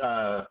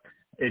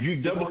if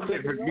you double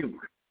click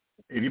rebuke,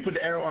 if you put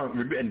the arrow on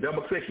rebuke and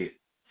double click it,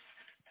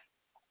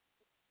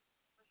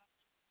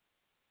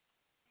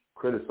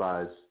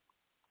 criticize.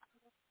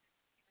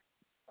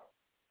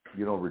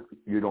 You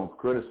don't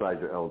criticize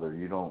your elder.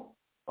 You don't.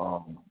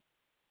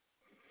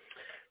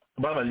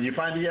 Baba, did you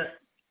find it yet?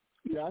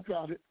 Yeah, I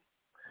found it.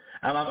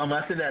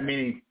 I said that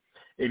meaning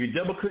if you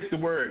double click that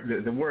word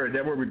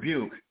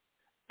rebuke,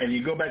 and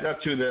you go back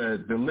up to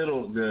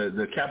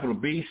the capital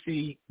B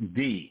C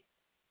D,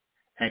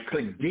 and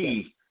click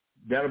D,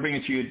 that'll bring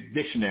it to your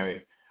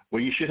dictionary,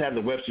 where you should have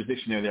the Webster's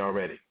dictionary there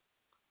already.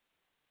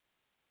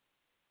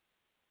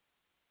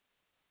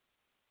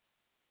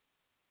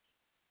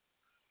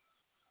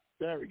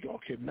 There we go.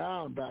 Okay,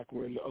 now I'm back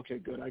where. Okay,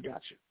 good. I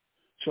got you.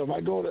 So if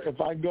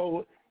I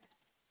go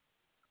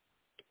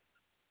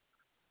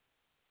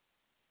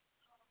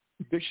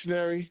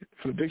dictionary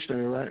for the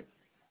dictionary, right?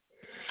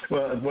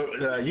 Well,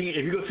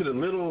 if you go to the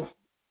little,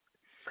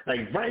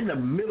 like right in the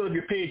middle of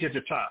your page at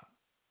the top,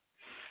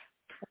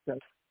 okay,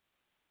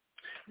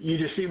 you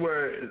just see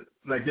where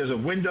like there's a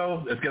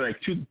window that's got like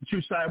two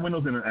side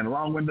windows and a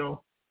long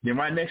window. Then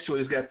right next to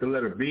it, it's got the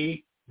letter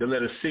B, the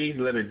letter C,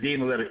 the letter D,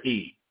 and the letter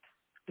E.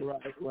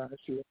 Right, I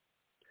see it.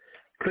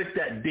 Click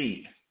that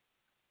D.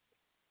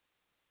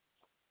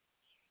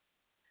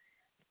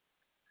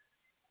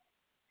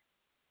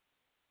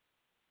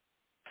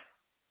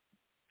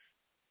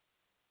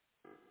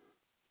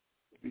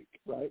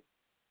 Right.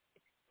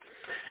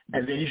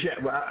 And then you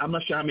should, well, I'm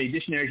not sure how many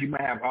dictionaries you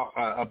might have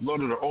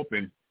uploaded or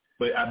open,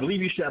 but I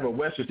believe you should have a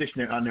Webster's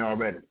dictionary on there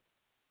already.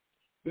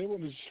 They were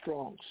the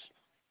Strongs.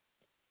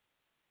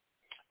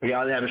 You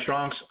already have the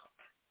Strongs?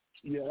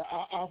 Yeah,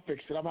 I'll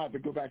fix it. I'm going to have to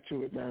go back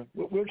to it, man.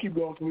 We'll keep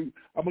going.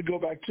 I'm going to go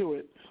back to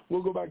it.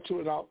 We'll go back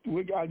to it. I'll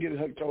get it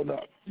hooked on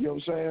up. You know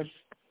what I'm saying?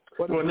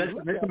 Well, next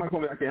time I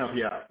come back, I can help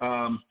you out.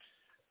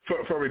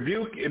 For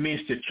rebuke, it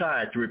means to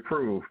chide, to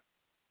reprove,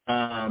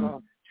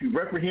 to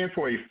reprehend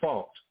for a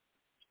fault,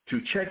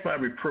 to check by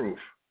reproof.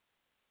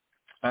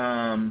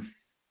 Wow.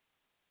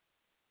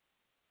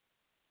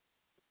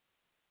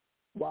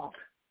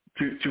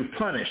 To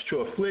punish, to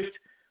afflict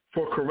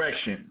for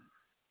correction.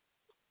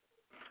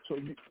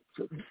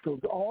 So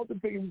all the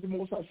things the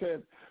Most High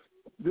said,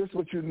 this is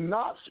what you're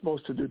not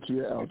supposed to do to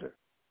your elder.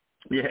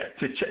 Yeah,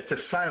 to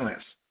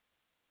silence.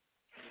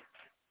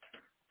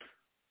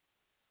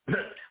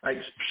 Like,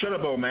 shut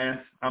up, old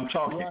man. I'm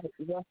talking.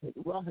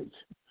 Right.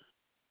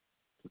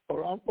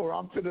 Or I'm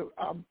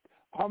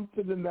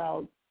finna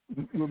now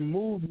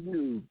remove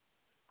you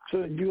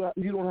so that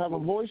you don't have a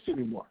voice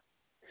anymore.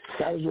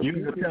 You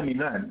can tell me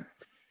nothing.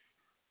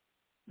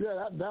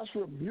 Yeah, that's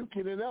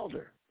rebuking an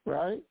elder,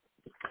 right?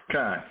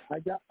 Okay.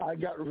 I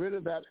got rid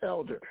of that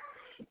elder.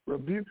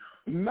 Rebuke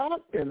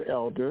not an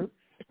elder,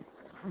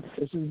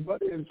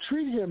 but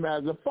entreat him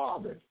as a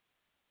father.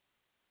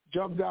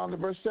 Jump down to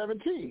verse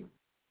 17.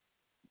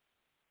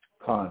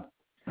 Con.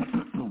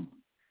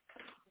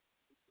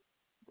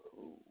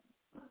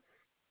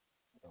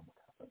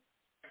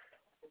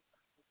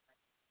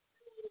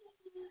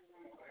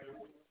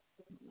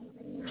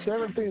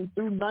 17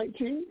 through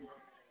 19?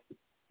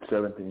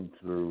 17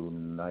 through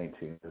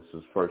 19. This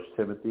is 1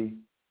 Timothy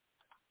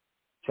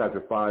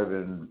chapter 5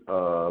 and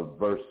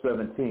verse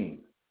 17.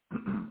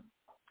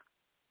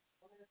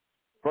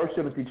 1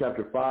 Timothy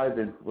chapter 5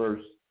 and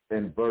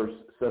verse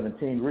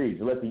 17 reads,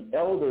 "Let the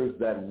elders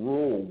that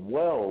rule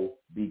well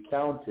be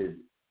counted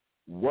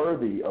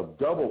worthy of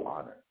double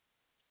honor,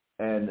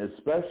 and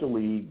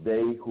especially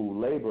they who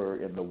labor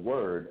in the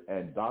word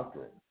and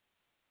doctrine.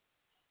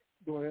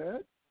 Go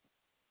ahead.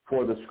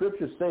 For the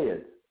scripture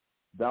saith,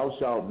 Thou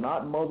shalt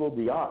not muzzle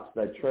the ox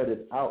that treadeth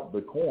out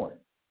the corn,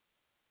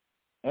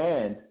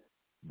 and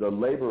the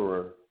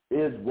laborer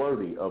is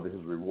worthy of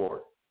his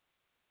reward."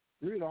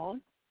 Read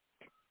on.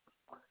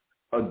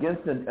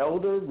 "Against an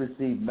elder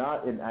receive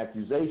not an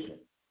accusation,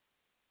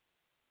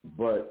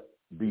 but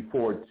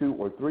before 2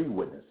 or 3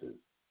 witnesses."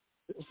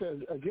 It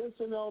says, against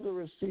an elder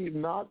receive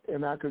not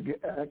an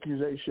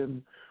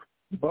accusation,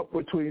 but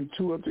between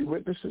 2 or 3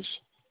 witnesses.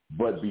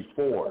 But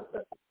before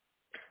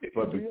 2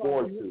 or 3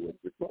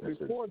 witnesses. But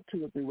before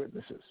 2 or 3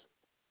 witnesses.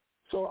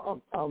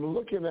 So I'm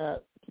looking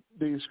at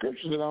the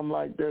scriptures, and I'm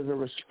like, there's a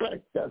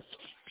respect that's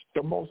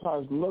the Most High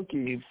is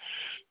looking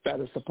that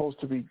is supposed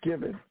to be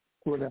given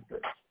to an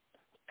elder.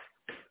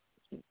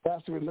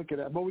 That's what we're looking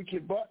at.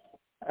 But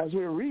as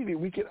we're reading,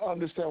 we can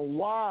understand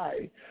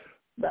why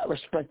that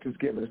respect is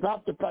given. It's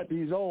not the fact that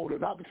he's old, or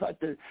not the fact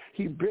that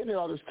he's been here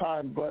all this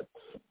time, but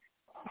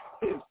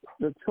it's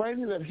the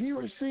training that he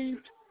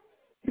received.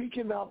 He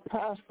can now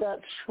pass that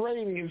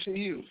training to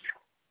you.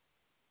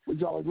 Would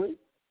y'all agree?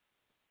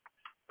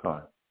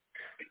 Fine.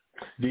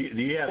 Do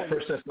you have 1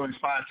 Thessalonians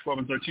 5, 12,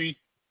 and 13?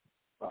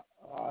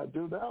 I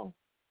do now.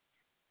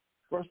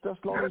 1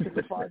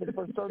 Thessalonians 5 and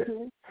verse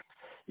 13?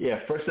 Yeah,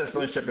 1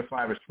 Thessalonians chapter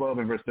 5, verse 12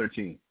 and verse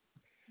 13.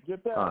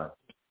 Get that. Fine.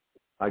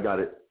 I got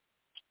it.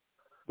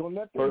 Don't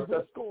let them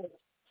discourse.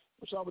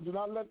 Shaba, do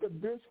not let them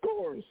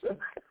discourse.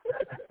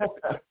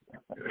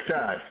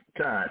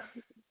 God.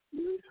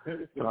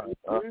 Read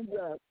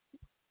that.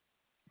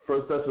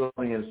 1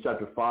 Thessalonians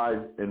chapter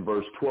 5 and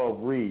verse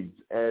 12 reads,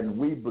 "And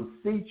we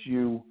beseech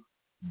you,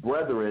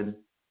 brethren,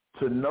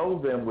 to know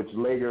them which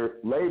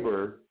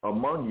labor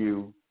among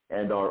you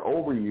and are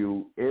over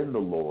you in the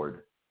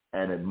Lord,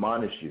 and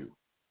admonish you,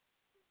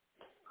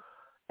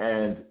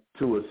 and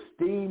to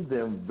esteem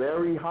them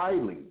very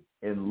highly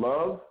in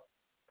love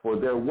for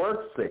their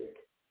work's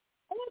sake."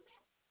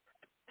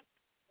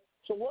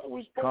 So what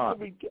we're supposed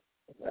to be,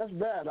 that's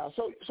bad.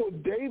 So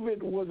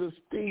David was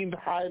esteemed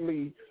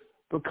highly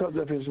because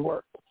of his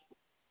work.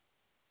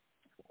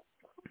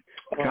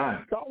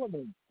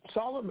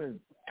 Solomon,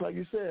 like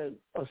you said,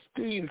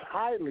 esteemed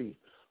highly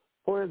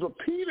for his,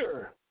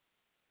 Peter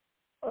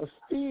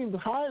esteemed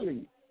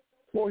highly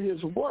for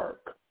his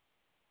work.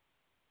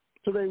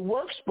 So their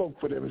work spoke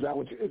for them. Is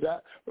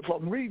that if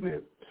I'm reading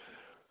it,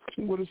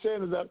 what it's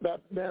saying is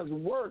that man's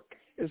work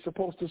is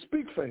supposed to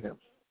speak for him.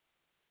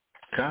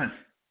 God.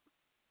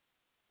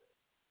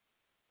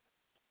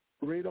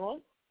 Read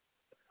on.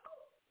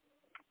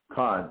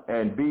 Khan,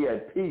 and be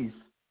at peace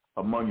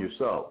among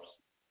yourselves.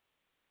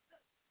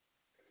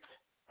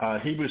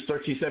 Hebrews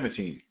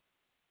 13:17.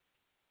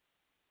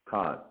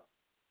 Khan.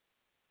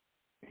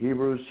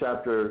 Hebrews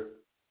chapter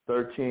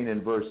 13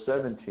 and verse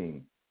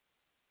 17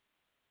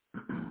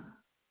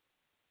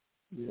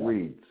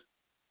 reads,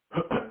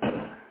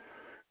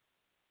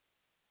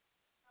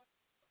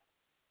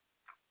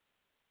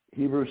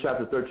 Hebrews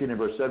chapter 13 and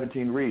verse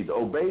 17 reads,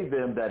 "Obey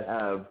them that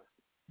have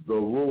the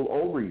rule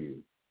over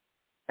you,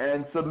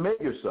 and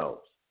submit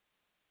yourselves,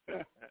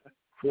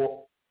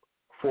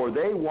 for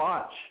they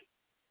watch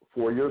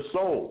for your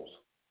souls."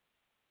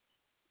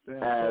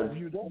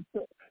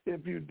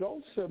 If you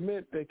don't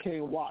submit, they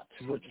can't watch,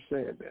 is what you're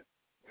saying then.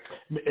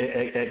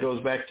 It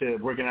goes back to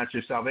working out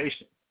your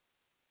salvation.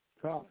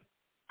 Huh.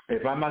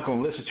 If I'm not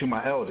going to listen to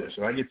my elders,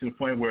 or I get to the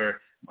point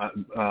where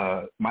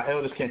my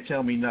elders can't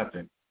tell me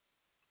nothing,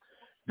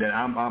 then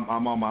I'm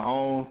on my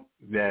own.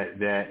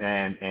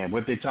 And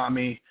what they taught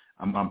me,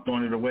 I'm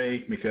throwing it away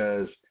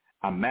because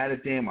I'm mad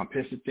at them, I'm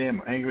pissed at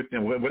them, I'm angry at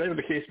them, whatever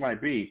the case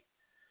might be.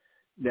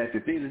 That the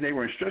things that they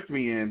were instructing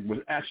me in was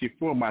actually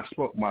for my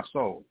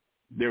soul.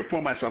 They were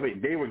for my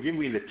salvation. They were giving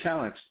me the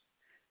talents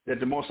that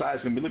the Most High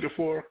is going to be looking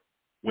for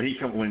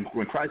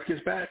when Christ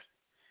gets back.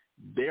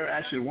 They're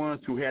actually the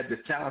ones who had the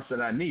talents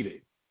that I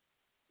needed.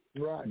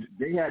 Right.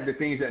 They had the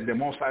things that the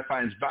Most High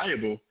finds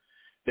valuable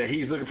that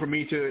he's looking for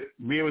me to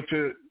be able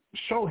to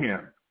show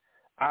him.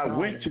 I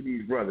went to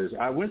these brothers.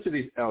 I went to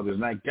these elders,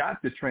 and I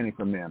got the training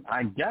from them.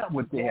 I got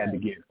what they had to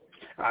give.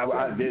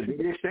 I did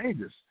the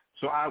exchanges.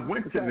 So I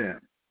went to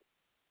them.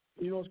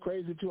 You know what's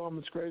crazy, too?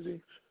 It's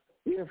crazy.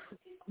 If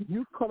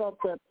you cut off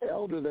that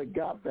elder that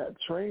got that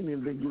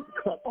training, then you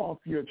cut off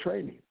your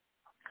training.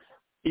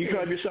 You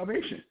cut off your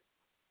salvation.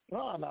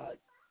 No.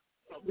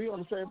 We on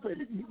the same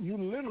page. You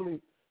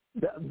literally,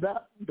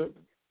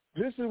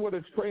 this is where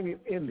the training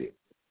ended.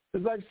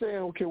 It's like saying,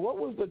 okay, what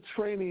was the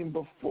training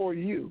before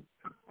you?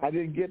 I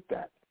didn't get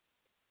that.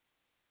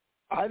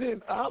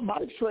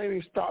 My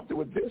training stopped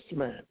with this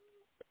man.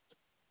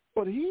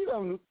 But he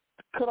done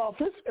cut off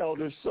his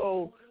elders,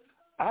 so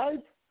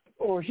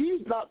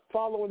he's not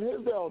following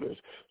his elders.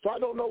 So I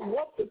don't know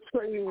what the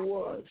training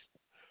was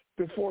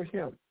before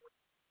him.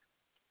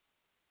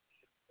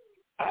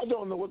 I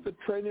don't know what the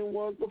training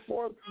was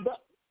before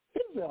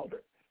his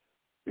elder.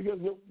 Because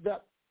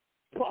that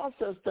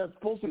process that's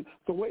supposed to,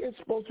 the way it's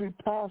supposed to be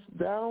passed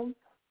down,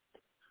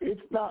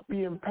 it's not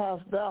being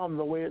passed down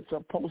the way it's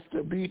supposed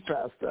to be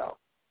passed down.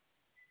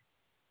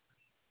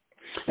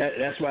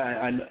 That's why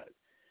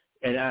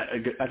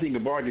I think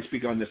Gabar can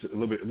speak on this a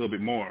little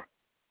bit more.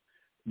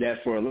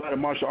 That for a lot of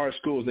martial arts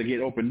schools that get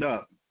opened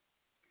up,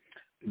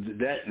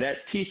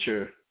 that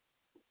teacher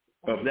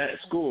of that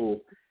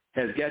school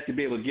has got to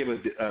be able to give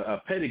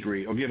a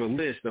pedigree or give a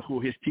list of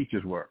who his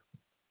teachers were.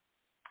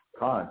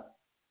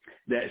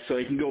 That so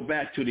he can go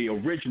back to the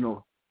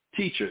original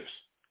teachers,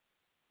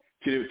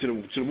 to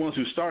the ones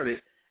who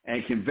started,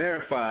 and can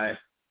verify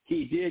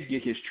he did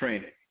get his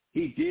training.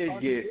 He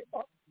did get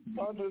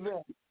under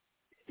that.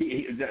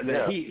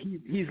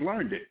 He's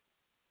learned it.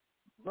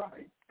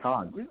 Right.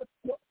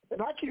 And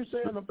And I keep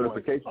saying the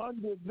point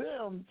under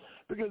them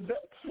because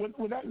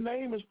when that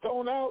name is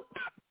thrown out,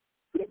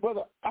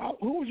 brother,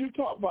 who was you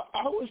talking about?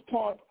 I was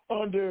taught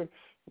under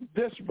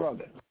this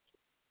brother.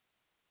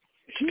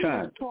 He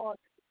was taught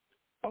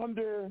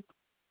under,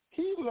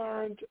 he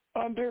learned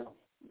under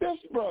this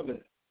brother.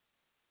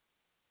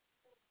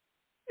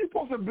 You're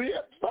supposed to be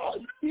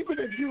even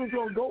if you were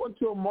going to go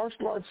into a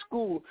martial arts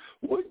school,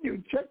 wouldn't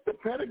you check the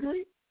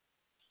pedigree?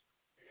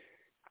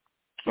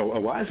 Oh,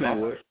 a wise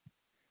man would.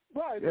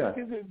 Right. Yeah.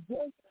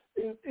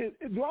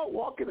 Do I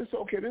walk in and say,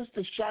 okay, this is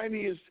the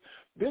shiniest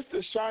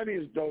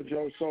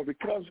dojo, so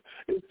because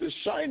it's the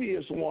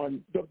shiniest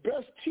one, the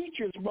best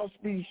teachers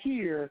must be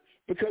here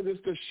because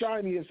it's the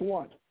shiniest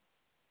one.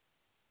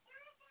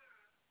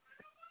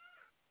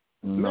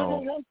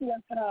 No. Never once did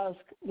I ask,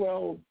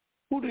 well,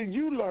 who did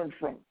you learn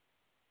from?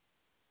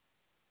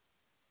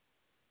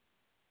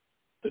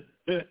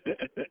 You'd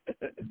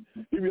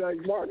be like,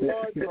 Mark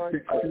Lodge, I forgot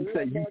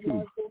the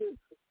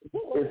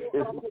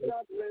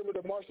name of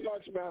the martial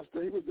arts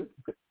master. He was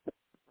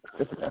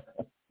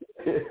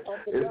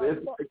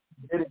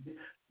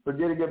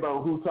forgetting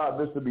about who taught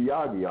Mr.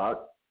 Miyagi, Art.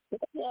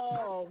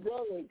 Oh,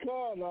 brother,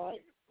 come on.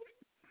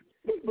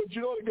 But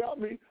you know what got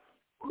me?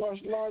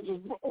 Martial arts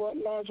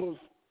was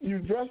you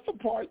dressed the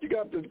part, you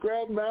got this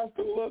grandmaster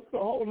look, the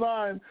whole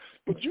nine,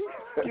 but you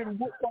getting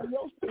whooped by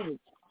your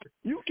students.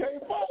 You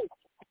can't fight.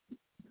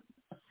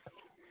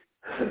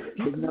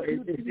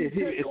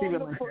 It's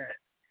even like that.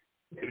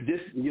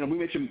 Just, we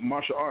mentioned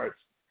martial arts,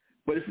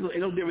 but it's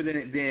no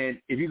different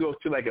than if you go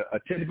to like a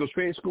technical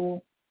trade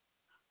school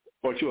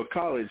or to a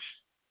college.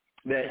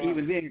 That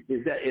even then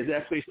is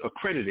that place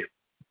accredited?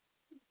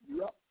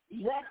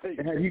 Right.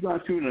 And have you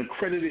gone to an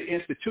accredited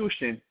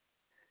institution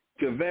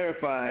to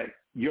verify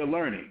your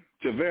learning,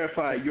 to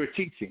verify your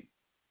teaching?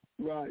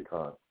 Right.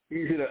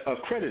 Is it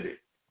accredited?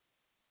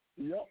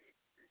 Yep.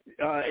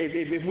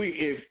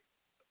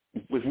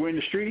 If we're in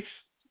the streets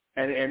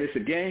and it's a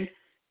gang,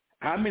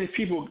 how many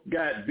people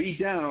got beat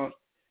down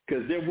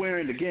because they're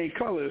wearing the gang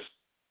colors,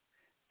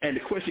 and the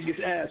question gets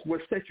asked,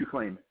 what set you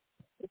claiming?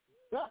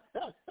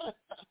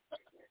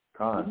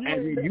 And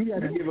then you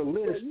have to give a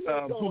list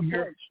of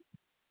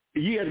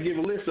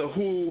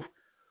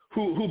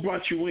who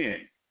brought you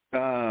in,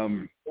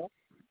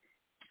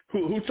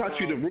 who taught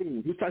you the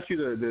rules, who taught you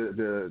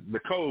the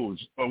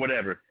codes or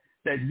whatever.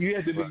 That you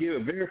have to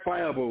give a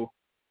verifiable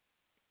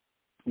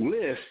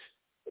list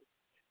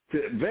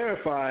to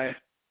verify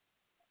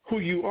who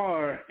you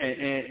are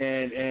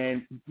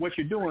and what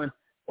you're doing,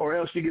 or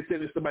else you get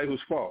sent as somebody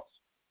who's false.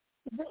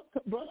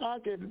 But I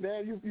get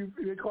that.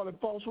 They call it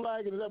false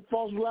flagging. Is that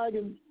false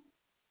flagging?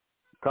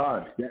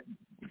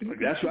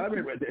 That's what I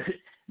remember.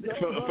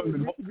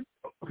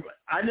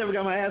 I never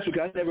got my ass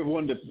because I never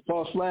wanted to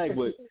false flag,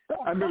 but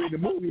I remember in the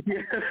movie.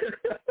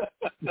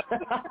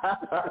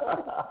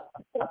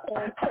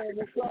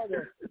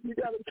 You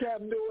got a cat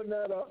doing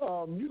that.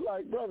 You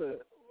like,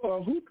 brother,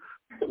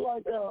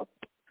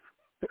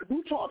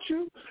 who taught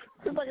you?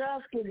 It's like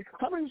asking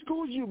how many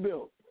schools you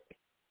built.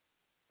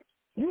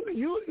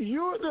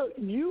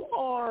 You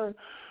are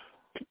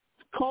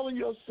calling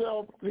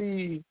yourself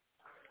the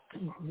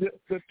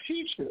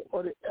teacher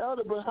or the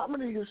elder, but how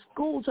many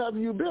schools have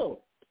you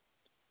built?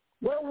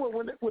 Well,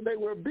 when they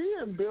were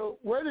being built,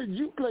 where did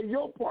you play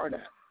your part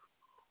at?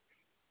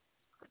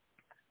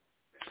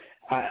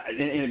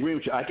 In agreement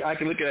with you, I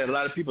can look at a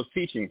lot of people's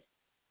teaching.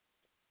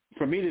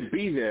 For me to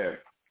be there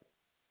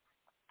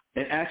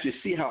and actually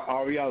see how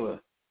Ariella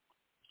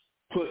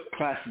put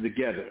classes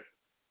together,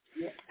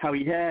 how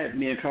he had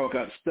me and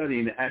Kawakot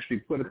studying to actually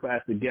put a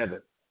class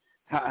together,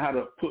 how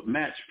to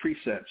match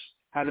precepts,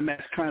 how to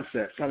match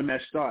concepts, how to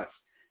match thoughts,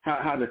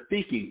 how the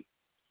thinking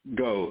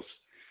goes.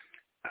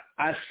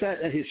 I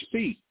sat at his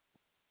feet.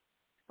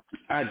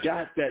 I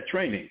got that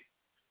training.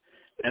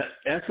 And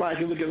that's why I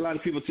can look at a lot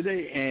of people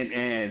today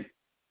and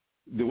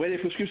the way they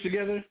put scripts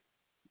together,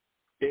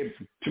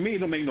 to me, it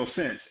don't make no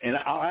sense. And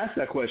I'll ask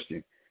that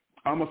question,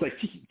 almost like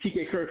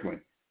T.K. Kirkland.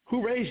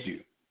 Who raised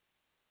you?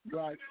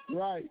 Right.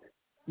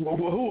 Well,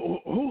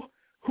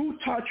 who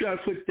taught you how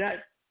to put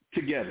that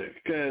together?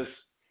 Because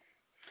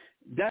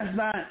that's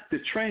not the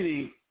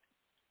training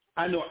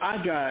I know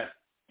I got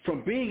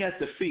from being at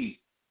the feet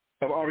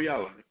of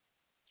Ariella.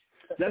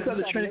 That's not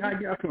the training I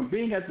got from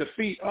being at the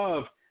feet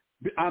of,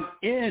 I'm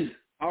in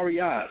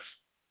Aria's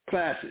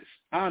classes.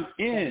 I'm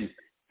in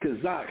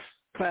Kazak's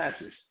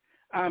classes.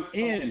 I'm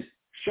in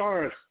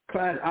Shara's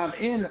class. I'm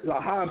in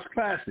Lahab's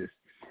classes.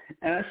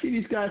 And I see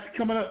these guys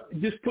coming up,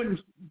 just putting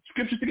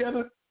scriptures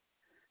together.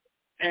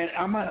 And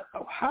I'm like,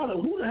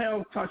 who the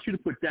hell taught you to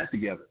put that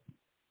together?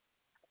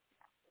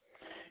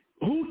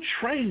 Who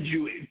trained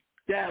you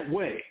that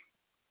way?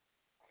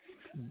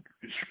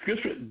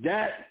 Scripture,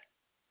 that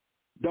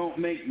don't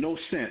make no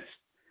sense.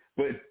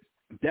 But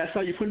that's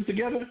how you put it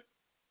together?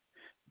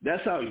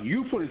 That's how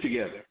you put it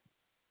together.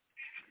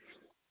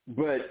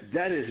 But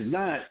that is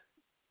not,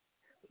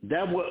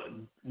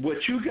 what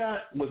you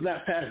got was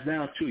not passed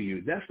down to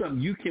you. That's something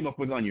you came up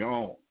with on your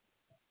own.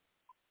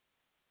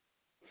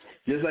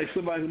 Just like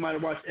somebody who might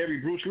have watched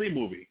every Bruce Lee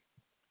movie.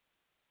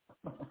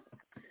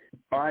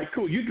 All right,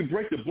 cool. You can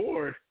break the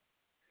board,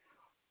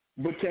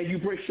 but can you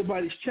break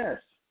somebody's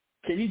chest?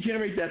 Can you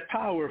generate that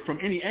power from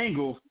any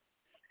angle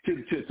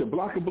to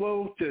block a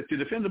blow, to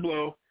defend a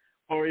blow,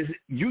 or is it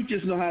you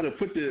just know how to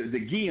put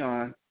the gi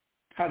on,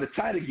 how to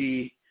tie the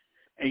gi,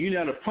 and you know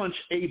how to punch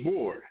a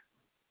board?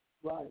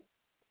 Right.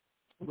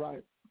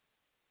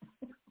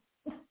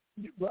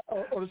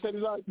 Or to say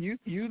that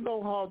you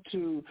know how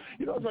to,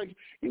 it's like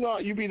you know how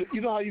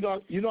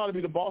to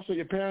be the boss of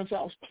your parents'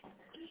 house.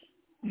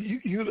 You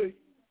know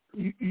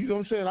what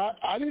I'm saying?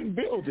 I didn't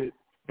build it,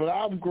 but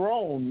I've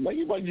grown. Like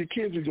your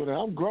kids are doing that.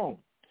 I'm grown.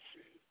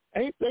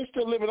 They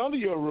still living under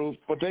your roof,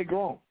 but they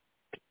grown.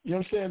 You know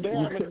what I'm saying? They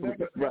haven't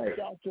never stepped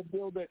out to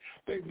build it.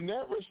 They've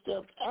never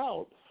stepped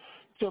out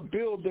to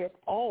build their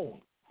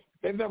own.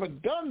 They've never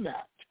done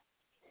that.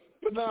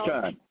 But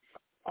now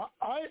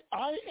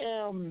I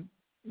am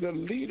the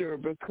leader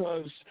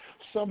because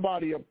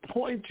somebody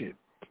appointed.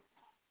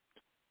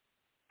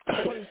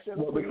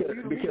 Well,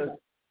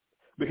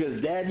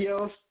 because Dad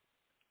yells,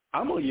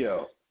 I'm gonna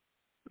yell.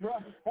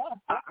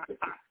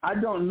 I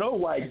don't know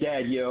why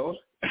Dad yells.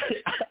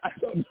 I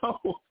don't know.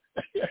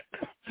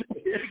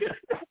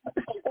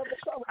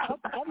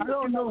 I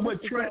don't know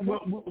what trend.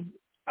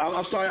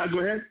 I'm sorry. I'll go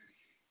ahead.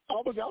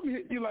 I'm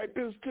hitting you like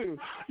this too.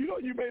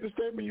 You made a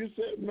statement. You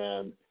said,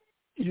 "Man,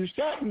 you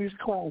sat in these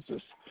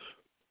classes,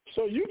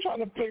 so you trying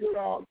to figure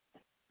out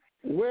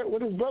where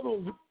when his brother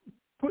was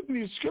putting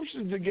these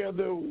scriptures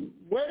together.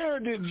 Where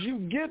did you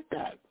get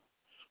that?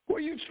 Where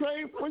you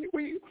train?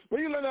 Where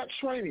you learn that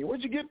training?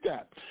 Where'd you get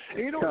that? And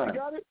you know where I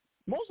got it?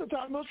 Most of the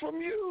time, it was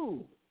from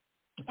you.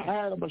 I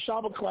had a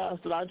Mashaba class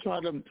that I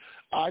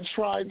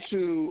tried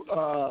to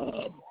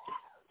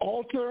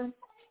alter.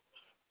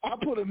 I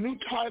put a new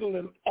title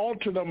and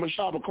altered the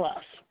Mashaba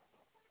class.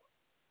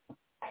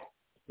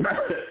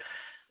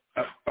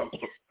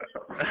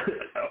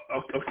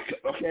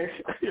 Okay.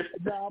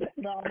 Now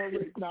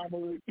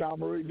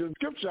I'm reading the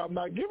scripture. I'm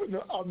not giving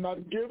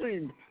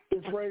the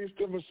praise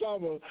to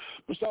Mashaba.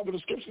 Mashaba, the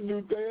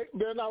scriptures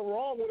they're not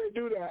wrong when they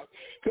do that,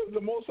 because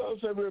the Most High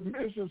said,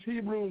 this is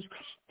Hebrews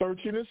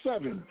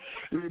 13:7.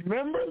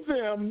 Remember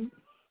them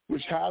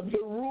which have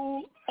the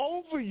rule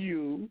over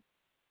you,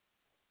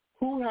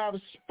 who have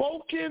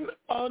spoken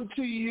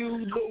unto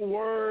you the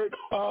word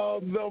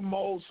of the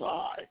Most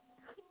High.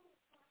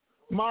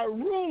 My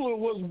ruler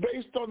was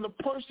based on the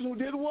person who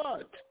did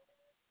what?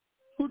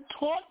 Who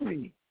taught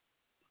me.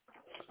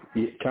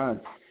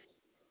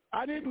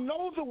 I didn't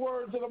know the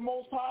words of the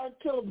Most High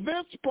until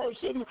this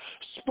person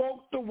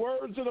spoke the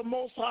words of the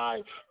Most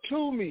High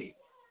to me.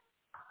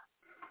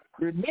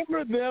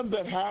 Remember them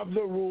that have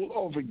the rule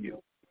over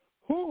you,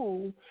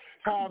 who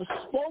have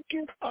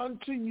spoken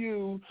unto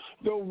you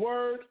the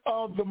word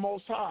of the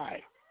Most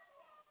High,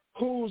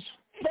 whose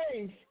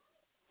faith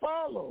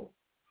follow,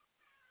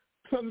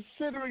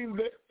 considering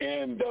the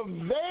end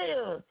of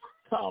their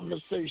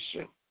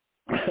conversation.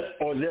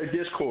 Or their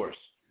discourse.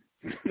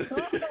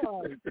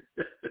 God,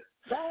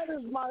 that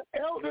is my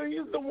elder.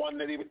 He's the one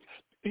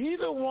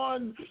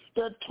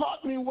that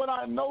taught me what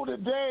I know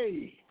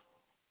today.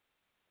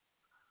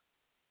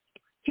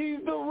 He's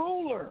the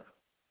ruler.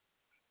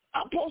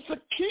 I'm supposed to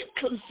keep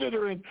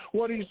considering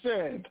what he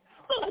said.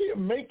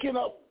 I'm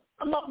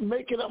not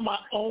making up my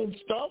own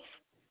stuff.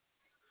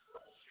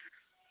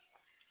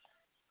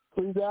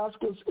 Please ask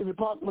us in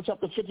Apocalypse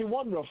chapter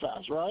 51 real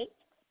fast, right?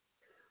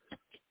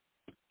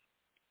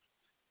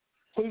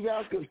 Please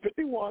ask us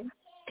 51,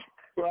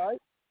 right?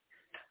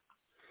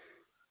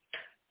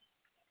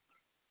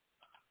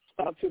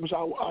 I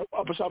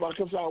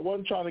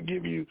wasn't trying to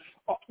give you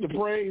the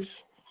praise,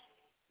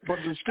 but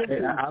the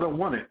scripture. I don't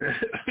want it.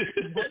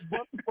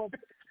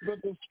 but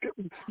the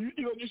scripture, you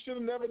should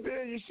have never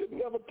did. You should have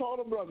never taught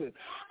them, brother.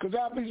 Because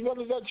after these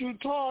brothers that you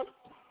taught,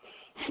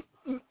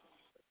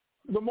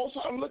 the most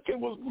I'm looking,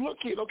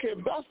 okay,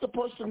 if that's the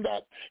person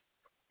that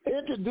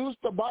introduced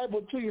the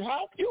Bible to you,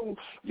 how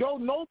your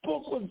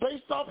notebook was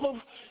based off of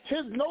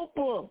his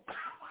notebook.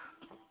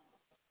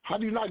 How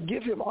do you not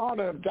give him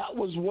honor if that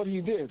was what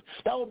he did?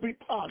 That would be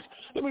honest.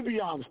 Let me be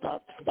honest,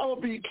 Doc. That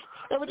would be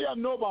everything I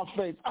know about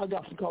faith I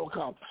got from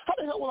Colacom. How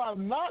the hell will I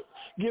not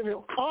give him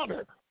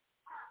honor?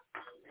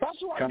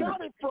 That's where I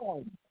got it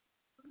from.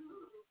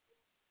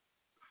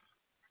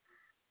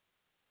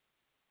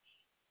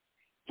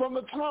 From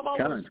the time I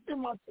was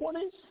in my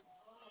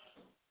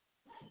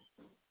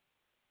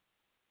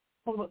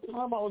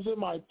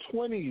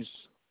 20s,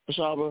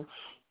 Shaba,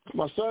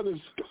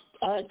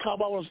 I had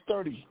Cobb, I was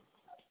 30.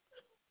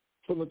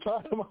 From the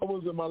time I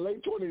was in my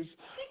late 20s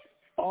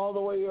all the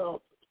way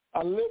up,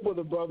 I lived with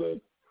a brother.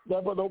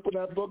 That brother opened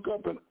that book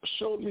up and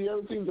showed me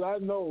everything that I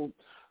know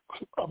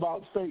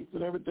about faith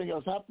and everything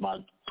else. Half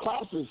my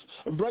classes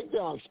and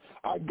breakdowns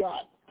I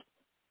got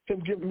him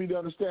giving me the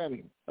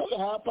understanding. The other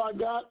half I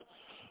got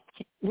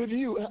with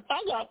you.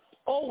 I got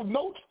old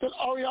notes that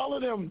Ariel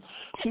and them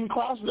from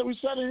classes that we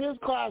sat in his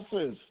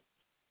classes.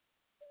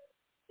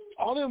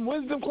 All them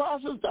wisdom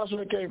classes, that's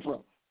where it came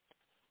from.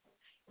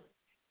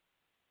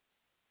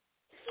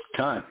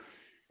 Time.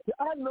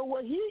 I know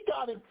where he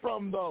got it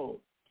from,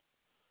 though.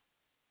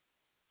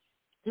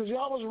 Because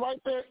y'all was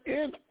right there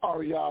in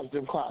Ariadne's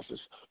them classes,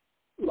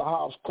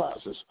 Lahal's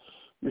classes,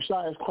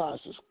 Yeshaya's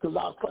classes,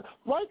 Kazal's classes,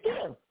 right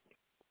there.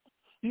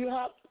 You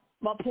have.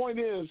 My point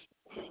is,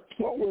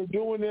 what we're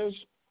doing is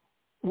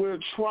we're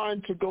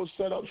trying to go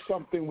set up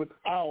something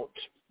without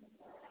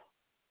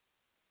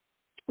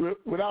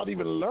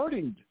even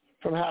learning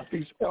from half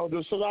these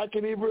elders, so that I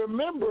can even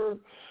remember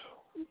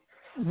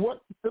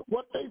what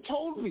they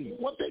told me,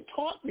 what they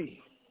taught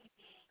me.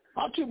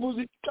 I'm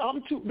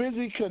too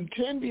busy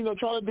contending or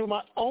trying to do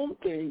my own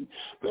thing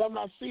that I'm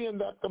not seeing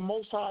that the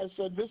Most High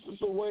said this is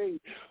the way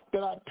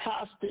that I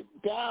passed it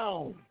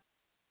down.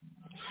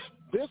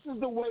 This is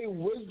the way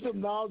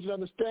wisdom, knowledge, and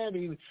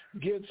understanding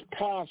gets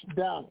passed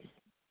down.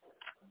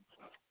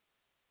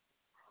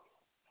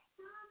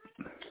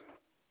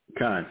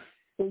 God.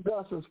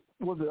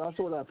 Was it? I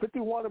saw that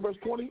 51 and verse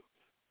 20,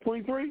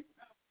 23.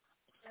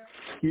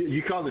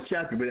 You called the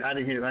chapter, but I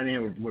didn't hear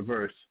what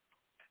verse.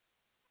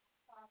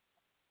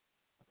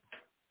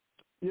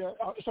 Yeah,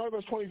 sorry,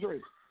 verse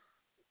 23.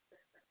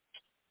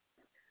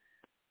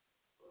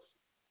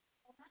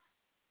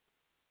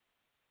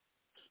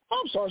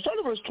 I'm sorry, start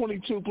at verse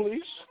 22,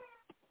 please.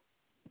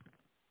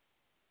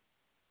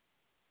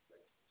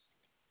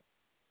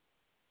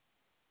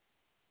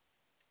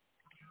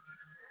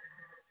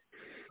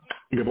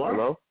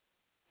 Hello?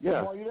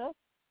 Yeah. Come on, you there?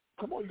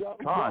 Come on, you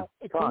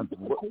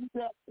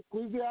got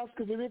Ecclesiastes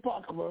in the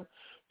Apocrypha,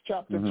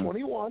 chapter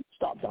 21,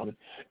 stop down it,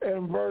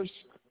 and verse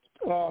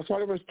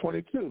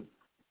 22.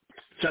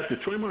 Chapter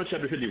 21 or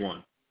chapter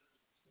 51?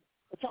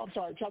 I'm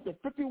sorry, chapter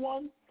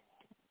 51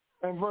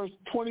 and verse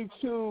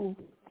 22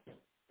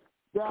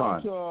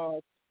 down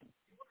to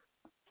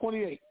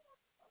 28.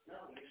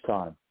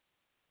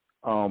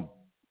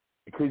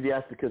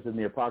 Ecclesiasticus in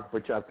the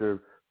Apocrypha,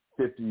 chapter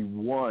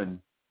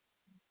 51,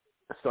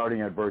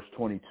 starting at verse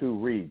 22,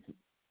 reads,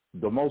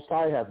 "The Most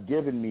High hath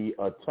given me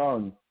a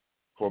tongue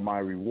for my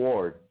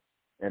reward,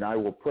 and I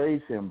will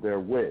praise him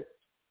therewith.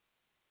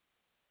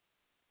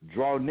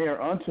 Draw near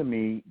unto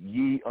me,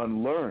 ye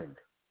unlearned."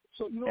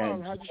 So you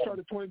know I had you start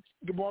at 20,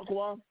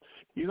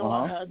 You know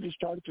I had you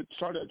start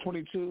at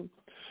 22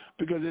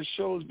 because it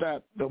shows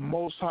that the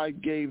Most High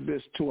gave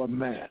this to a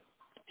man.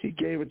 He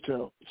gave it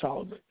to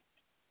Solomon.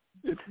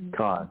 As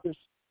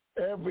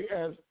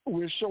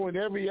we're showing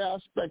every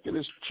aspect of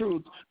this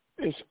truth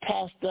is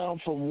passed down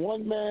from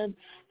one man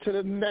to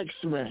the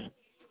next man.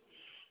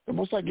 The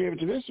Most High gave it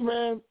to this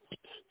man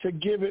to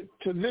give it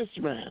to this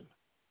man.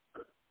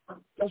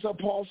 That's how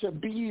Paul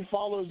said, "Be ye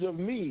followers of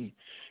me,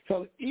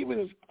 because even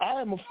as I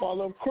am a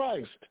follower of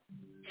Christ."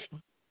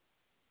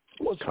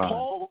 Was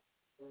Paul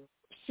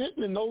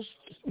sitting in those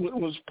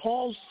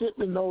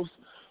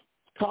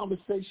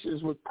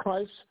conversations with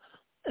Christ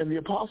and the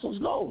apostles?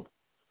 No.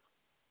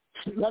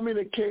 That means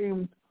it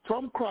came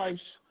from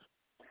Christ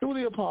through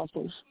the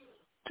apostles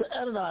to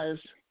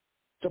Ananias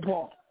to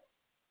Paul.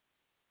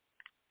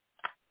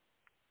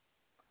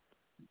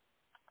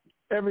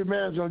 Every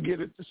man's going to get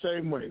it the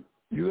same way.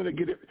 You're going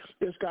to get it.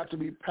 It's got to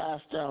be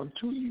passed down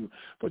to you.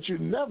 But you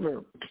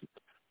never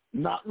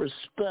not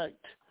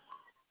respect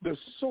the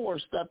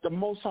source that the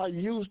Most High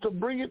used to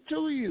bring it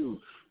to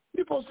you.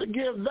 You're supposed to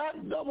give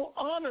that double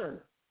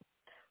honor.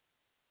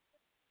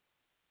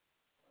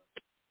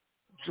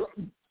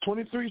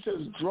 23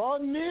 says, "Draw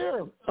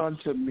near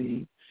unto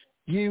me,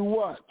 ye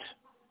what?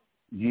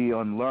 Ye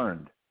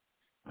unlearned,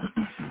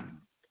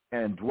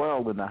 and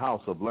dwell in the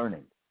house of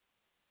learning.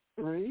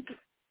 Read.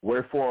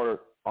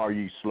 Wherefore are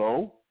ye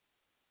slow?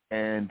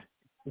 And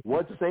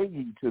what say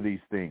ye to these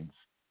things?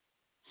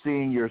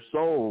 Seeing your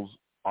souls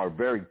are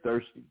very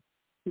thirsty."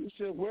 He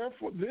said,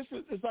 "Wherefore,"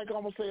 it's like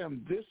almost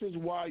saying, this is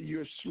why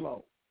you're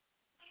slow.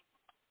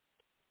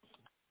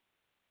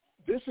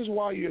 This is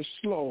why you're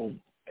slow.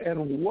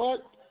 And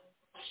what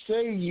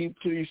say ye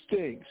to these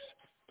things?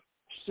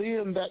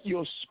 Seeing that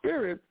your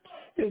spirit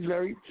is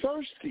very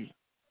thirsty.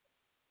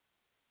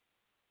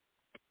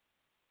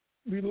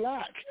 We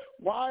lack.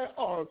 Why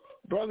are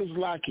brothers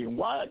lacking?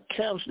 Why are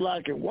camps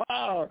lacking?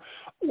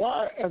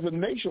 Why as a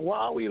nation, why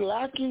are we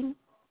lacking?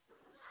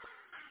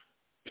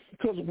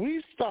 Because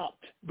we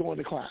stopped going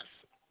to class.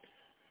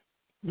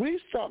 We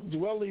stopped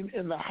dwelling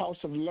in the house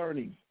of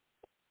learning.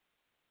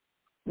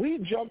 We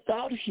jumped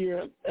out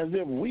here as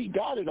if we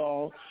got it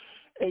all,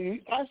 and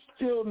I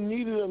still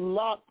needed a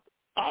lot.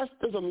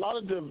 There's a lot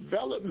of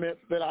development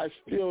that I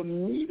still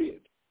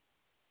needed.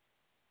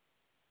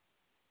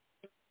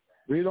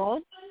 Read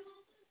on.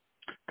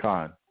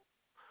 Con.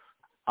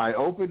 I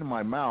opened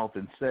my mouth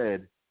and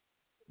said,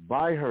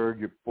 "Buy her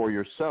for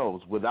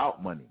yourselves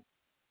without money."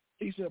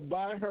 He said,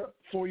 "Buy her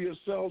for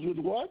yourselves with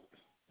what?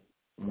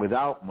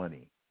 Without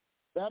money.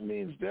 That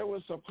means there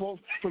was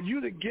supposed, for you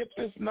to get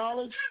this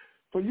knowledge,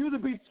 for you to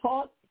be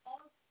taught,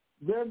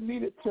 there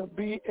needed to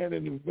be an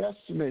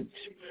investment.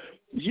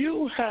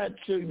 You had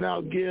to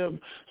now give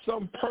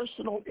some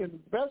personal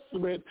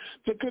investment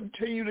to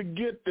continue to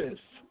get this.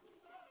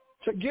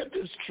 To get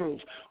this truth,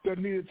 there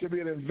needed to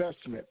be an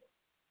investment.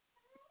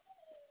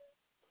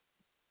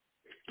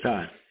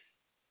 Con.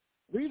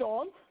 Read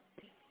on.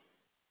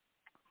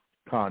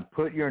 Con,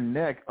 put your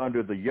neck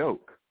under the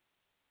yoke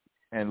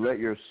and let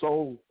your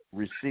soul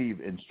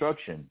receive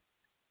instruction.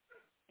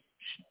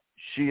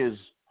 She is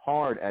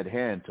hard at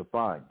hand to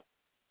find.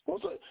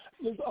 Also,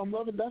 I'm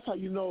loving. That's how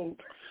you know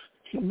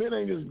men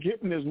ain't just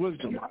getting his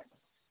wisdom.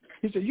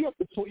 He said you have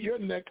to put your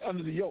neck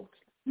under the yoke.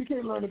 You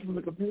can't learn it from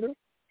the computer.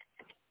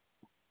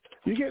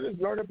 You can't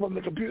just learn it from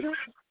the computer.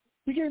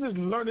 You can't just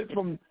learn it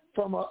from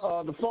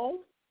the phone.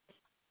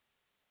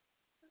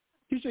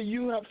 He said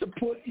you have to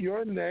put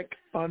your neck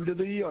under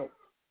the yoke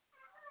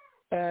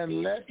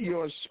and let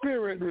your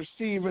spirit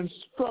receive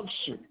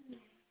instruction.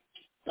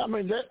 I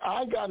mean, that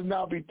I got to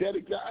now be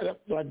dedicated.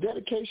 My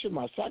dedication,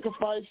 my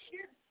sacrifice,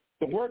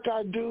 the work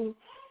I do.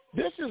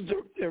 This is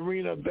the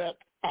arena that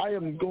I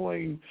am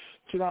going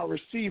to now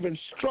receive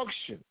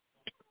instruction.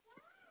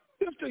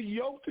 This is the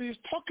yoke that he's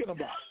talking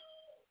about.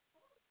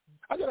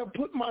 I got to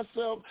put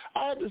myself,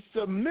 I had to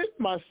submit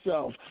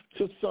myself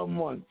to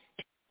someone.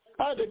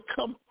 I had to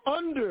come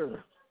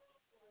under,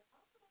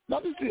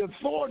 not just the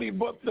authority,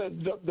 but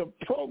the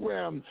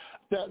program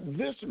that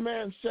this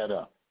man set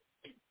up.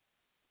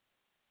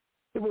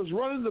 If it was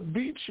running the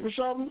beach or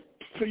something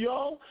for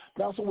y'all,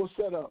 that's what was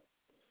set up.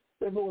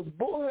 If it was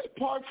Bullhead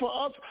Park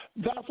for us,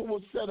 that's what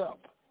was set up.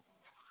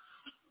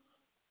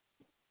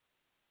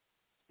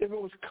 If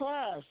it was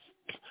class,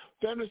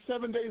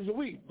 7 days a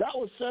week, that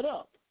was set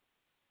up.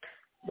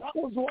 That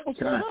was what was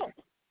set up.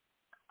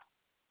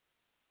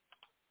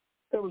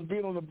 It was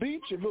being on the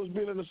beach, if it was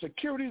being in the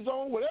security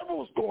zone, whatever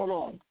was going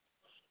on.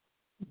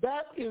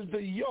 That is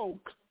the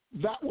yoke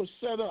that was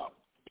set up.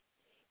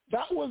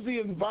 That was the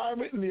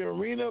environment in the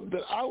arena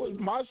that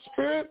my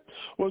spirit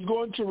was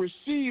going to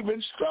receive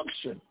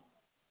instruction.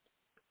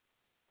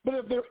 But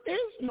if there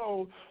is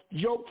no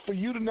yoke for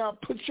you to now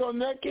put your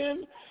neck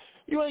in,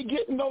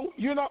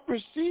 you're not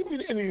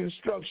receiving any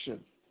instruction.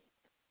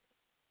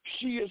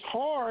 She is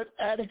hard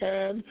at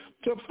hand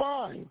to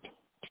find.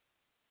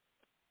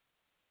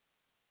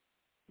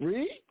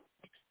 Read.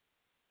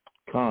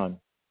 Con,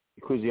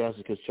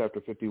 Ecclesiasticus chapter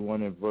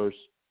 51 and verse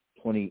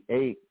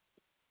 27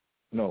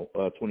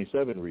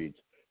 reads,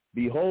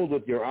 Behold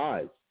with your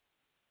eyes,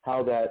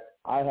 how that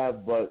I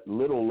have but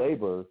little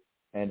labor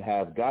and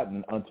have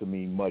gotten unto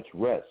me much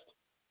rest.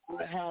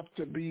 I have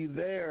to be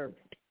there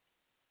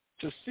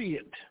to see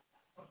it.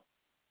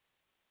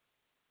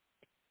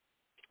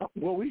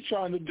 What we're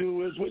trying to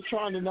do is we're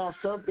trying to now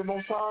serve the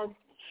Most High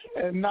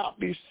and not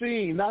be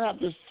seen, not have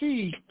to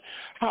see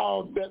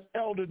how that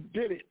elder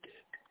did it.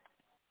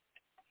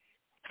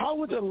 How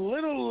with a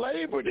little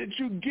labor did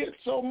you get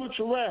so much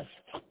rest?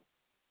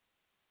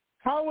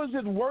 How is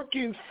it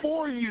working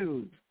for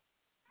you?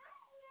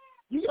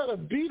 You got to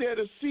be there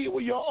to see it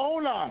with your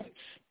own eyes.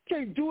 You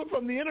can't do it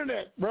from the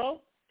internet,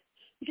 bro.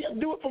 You can't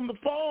do it from the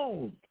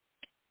phone.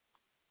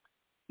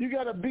 You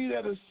got to be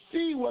there to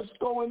see what's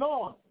going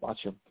on. Watch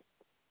him.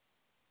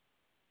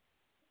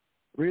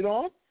 Read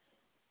on.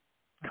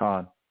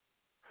 Con,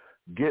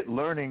 get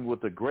learning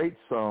with a great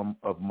sum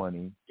of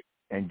money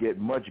and get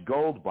much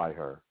gold by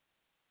her.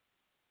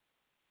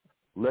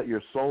 Let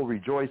your soul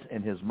rejoice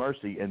in his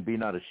mercy and be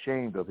not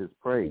ashamed of his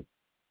praise.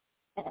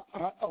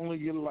 I only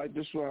get it like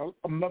this way.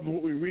 I'm loving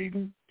what we're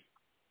reading.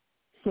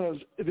 Because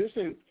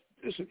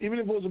even if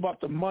it was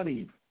about the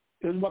money,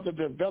 it was about the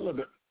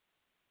development.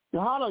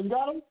 Johanna, you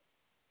got him?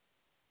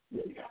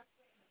 Yeah, you got him.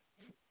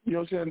 You know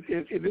what I'm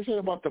saying? This ain't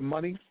about the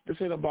money. This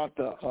ain't about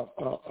the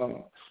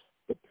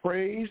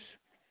praise.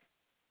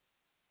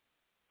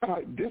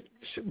 This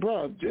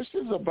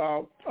is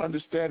about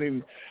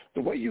understanding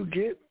the way you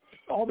get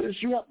all this.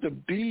 You have to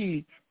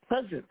be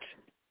present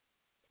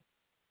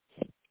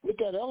with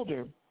that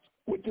elder,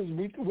 with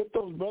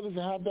those brothers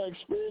that have that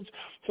experience,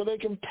 so they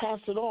can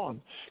pass it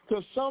on.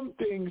 Because some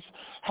things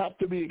have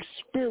to be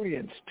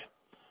experienced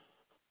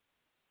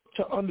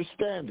to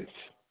understand it.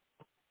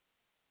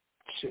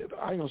 Shit,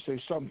 I ain't gonna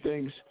say some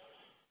things.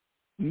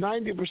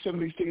 90% of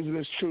these things in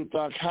this truth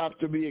have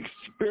to be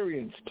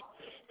experienced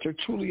to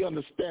truly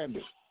understand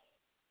it.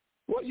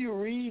 What you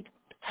read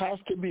has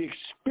to be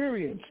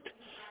experienced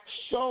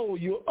so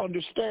you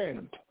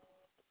understand.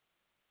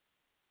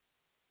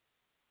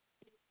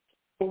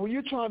 But when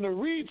you're trying to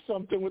read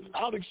something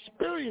without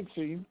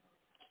experiencing,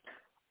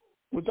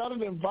 without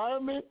an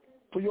environment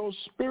for your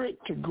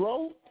spirit to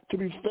grow, to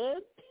be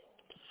fed,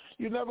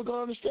 you're never going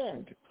to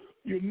understand.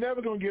 You're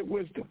never going to get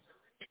wisdom.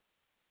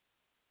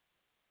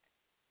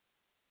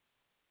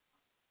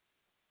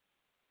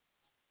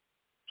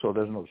 So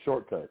there's no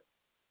shortcut.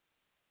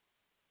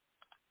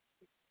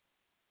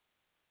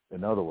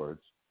 In other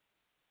words.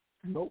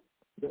 Nope,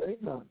 there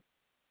ain't none.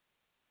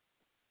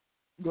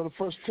 Go to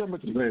 1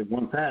 Timothy. There's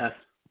one path.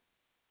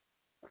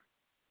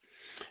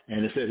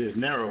 And it says it's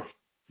narrow.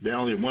 There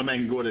only one man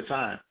can go at a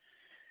time.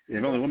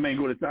 If only one man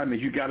can go at a time, then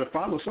you got to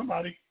follow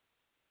somebody.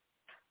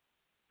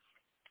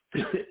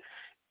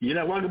 You're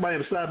not walking by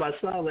him side by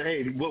side like,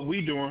 hey, what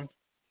we doing?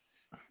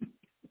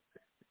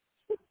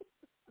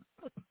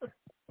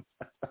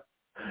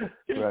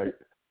 Right.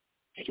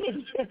 He's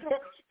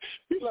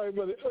like,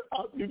 but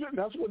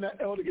that's when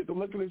that elder gets to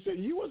looking and say,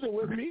 "You wasn't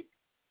with me.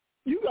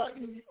 You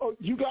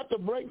got the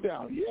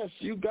breakdown. Yes,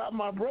 you got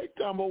my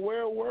breakdown, but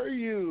where were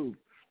you?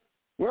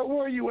 Where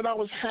were you when I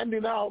was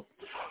handing out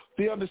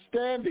the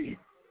understanding?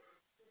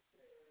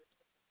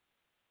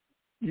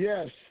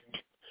 Yes,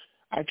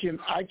 I can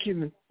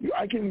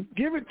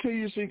give it to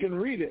you so you can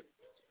read it.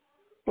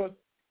 But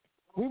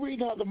we read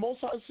how the Most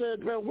High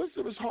said, man,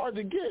 wisdom is hard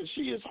to get.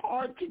 She is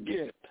hard to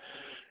get.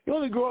 You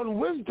only grow in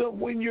wisdom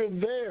when you're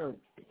there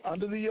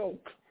under the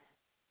yoke.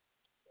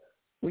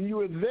 When you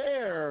were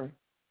there,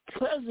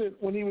 present,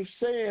 when he was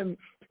saying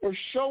or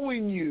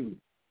showing you.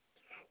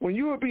 When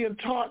you were being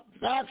taught,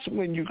 that's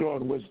when you grow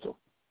in wisdom.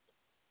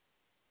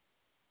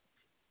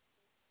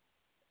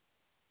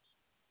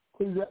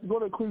 Go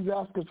to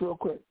Ecclesiastes real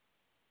quick.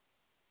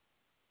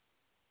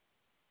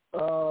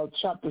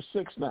 Chapter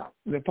 6 now,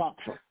 the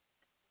Apocrypha.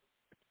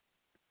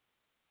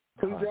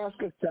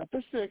 Ecclesiastes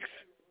chapter 6.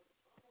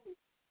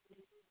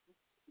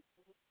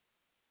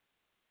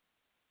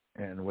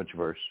 And which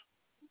verse?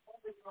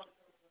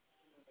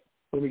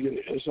 Let me get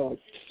it. It's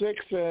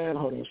 6 and,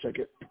 hold on a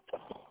second.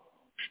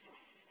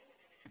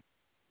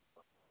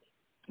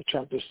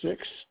 Chapter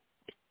 6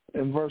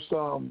 and verse,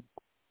 start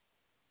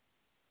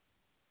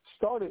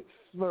at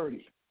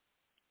 30.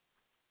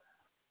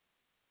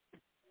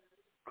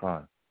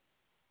 Con.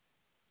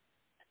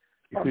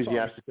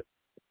 Ecclesiastes.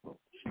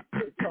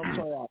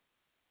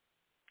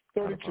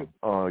 32.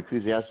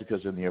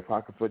 Ecclesiasticus in the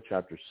Apocrypha,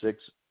 chapter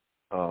 6,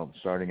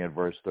 starting at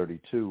verse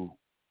 32,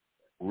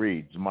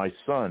 reads, My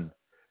son,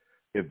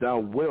 if thou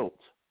wilt,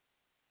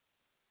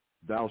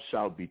 thou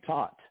shalt be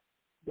taught.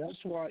 That's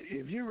why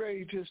if you're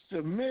ready to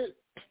submit,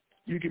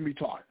 you can be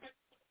taught.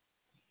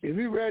 If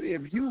you're ready,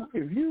 if you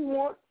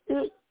want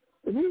it,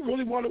 if you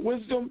really wanted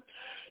wisdom,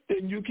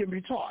 then you can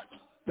be taught.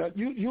 That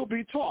you'll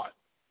be taught.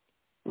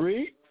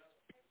 Read.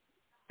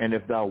 And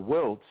if thou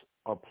wilt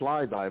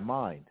apply thy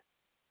mind,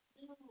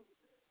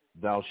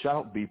 thou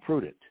shalt be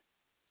prudent.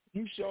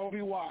 You shall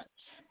be wise.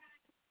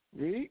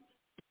 Read.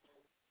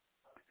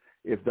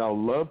 If thou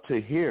love to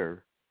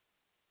hear,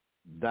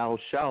 thou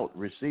shalt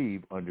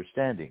receive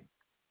understanding.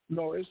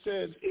 No, it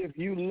says if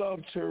you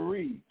love to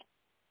read.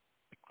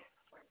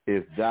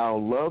 If thou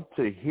love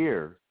to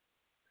hear,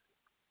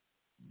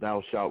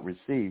 thou shalt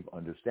receive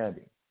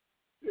understanding.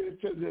 It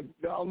says if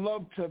thou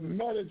love to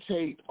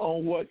meditate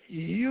on what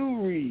you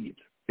read.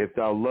 If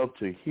thou love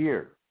to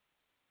hear,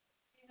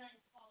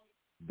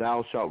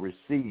 thou shalt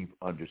receive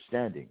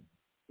understanding.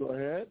 Go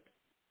ahead.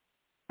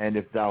 And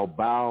if thou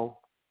bow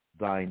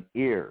thine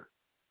ear,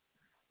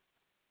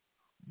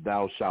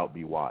 thou shalt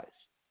be wise.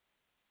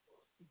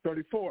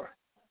 34.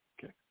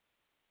 Okay.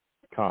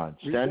 Con.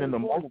 Stand in the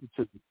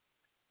multitude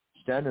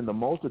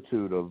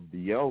of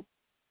the elders.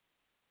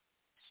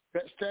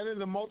 Stand in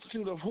the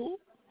multitude of who?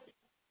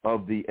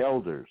 Of the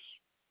elders.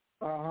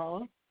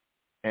 Uh-huh.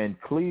 And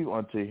cleave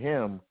unto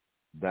him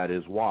that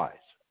is wise.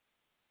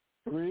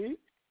 Read.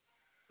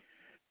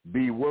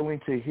 Be willing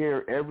to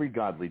hear every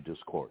godly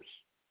discourse.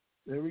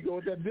 There we go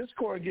with that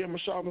discord again,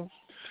 Mashaba.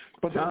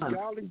 But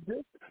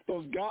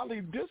those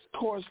godly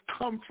discourse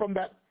come from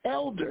that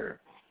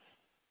elder.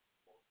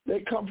 They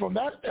come from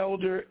that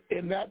elder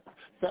in that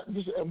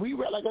and we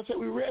read, like I said,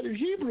 we read in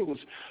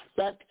Hebrews,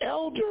 that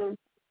elder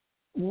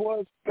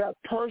was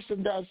that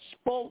person that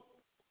spoke,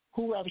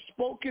 who have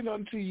spoken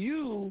unto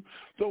you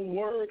the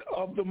word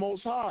of the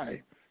Most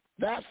High.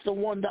 That's the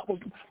one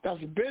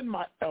that's been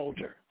my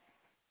elder.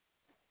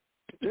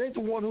 It ain't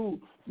the one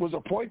who was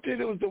appointed.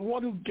 It was the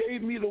one who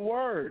gave me the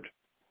word.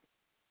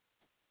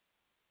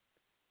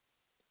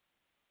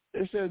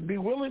 It says, be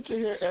willing to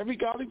hear every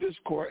godly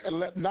discourse, and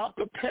let not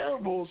the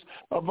parables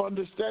of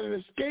understanding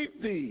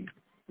escape thee.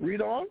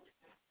 Read on.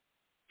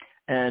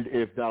 And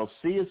if thou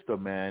seest a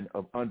man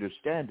of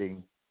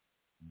understanding,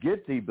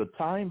 get thee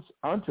betimes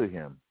unto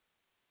him,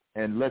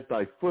 and let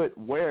thy foot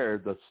wear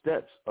the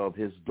steps of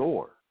his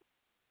door.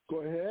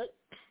 Go ahead.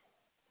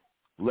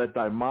 Let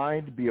thy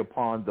mind be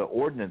upon the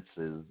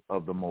ordinances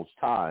of the Most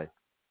High.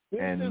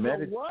 This is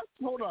a what?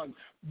 Hold on.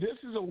 This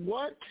is a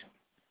what?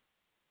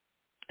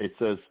 It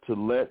says to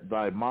let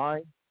thy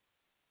mind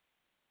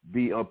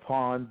be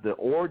upon the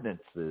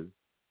ordinances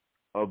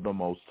of the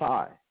Most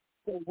High.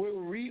 So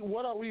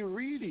what are we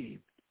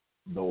reading?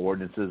 The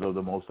ordinances of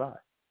the Most High.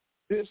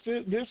 This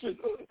is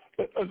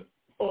an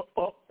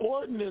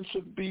ordinance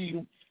would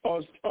be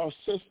a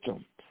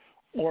system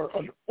or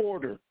an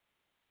order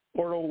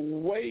or a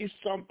way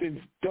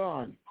something's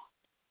done.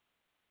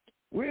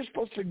 We're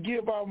supposed to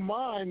give our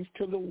minds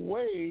to the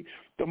way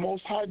the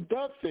Most High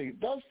does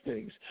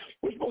things.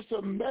 We're supposed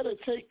to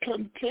meditate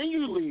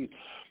continually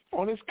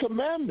on his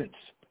commandments,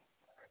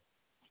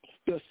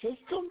 the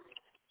system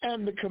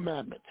and the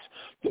commandments.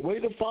 The way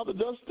the Father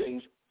does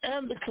things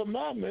and the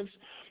commandments,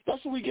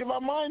 that's what we give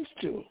our minds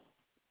to.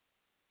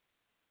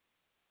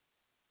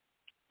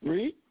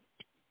 Read.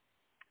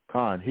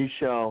 Con, he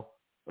shall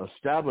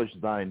establish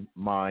thine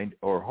mind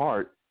or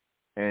heart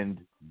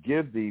and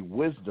give thee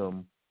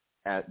wisdom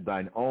at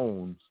thine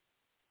own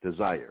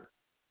desire.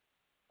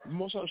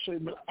 Most I'll say,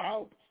 but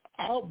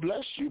I'll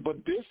bless you,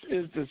 but this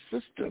is the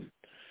system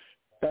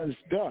that is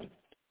done.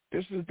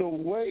 This is the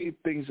way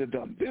things are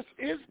done. This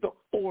is the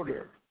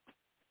order.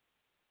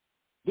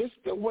 This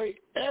is the way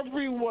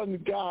everyone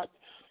got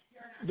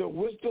the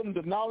wisdom,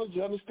 the knowledge,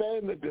 the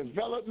understanding, the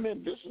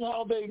development. This is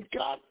how they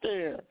got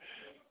there.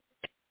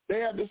 They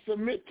had to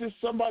submit to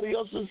somebody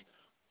else's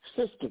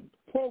system,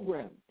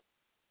 program,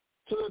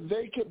 so that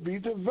they could be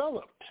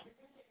developed.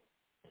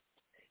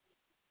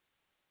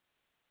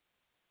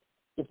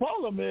 The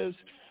problem is,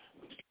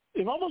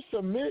 if I'm going to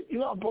submit, you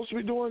know what I'm supposed to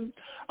be doing?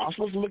 I'm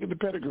supposed to look at the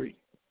pedigree.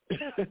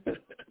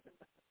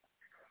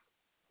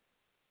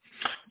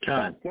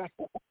 God.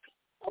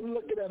 I'm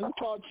looking at who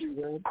taught you,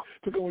 man.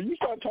 Because when you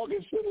start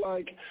talking shit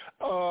like,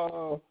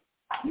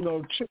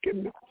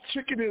 chicken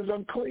is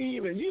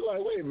unclean, and you're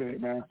like, wait a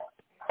minute, man.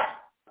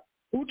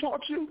 Who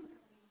taught you?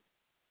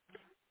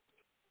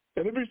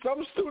 And there be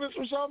some students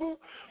or something,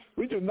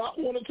 we do not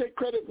want to take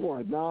credit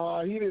for it.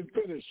 Nah, he didn't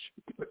finish.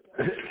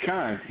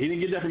 He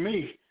didn't get that from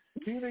me.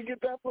 He didn't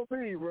get that from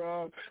me,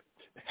 bro.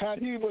 Had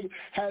he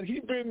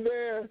been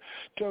there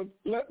to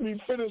let me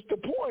finish the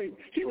point,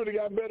 he would have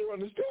got better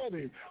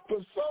understanding. But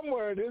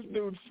somewhere this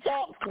dude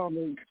stopped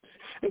coming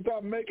and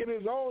started making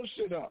his own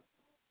shit up.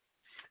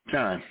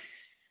 God.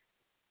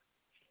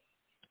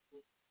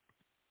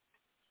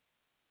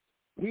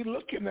 We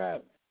looking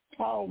at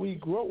how we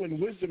grow in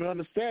wisdom and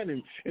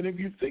understanding. And if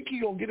you think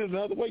you're going to get it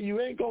another way, you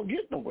ain't going to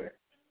get nowhere.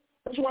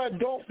 That's why it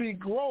don't be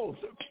growth.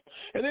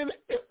 And then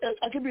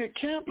I can be a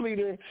camp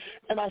leader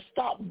and I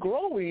stop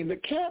growing. The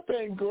camp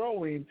ain't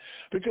growing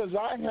because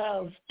I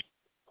have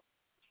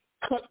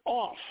cut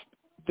off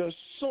the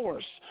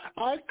source.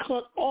 I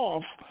cut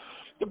off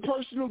the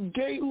person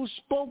who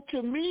spoke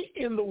to me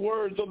in the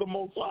words of the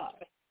Most High.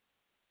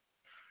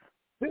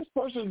 This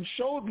person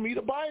showed me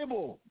the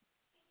Bible.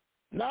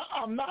 Now,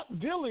 I'm not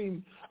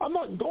going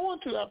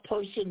to that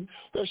person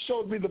that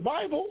showed me the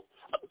Bible.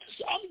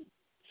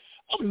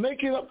 I'm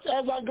making up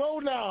as I go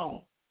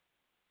now.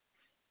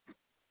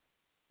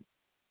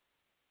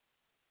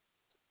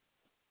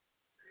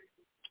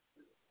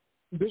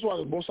 This is why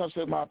the Most High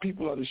said, my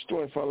people are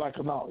destroyed for a lack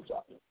of knowledge.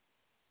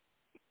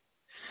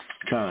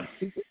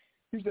 He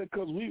said,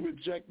 because we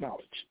reject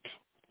knowledge.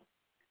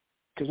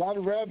 Because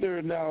I'd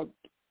rather now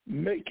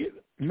make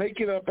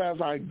it up as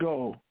I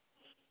go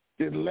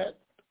than let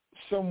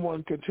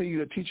someone continue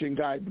to teach and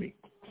guide me.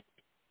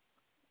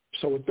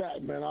 So with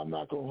that, man, I'm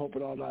not going to hope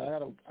it all night.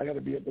 I got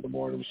to be up in the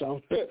morning, so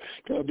I'm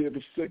got to be up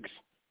at 6.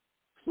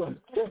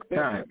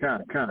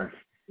 Kind.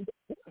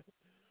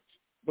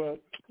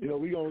 But,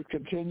 we're going to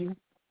continue.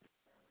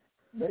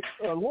 Next,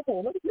 one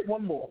more. Let me get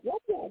one more.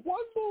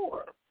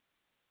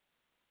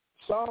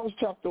 Psalms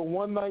chapter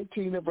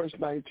 119 and verse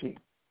 19.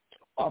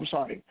 I'm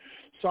sorry.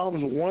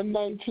 Psalms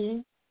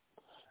 119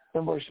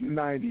 and verse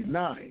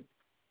 99.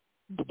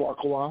 The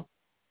Barkawa.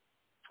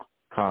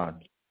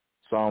 Khan.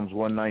 Psalms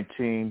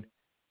 119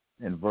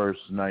 and verse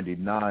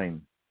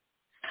 99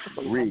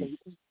 reads.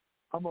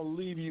 I'm going to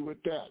leave you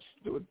with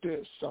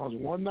this. Psalms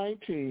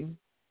 119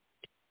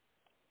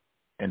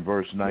 and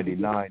verse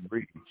 99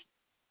 reads,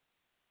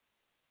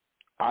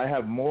 I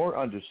have more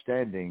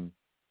understanding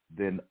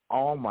than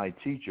all my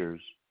teachers,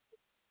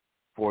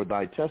 for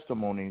thy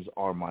testimonies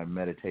are my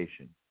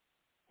meditation.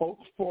 Oh,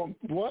 for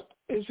what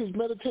is his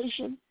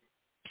meditation?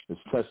 His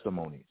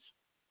testimonies.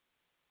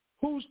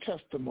 Whose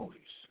testimonies?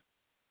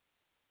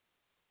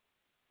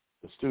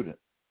 The student.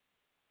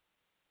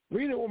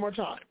 Read it one more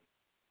time.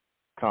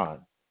 Khan.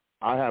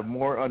 I have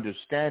more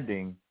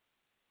understanding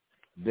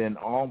than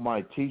all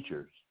my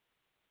teachers.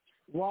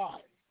 Why?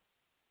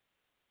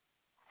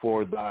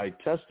 For thy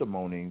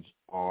testimonies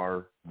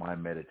are my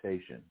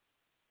meditation.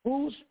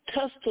 Whose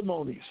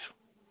testimonies?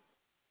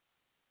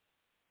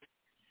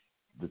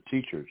 The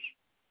teachers.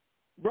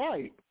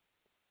 Right.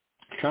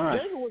 God.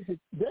 David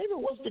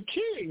was the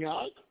king.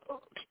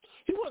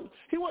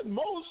 He wasn't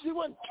Moses.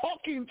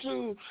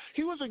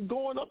 He wasn't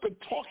going up and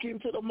talking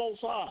to the Most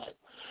High.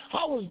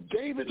 How was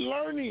David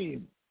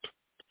learning?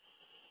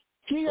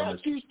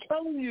 He's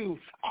telling you,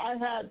 I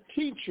had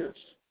teachers.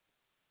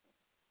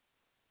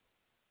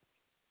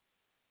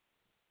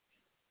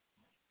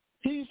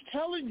 He's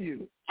telling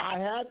you, I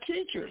had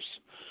teachers.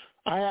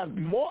 I have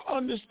more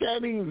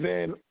understanding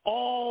than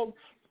all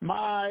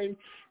my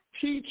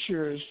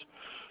teachers.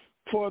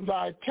 For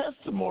thy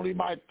testimony,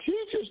 my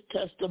teachers'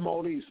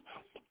 testimonies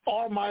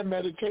are my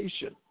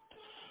meditation.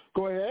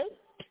 Go ahead.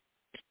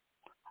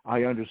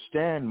 I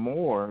understand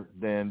more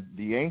than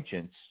the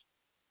ancients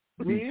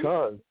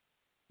because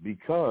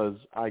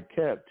I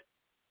kept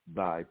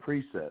thy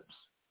precepts.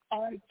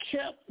 I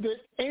kept the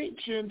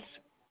ancients'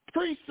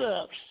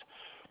 precepts.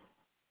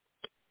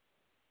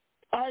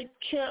 I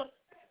kept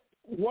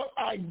what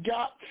I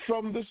got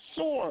from the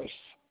source.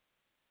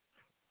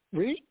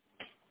 Read.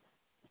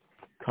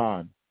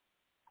 Khan.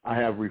 I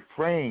have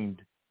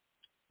refrained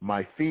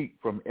my feet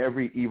from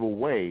every evil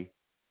way,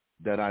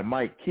 that I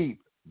might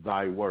keep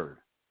thy word.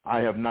 I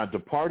have not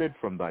departed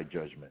from thy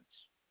judgments,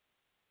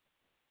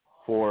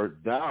 for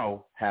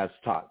thou hast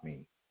taught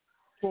me.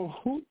 For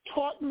who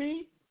taught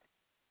me?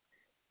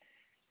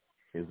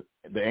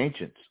 The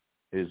ancients.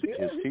 His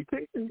teachers.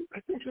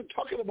 You're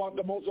talking about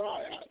the Most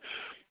High.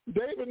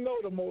 David know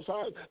the Most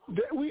High.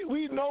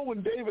 We know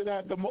when David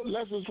had the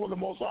lessons from the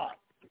Most High.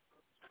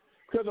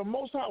 Because the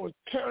Most High was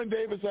tearing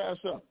David's ass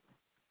up.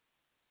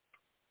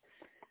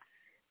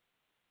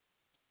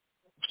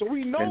 So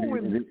we know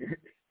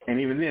and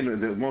even then,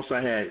 the Most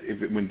High had,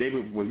 when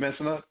David was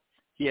messing up,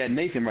 he had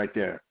Nathan right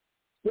there.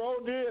 So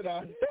did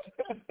I.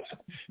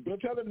 Go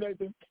tell him,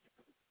 Nathan.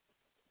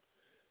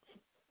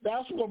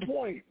 That's the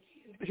point.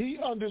 He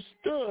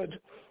understood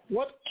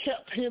what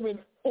kept him in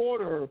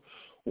order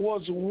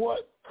was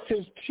what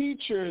his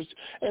teachers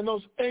and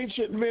those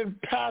ancient men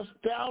passed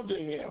down to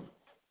him.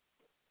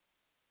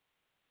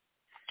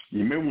 You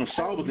remember when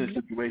Saul was in this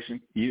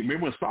situation? You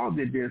remember when Saul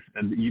did this,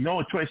 and you know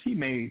a choice he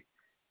made.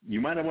 You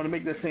might not want to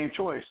make that same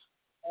choice.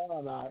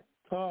 Oh, no.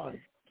 Time.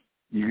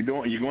 You're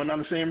going down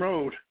the same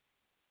road.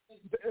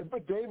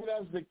 But David,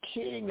 as the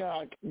king,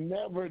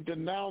 never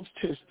denounced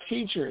his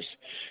teachers.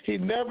 He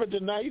never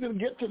denied. He didn't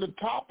get to the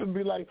top and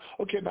be like,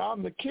 okay, now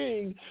I'm the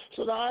king,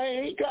 so now I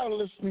ain't got to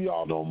listen to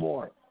y'all no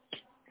more.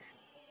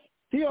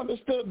 He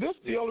understood this.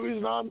 The only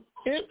reason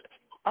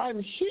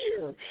I'm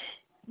here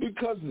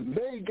because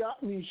they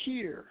got me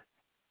here.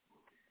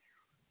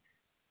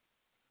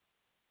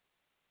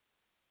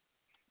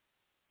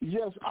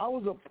 Yes, I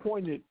was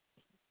appointed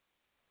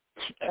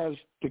as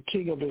the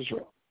king of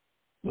Israel.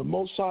 The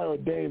Most High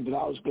ordained that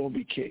I was going to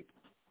be king.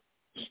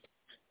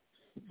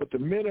 But the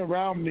men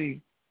around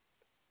me,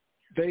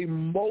 they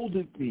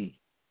molded me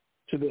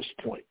to this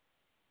point.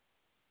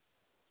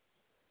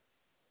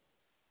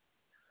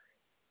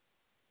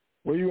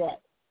 Where you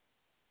at?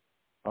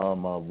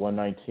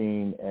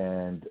 119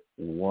 and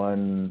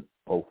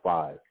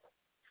 105.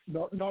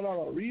 No.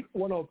 Read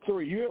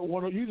 103.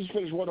 You just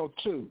finished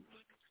 102.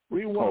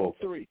 Read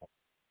 103.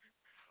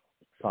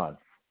 Fine.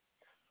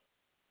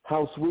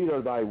 How sweet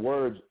are thy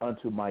words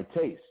unto my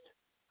taste.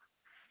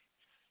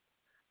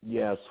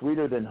 Yeah,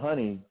 sweeter than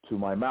honey to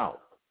my mouth.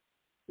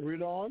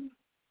 Read on.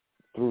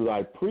 Through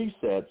thy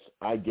precepts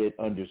I get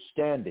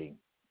understanding.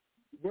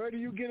 Where do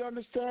you get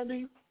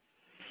understanding?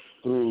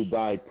 Through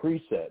thy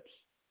precepts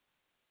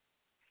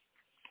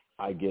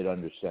I get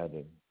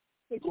understanding.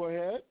 Go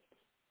ahead.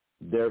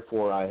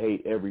 Therefore I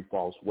hate every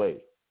false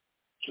way.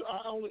 So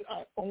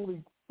I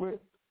only went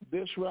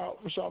this route,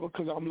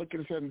 because I'm looking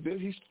at him.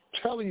 He's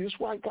telling you, this is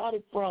where I got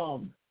it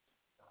from.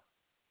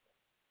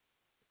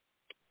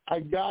 I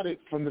got it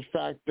from the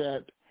fact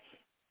that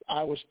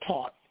I was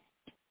taught.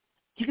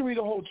 You can read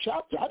the whole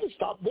chapter. I just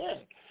stopped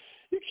there.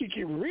 You can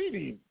keep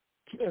reading,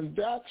 and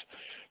that's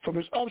from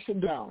his ups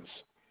and downs.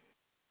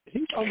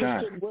 He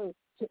understood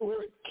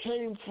where it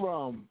came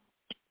from.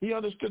 He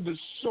understood the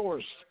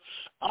source.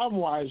 I'm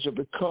wiser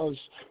because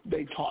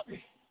they taught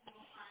me.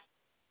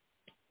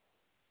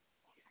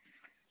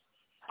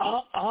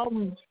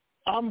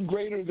 I'm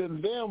greater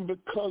than them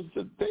because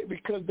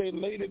they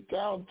laid it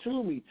down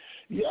to me.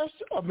 Yes,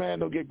 a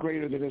man will get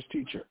greater than his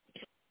teacher.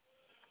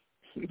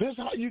 This is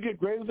how you get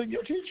greater than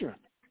your teacher.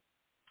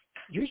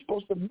 You're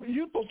supposed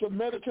to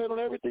meditate on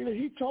everything that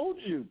he told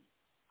you.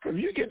 If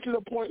you get to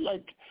the point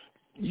like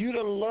you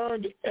done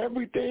learned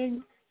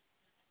everything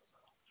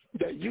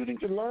that you need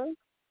to learn,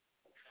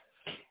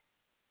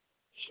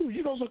 shoot,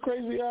 you know so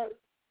crazy.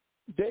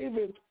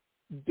 David.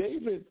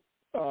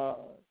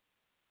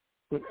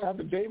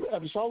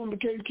 After Solomon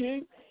became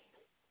king,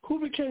 who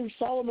became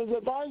Solomon's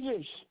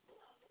advisors?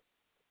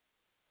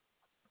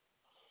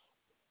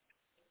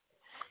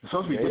 It's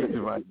supposed to be David's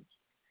advisors.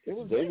 It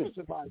was David's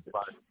advisors.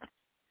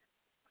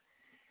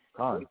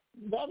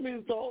 That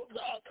means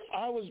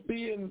I was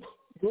being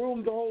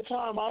groomed the whole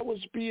time. I was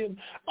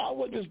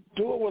just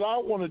doing what I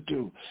want to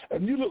do.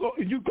 And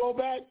you go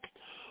back,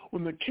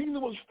 when the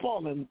kingdom was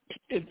fallen,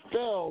 it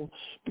fell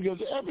because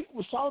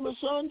Solomon's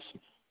sons,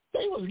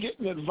 they was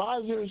getting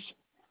advisors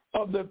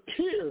of their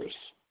peers.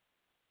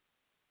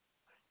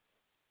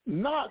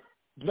 They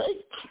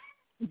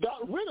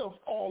got rid of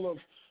all of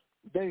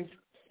their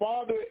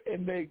father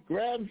and their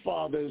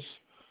grandfather's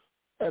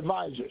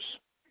advisors,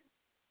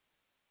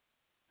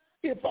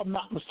 if I'm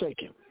not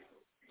mistaken.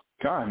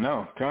 God.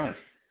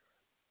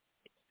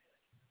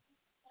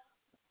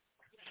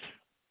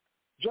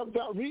 Jump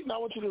down, read. Now I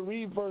want you to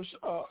read verse.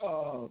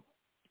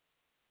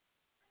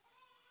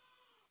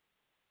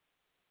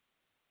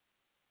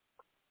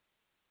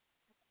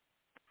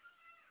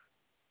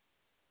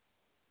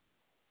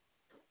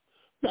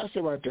 That's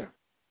it right there.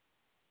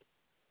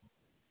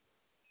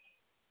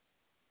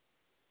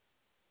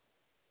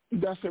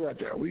 That's it right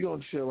there. We're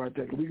going to chill right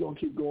there. We're going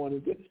to keep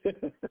going.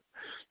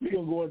 We're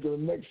going to go into the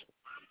next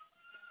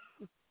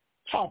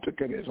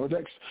topic of this, or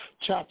next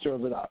chapter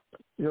of it up.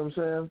 You know what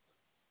I'm saying?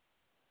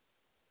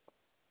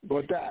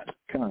 But that.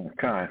 Kind.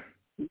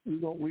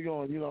 We're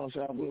going, you know what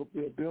I'm saying,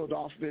 we'll build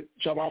off of it.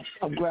 So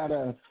I'm glad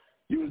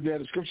you was there.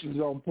 The scriptures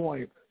is on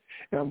point.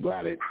 And I'm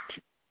glad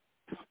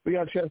we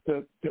got a chance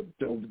to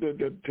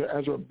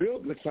as we're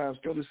building the class,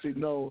 go to see,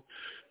 no,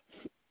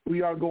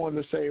 we are going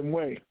the same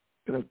way.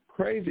 And the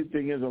crazy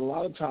thing is, a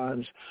lot of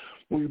times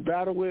what we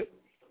battle with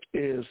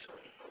is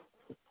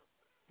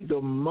the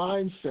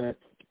mindset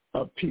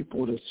of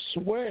people to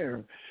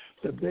swear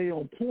that they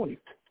on point.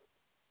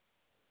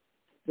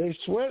 They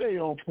swear they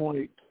on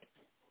point,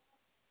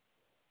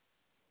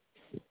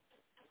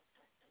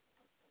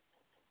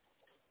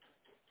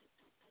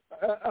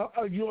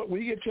 When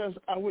you get a chance,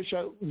 I wish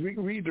I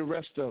read the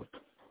rest of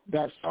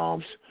that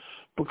Psalms,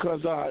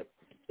 because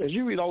as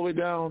you read all the way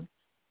down,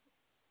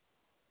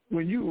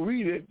 when you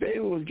read it,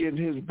 David was getting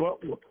his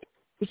butt whooped.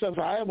 He says,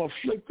 I am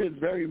afflicted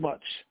very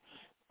much.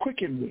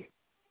 Quicken me,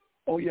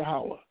 O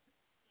Yahweh,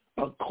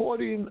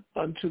 according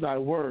unto thy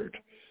word.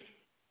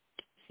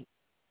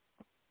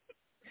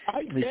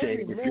 He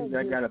said,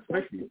 I got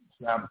afflicted,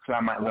 so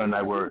I might learn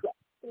thy word.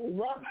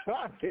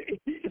 Right.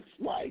 It's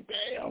like,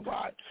 damn,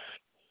 right.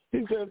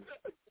 He said,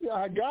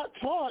 I got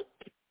taught.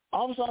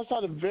 All of a sudden, I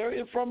started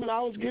varying from it. I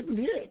was getting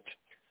hit.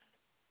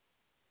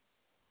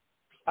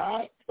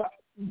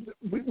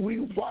 We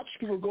watch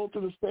people go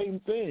through the same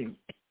thing.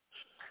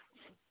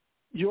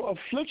 Your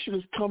affliction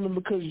is coming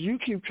because you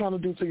keep trying to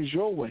do things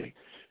your way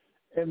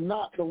and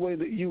not the way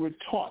that you were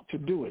taught to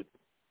do it.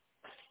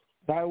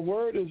 Thy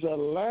word is a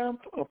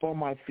lamp upon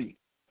my feet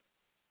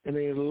and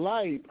a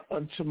light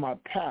unto my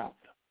path.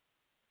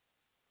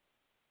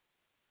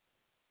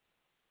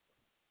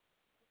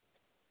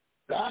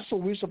 That's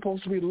what we're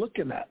supposed to be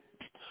looking at.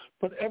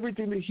 But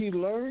everything that he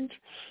learned,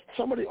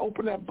 somebody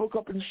opened that book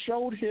up and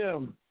showed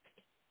him.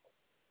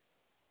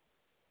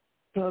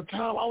 By the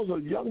time I was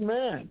a young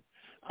man,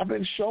 I've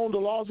been shown the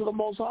laws of the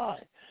Most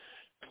High.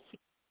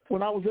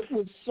 When I was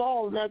with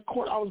Saul in that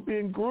court, I was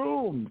being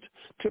groomed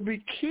to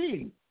be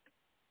king.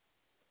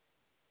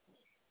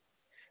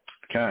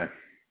 Okay.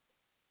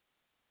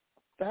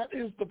 That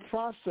is the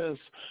process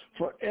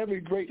for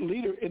every great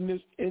leader in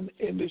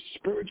this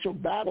spiritual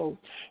battle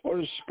or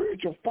the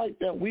spiritual fight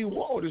that we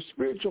walk, or the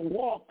spiritual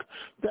walk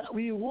that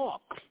we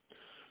walk.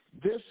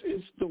 This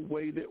is the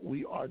way that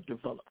we are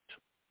developed.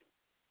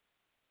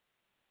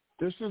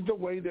 This is the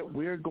way that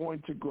we're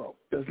going to grow.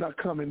 It does not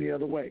come any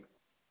other way.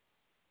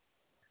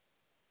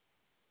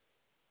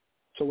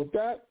 So with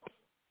that,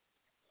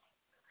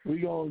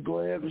 we're going to go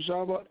ahead,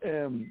 Rashaba,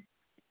 and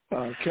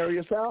carry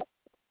us out.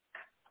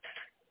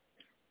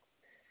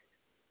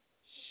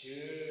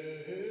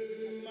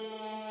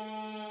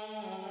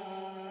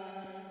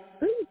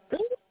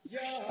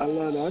 I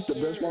love that. That's the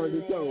best part of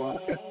the show.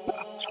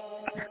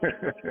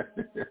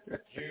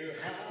 Hear,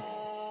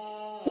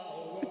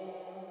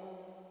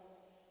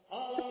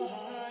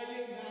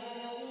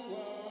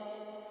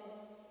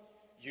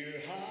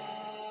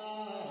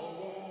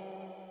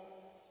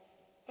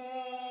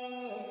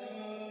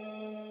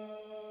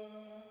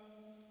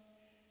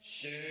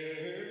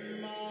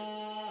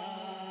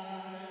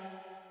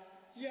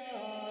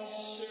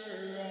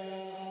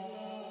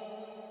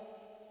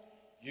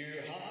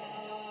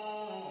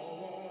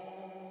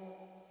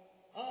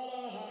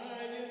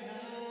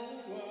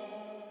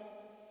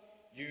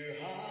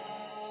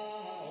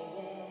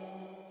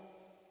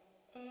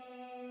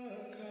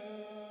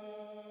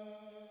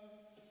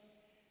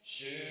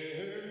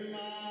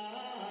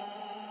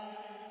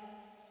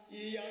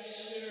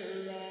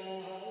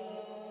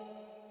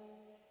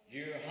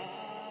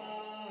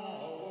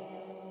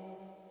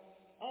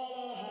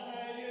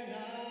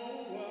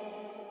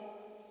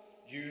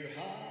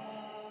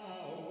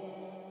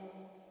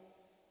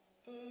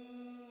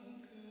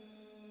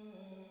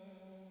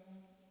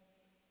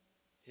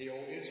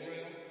 O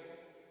Israel,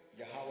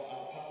 Yahweh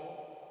our power,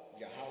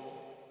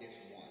 Yahweh is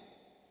one.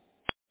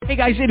 Hey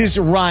guys, it is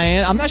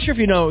Ryan. I'm not sure if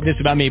you know this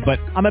about me, but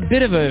I'm a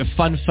bit of a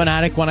fun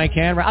fanatic when I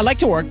can. I like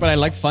to work, but I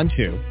like fun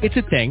too. It's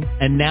a thing.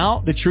 And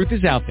now the truth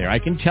is out there. I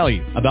can tell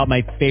you about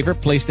my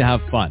favorite place to have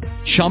fun.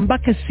 Chumba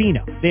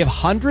Casino. They have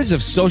hundreds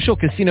of social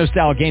casino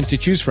style games to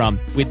choose from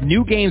with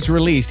new games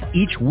released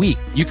each week.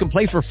 You can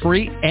play for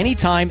free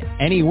anytime,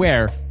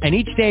 anywhere. And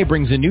each day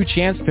brings a new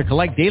chance to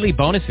collect daily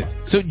bonuses.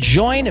 So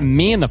join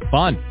me in the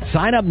fun.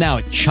 Sign up now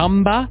at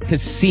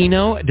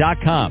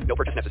ChumbaCasino.com. No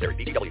purchase necessary.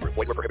 VGW Group.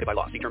 Void where prohibited by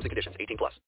law. See terms and conditions. 18+.